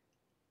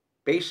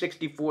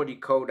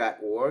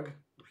 base64decode.org.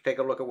 Let's take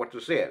a look at what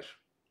this is.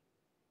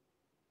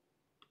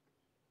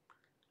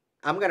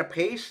 I'm going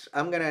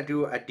to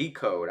do a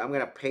decode. I'm going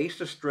to paste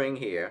a string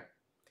here,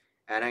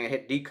 and I'm going to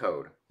hit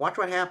decode. Watch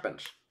what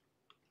happens.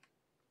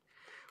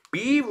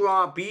 B.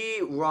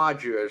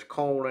 Rogers,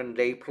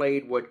 they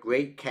played with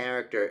great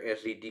character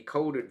is the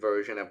decoded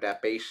version of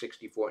that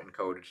base64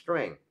 encoded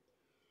string.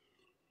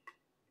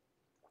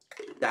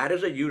 That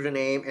is a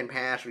username and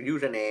password,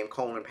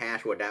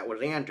 password that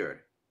was entered.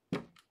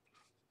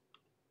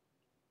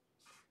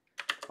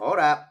 Hold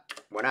up,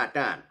 we're not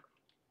done.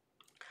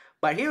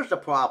 But here's the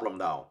problem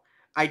though.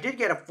 I did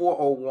get a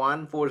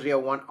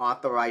 401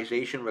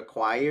 authorization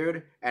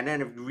required, and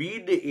then if you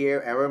read the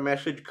error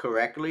message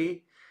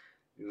correctly,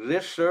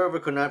 this server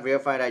could not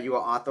verify that you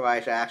are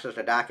authorized to access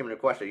the document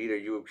requested. Either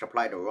you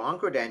supplied the wrong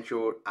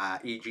credential,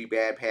 e.g.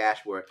 bad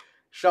password.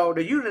 So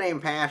the username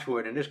and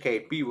password, in this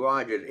case, B.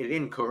 Rogers, is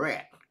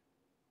incorrect.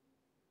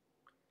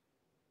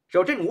 So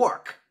it didn't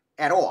work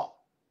at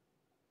all.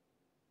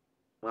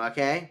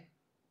 Okay?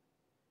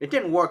 It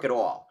didn't work at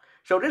all.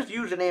 So this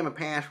username and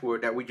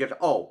password that we just,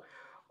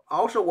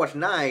 also what's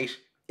nice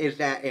is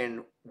that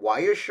in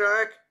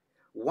Wireshark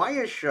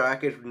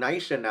is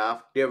nice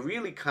enough, they're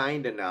really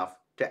kind enough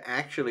to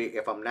actually,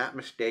 if I'm not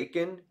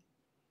mistaken,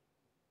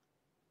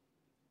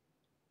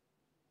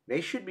 they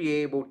should be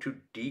able to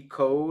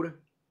decode,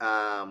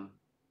 I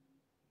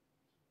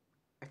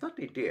thought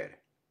they did.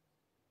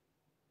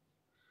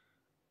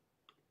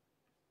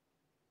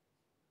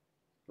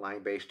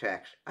 Line-based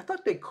text. I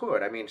thought they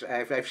could. I mean,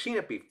 I've seen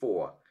it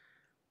before,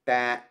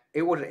 that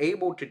it was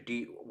able to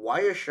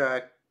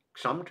Wireshark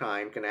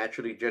sometimes can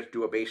actually just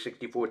do a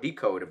base64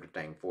 decode of the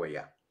thing for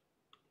you.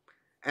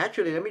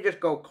 Actually, let me just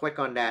go click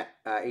on that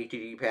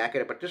HTTP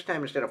packet, but this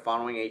time instead of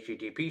following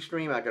HTTP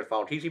stream, I'll just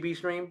follow TCP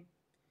stream.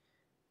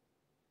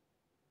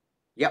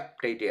 Yep,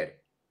 they did.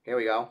 Here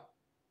we go.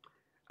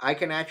 I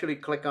can actually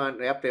click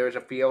on, yep, there is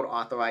a field,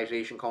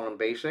 authorization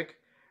 :basic,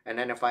 and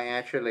then if I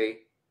actually,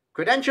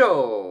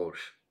 credentials,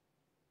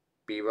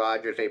 B.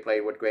 Rogers, they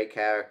played with great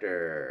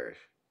characters.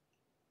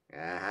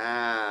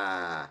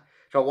 Aha.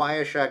 So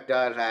Wireshark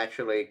does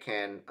actually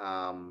can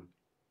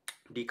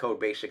decode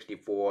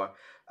base64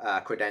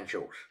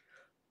 credentials.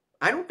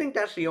 I don't think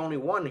that's the only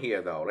one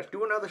here though. Let's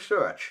do another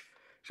search.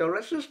 So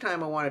this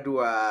time I want to do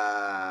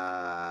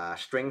a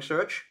string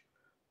search,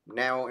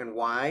 narrow and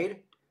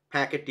wide,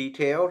 packet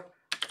details,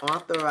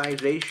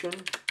 authorization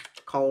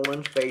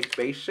 :space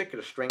basic,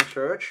 a string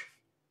search.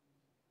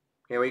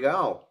 Here we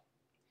go.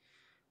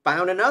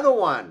 Found another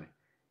one,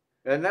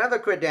 another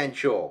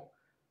credential.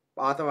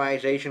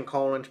 Authorization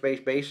 :space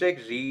basic,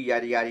 Z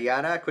yada yada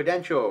yada,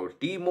 credentials,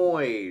 D.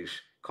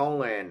 Moyes,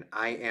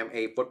 I am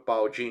a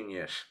football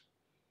genius.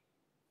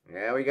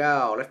 There we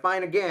go. Let's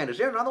find again. Is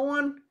there another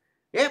one?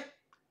 Yep.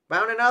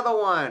 Found another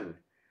one.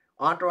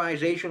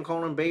 Authorization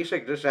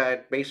 :basic, this is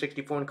a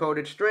base64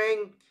 encoded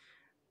string.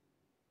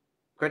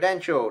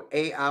 Credential,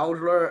 A.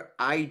 Ausler,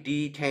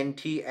 ID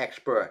 10T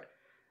expert.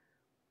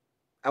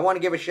 I want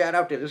to give a shout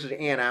out to, this is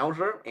Ann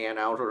Ausler. Ann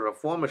Ausler is a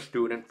former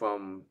student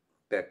from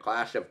the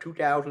class of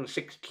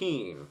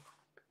 2016,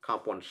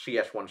 Comp 1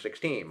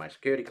 CS116, my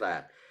security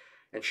class.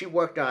 And she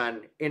worked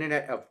on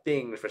Internet of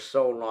Things for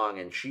so long,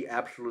 and she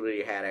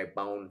absolutely had a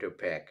bone to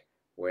pick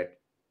with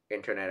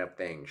Internet of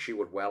Things. She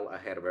was well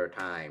ahead of her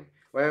time.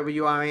 Wherever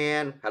you are,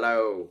 Ann,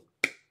 hello.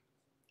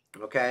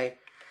 Okay.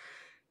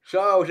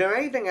 So, is there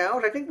anything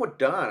else? I think we're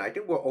done. I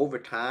think we're over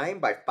time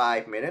by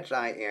 5 minutes.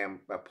 I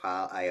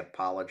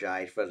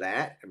apologize for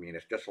that. I mean,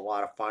 it's just a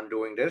lot of fun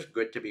doing this.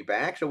 Good to be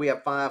back. So we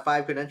have five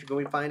credentials. Can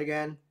we find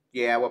again?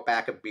 Yeah, we're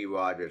back at B.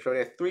 Rogers. So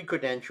there are 3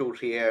 credentials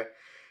here.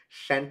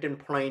 Sent in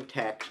plain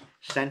text.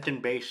 Sent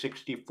in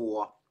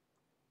base64.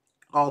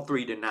 All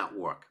 3 did not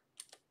work.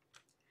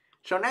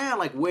 So now,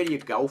 like, where do you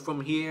go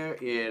from here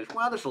is,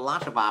 well, there's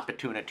lots of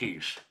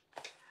opportunities.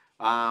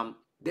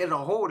 there's a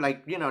whole,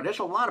 like, there's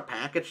a lot of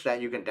packets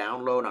that you can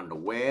download on the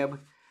web.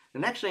 The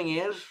next thing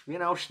is,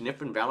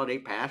 sniff and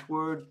validate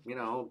password,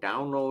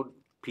 download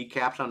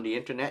PCAPs on the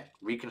internet,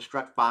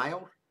 reconstruct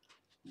files,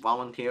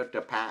 volunteer at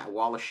the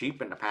Wall of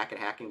Sheep in the Packet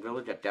Hacking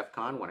Village at DEF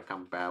CON when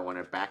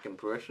it's back in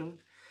person.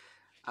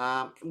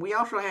 We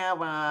also have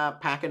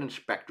packet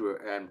inspector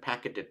and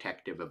packet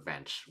detective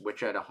events,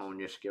 which are to hone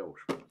your skills.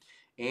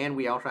 And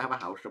we also have a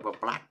House of a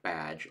Black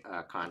Badge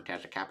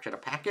contest to capture the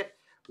packet,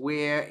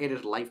 where it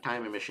is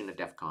lifetime admission to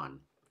DEF CON.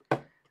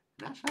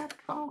 That's that,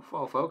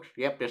 folks.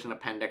 Yep, there's an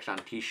appendix on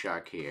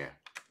T-Shark here.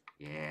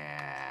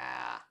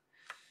 Yeah.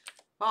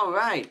 All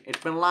right,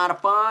 it's been a lot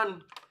of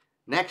fun.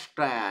 Next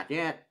class,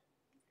 yeah.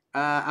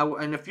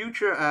 In the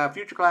future,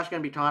 future class is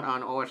going to be taught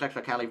on OS X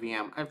or Kali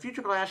VM.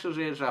 Future classes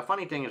is a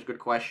funny thing. Is a good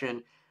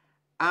question.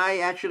 I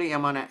actually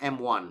am on an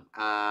M1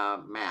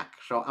 Mac,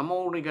 so I'm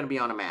only going to be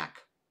on a Mac.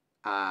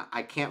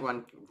 I can't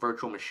run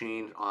virtual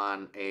machines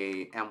on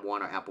a M1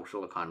 or Apple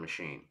Silicon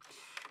machine.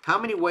 How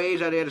many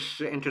ways are there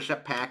to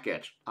intercept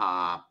packets?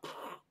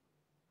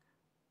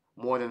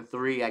 More than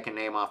 3 I can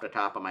name off the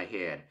top of my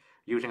head.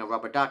 Using a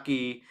rubber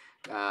ducky,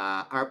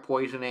 art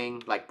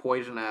poisoning, like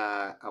poison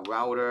a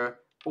router,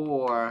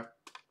 or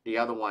the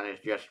other one is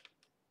just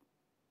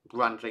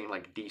run things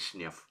like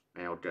dsniff,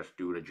 and it'll just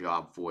do the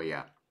job for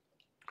you.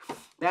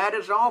 That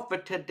is all for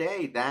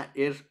today. That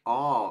is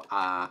all.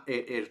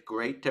 It is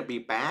great to be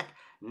back.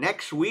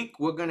 Next week,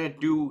 we're going to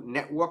do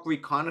network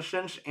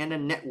reconnaissance and a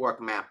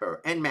network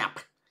mapper.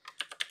 Nmap.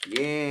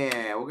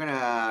 Yeah, we're going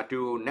to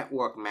do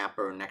network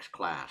mapper next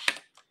class.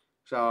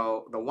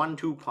 So, the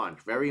 1-2 punch.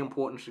 Very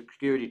important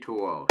security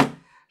tool.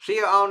 See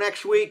you all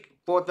next week,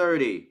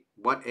 4:30.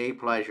 What a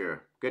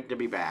pleasure. Good to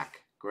be back.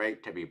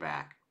 Great to be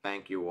back.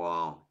 Thank you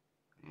all.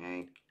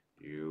 Thank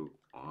you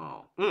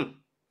all.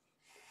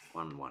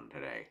 1-1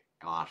 today.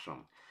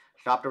 Awesome.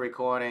 Stop the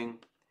recording.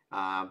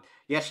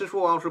 Yes, this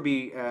will also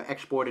be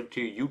exported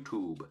to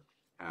YouTube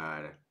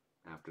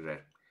after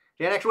that.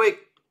 See you next week.